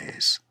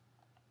skies.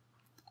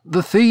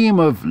 The theme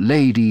of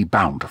Lady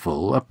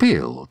Bountiful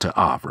appealed to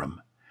Avram.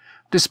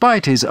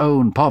 Despite his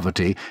own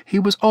poverty, he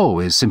was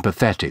always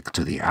sympathetic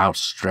to the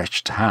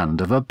outstretched hand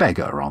of a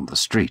beggar on the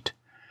street.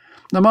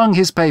 Among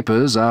his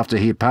papers, after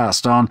he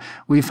passed on,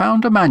 we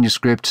found a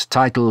manuscript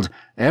titled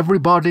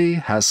 "Everybody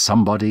Has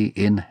Somebody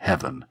in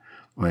Heaven,"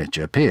 which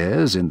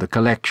appears in the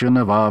collection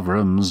of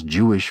Avram's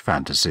Jewish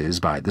fantasies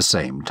by the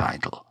same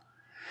title.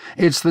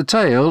 It's the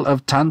tale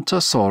of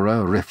Tanta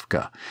Sora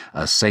Rivka,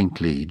 a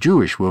saintly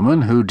Jewish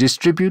woman who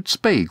distributes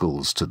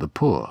bagels to the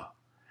poor.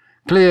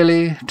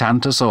 Clearly,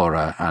 Tanta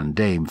Sora and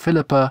Dame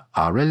Philippa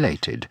are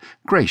related,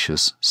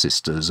 gracious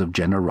sisters of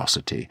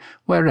generosity,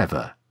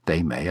 wherever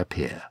they may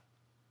appear.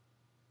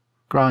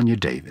 Grania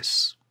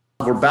Davis.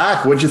 We're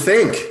back. What'd you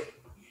think?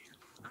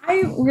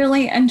 I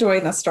really enjoy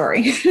the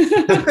story.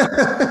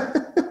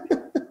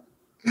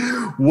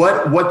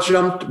 What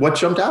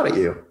jumped out at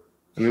you?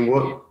 I mean,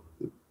 what?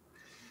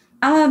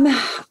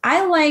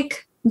 I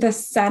like the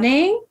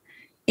setting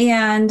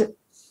and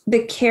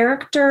the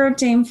character,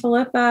 Dame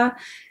Philippa.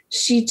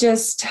 She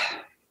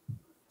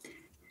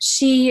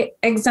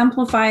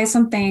exemplifies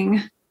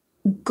something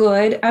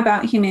good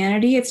about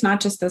humanity. It's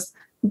not just this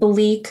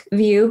bleak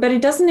view, but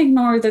it doesn't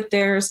ignore that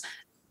there's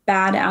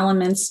bad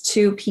elements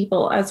to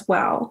people as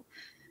well.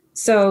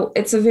 So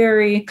it's a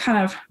very kind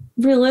of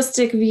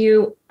realistic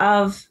view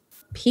of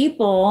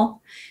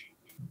people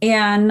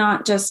and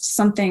not just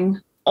something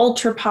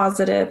ultra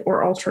positive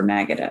or ultra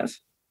negative.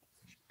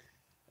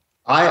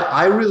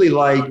 I really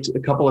liked a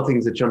couple of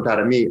things that jumped out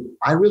at me.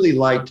 I really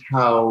liked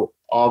how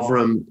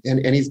Avram,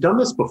 and he's done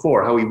this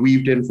before, how he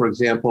weaved in, for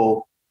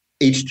example,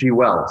 H.G.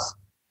 Wells.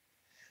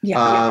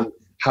 Yeah.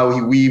 How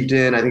he weaved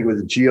in, I think it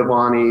was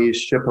Giovanni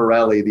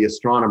Schiaparelli, the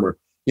astronomer.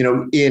 You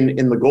know, in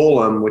the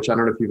Golem, which I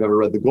don't know if you've ever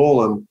read the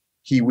Golem,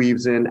 he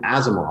weaves in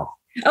Asimov.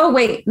 Oh,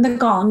 wait, the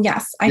Golem.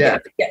 Yes, I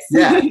did. Yes.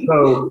 Yeah.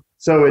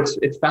 So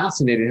it's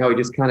fascinating how he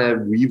just kind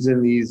of weaves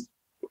in these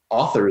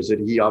authors that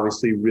he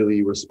obviously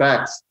really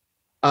respects.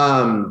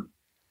 And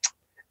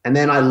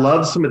then I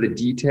love some of the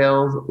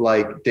details,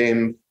 like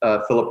Dame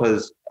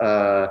Philippa's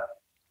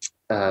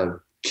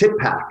kit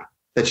pack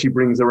that she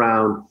brings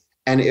around.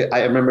 And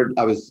I remember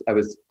I was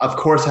of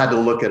course had to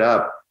look it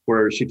up,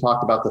 where she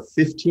talked about the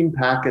 15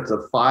 packets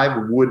of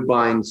 5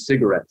 Woodbine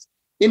cigarettes,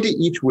 into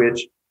each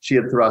which she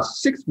had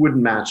thrust 6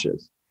 wooden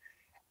matches.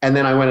 And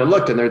then I went and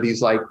looked, and they're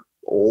these like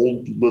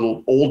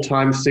old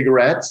time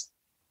cigarettes,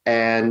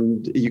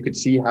 and you could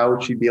see how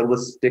she'd be able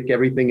to stick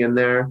everything in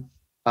there.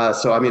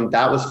 So I mean,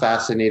 that was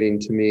fascinating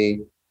to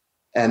me.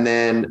 And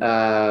then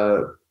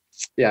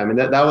yeah, I mean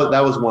that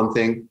was one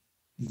thing.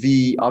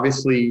 The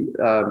obviously,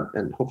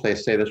 and hopefully I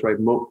say this right,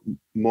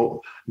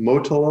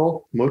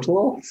 Motilal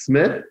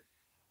Smith.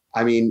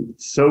 I mean,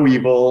 so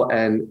evil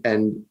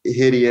and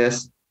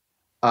hideous.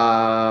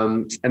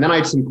 And then I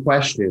had some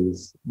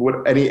questions.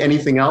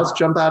 Anything else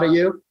jump out at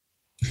you?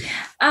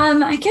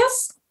 I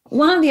guess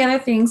one of the other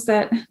things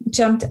that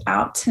jumped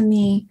out to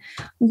me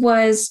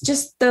was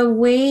just the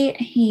way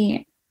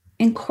he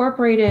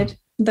incorporated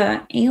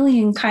the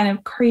alien kind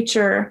of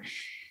creature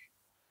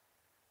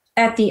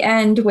at the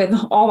end with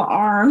all the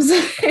arms.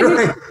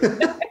 Right.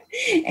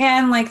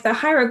 And like the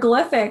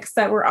hieroglyphics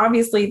that were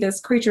obviously this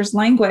creature's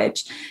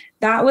language.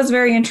 that was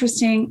very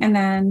interesting. And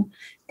then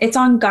it's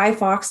on Guy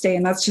Fawkes Day,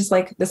 and that's just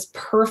like this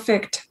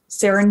perfect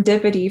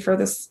serendipity for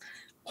this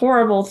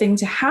horrible thing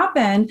to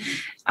happen.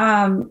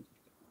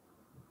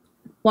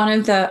 One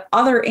of the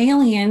other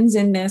aliens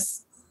in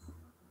this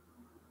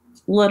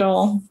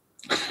little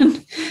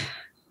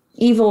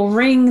evil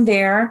ring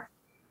there,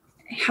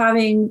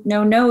 having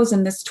no nose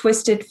and this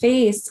twisted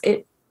face,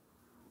 it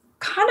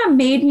kind of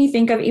made me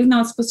think of, even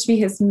though it's supposed to be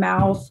his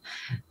mouth,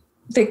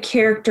 the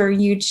character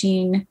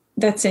Eugene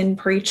that's in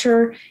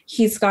Preacher.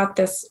 He's got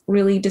this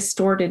really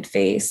distorted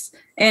face,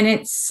 and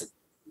it's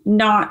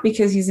not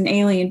because he's an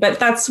alien, but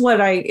that's what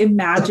I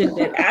imagined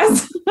it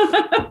as.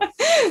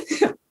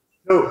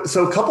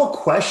 So a couple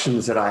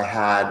questions that I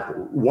had.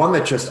 One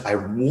that just I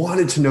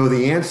wanted to know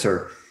the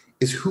answer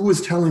is, who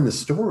was telling the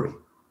story?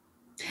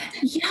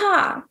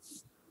 Yeah.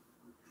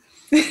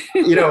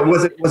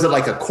 Was it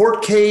like a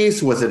court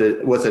case? Was it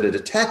a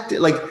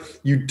detective? Like,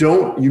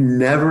 you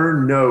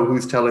never know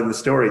who's telling the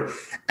story.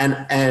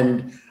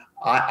 And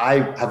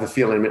I have a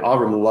feeling,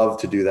 Avram loved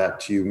to do that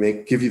to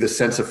you, give you the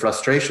sense of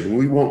frustration.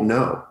 We won't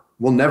know.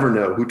 We'll never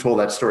know who told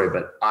that story,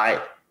 but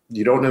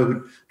you don't know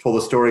who told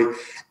the story.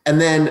 And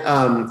then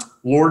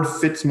Lord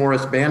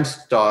Fitzmaurice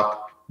Banstock,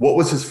 what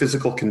was his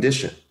physical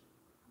condition?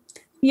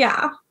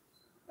 Yeah.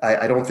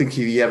 I don't think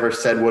he ever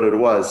said what it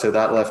was, so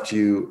that left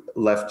you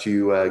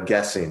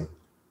guessing.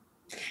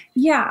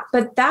 Yeah,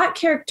 but that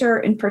character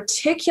in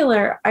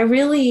particular, I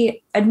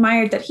really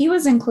admired that he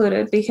was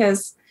included,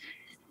 because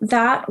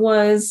that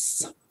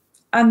was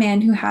a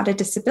man who had a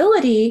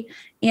disability,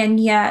 and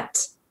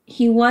yet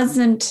he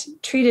wasn't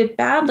treated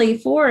badly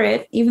for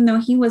it, even though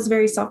he was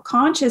very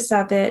self-conscious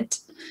of it.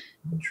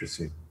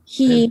 Interesting.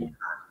 He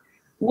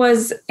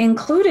was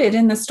included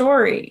in the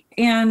story,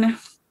 and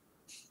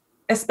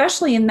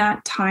especially in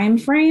that time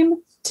frame,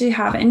 to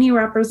have any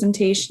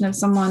representation of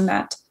someone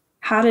that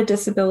had a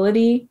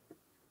disability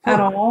at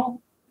all.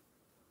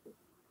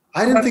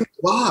 I didn't think.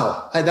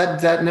 Wow, I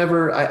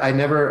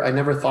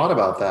never thought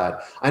about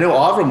that. I know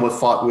Avram was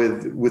fought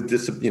with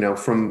this,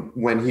 from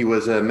when he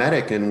was a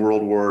medic in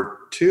World War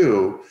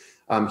II.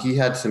 He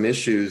had some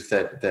issues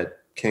that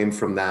came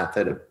from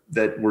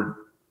that were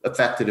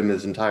affected him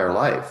his entire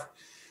life.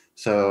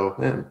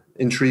 So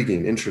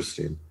intriguing,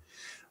 interesting.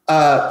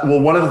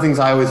 Well, one of the things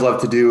I always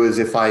love to do is,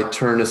 if I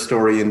turn a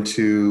story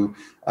into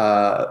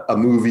a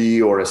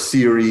movie or a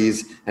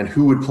series, and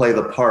who would play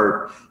the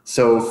part.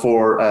 So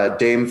for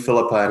Dame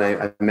Philippa, and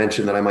I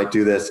mentioned that I might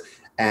do this,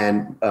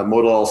 and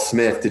Modal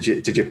Smith,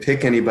 did you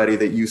pick anybody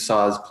that you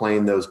saw as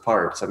playing those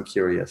parts? I'm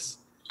curious.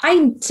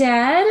 I did.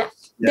 Yeah.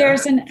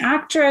 There's an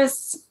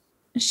actress,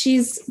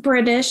 she's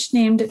British,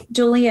 named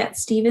Juliet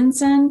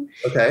Stevenson.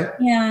 Okay.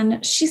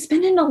 And she's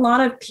been in a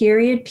lot of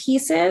period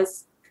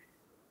pieces.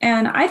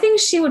 And I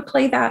think she would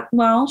play that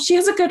well. She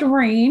has a good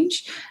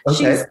range. Okay.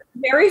 She's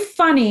very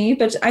funny,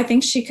 but I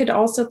think she could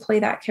also play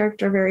that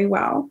character very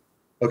well.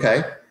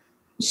 Okay.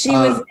 She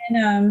was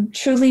in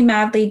Truly,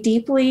 Madly,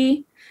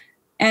 Deeply.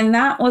 And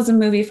that was a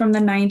movie from the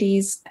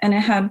 90s. And it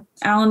had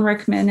Alan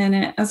Rickman in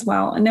it as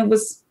well. And it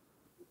was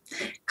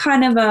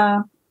kind of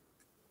a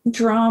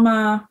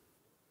drama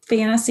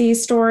fantasy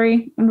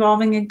story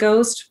involving a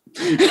ghost.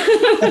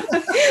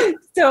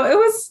 So it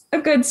was a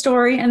good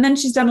story. And then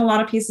she's done a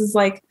lot of pieces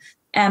like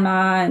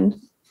Emma and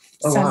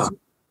wow.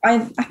 I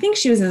think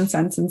she was in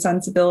Sense and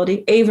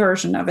Sensibility, a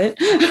version of it.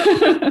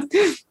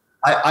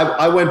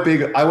 I went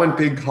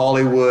big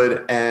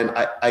Hollywood, and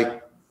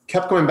I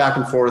kept going back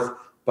and forth,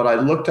 but I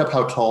looked up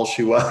how tall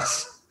she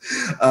was,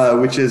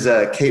 which is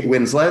Kate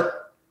Winslet.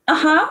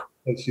 Uh-huh.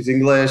 She's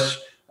English.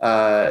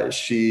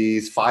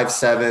 She's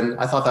 5'7".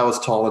 I thought that was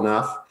tall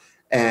enough.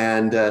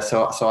 And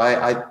so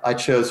I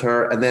chose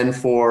her. And then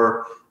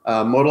for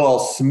Modal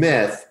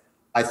Smith,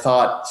 I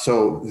thought,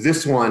 so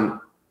this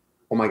one,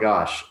 oh my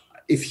gosh,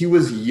 if he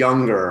was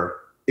younger,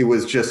 it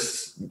was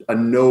just a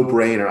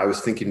no-brainer. I was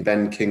thinking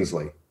Ben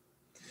Kingsley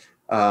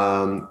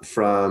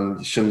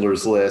from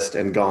Schindler's List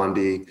and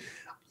Gandhi.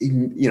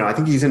 I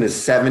think he's in his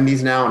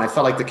 70s now, and I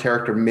felt like the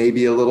character may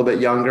be a little bit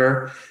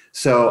younger.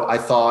 So I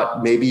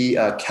thought maybe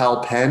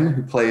Kal Penn,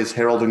 who plays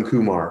Harold and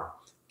Kumar,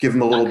 give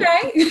him a little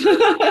bit.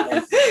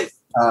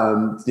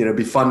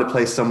 Be fun to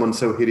play someone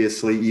so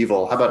hideously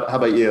evil. How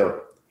about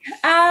you?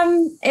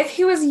 If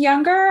he was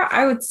younger,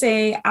 I would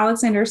say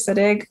Alexander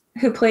Siddig,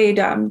 who played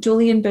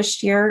Julian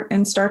Bashir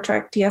in Star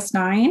Trek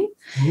DS9.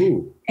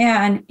 Ooh.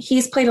 And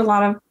he's played a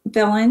lot of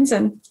villains,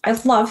 and I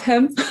love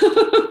him.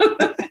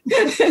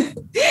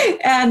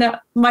 And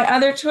my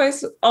other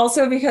choice,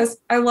 also because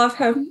I love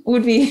him,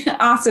 would be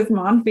Asif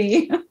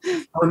Manvi.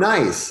 Oh,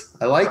 nice.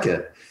 I like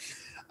it.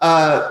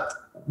 Well,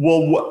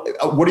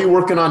 what are you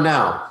working on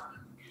now?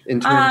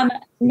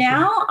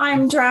 Now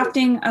I'm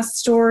drafting a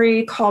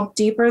story called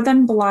Deeper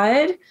Than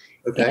Blood.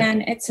 Okay.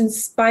 And it's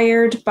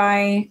inspired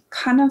by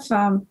kind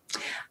of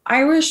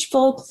Irish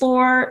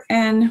folklore,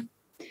 and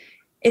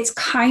it's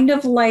kind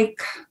of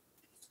like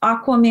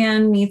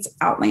Aquaman meets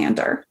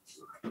Outlander.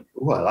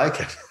 Oh, I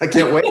like it. I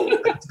can't wait.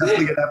 I'm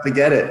definitely going to have to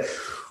get it.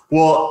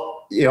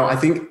 Well, I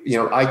think,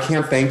 I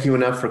can't thank you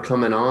enough for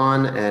coming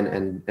on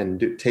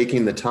and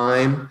taking the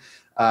time.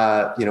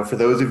 For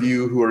those of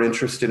you who are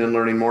interested in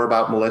learning more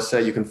about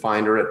Melissa, you can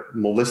find her at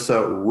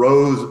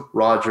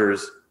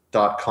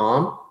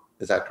melissaroserogers.com.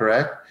 Is that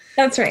correct?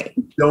 That's right.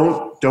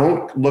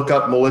 Don't look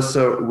up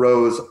Melissa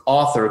Rose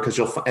author, because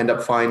you'll end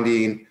up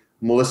finding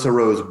Melissa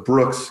Rose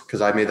Brooks,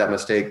 because I made that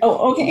mistake.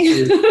 Oh, okay.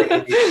 Is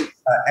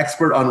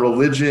expert on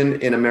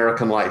religion in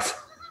American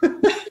life.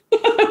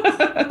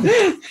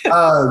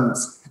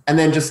 And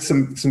then just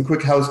some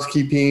quick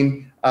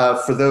housekeeping.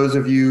 For those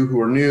of you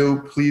who are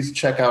new, please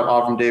check out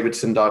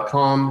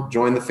avramdavidson.com,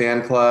 join the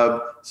fan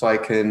club so I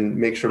can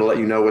make sure to let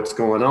you know what's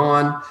going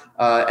on.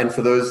 And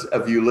for those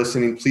of you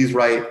listening, please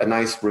write a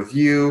nice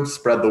review,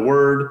 spread the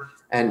word.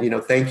 And,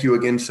 thank you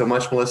again so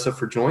much, Melissa,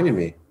 for joining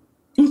me.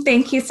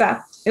 Thank you,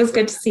 Seth. It was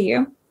good to see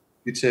you.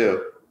 You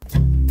too.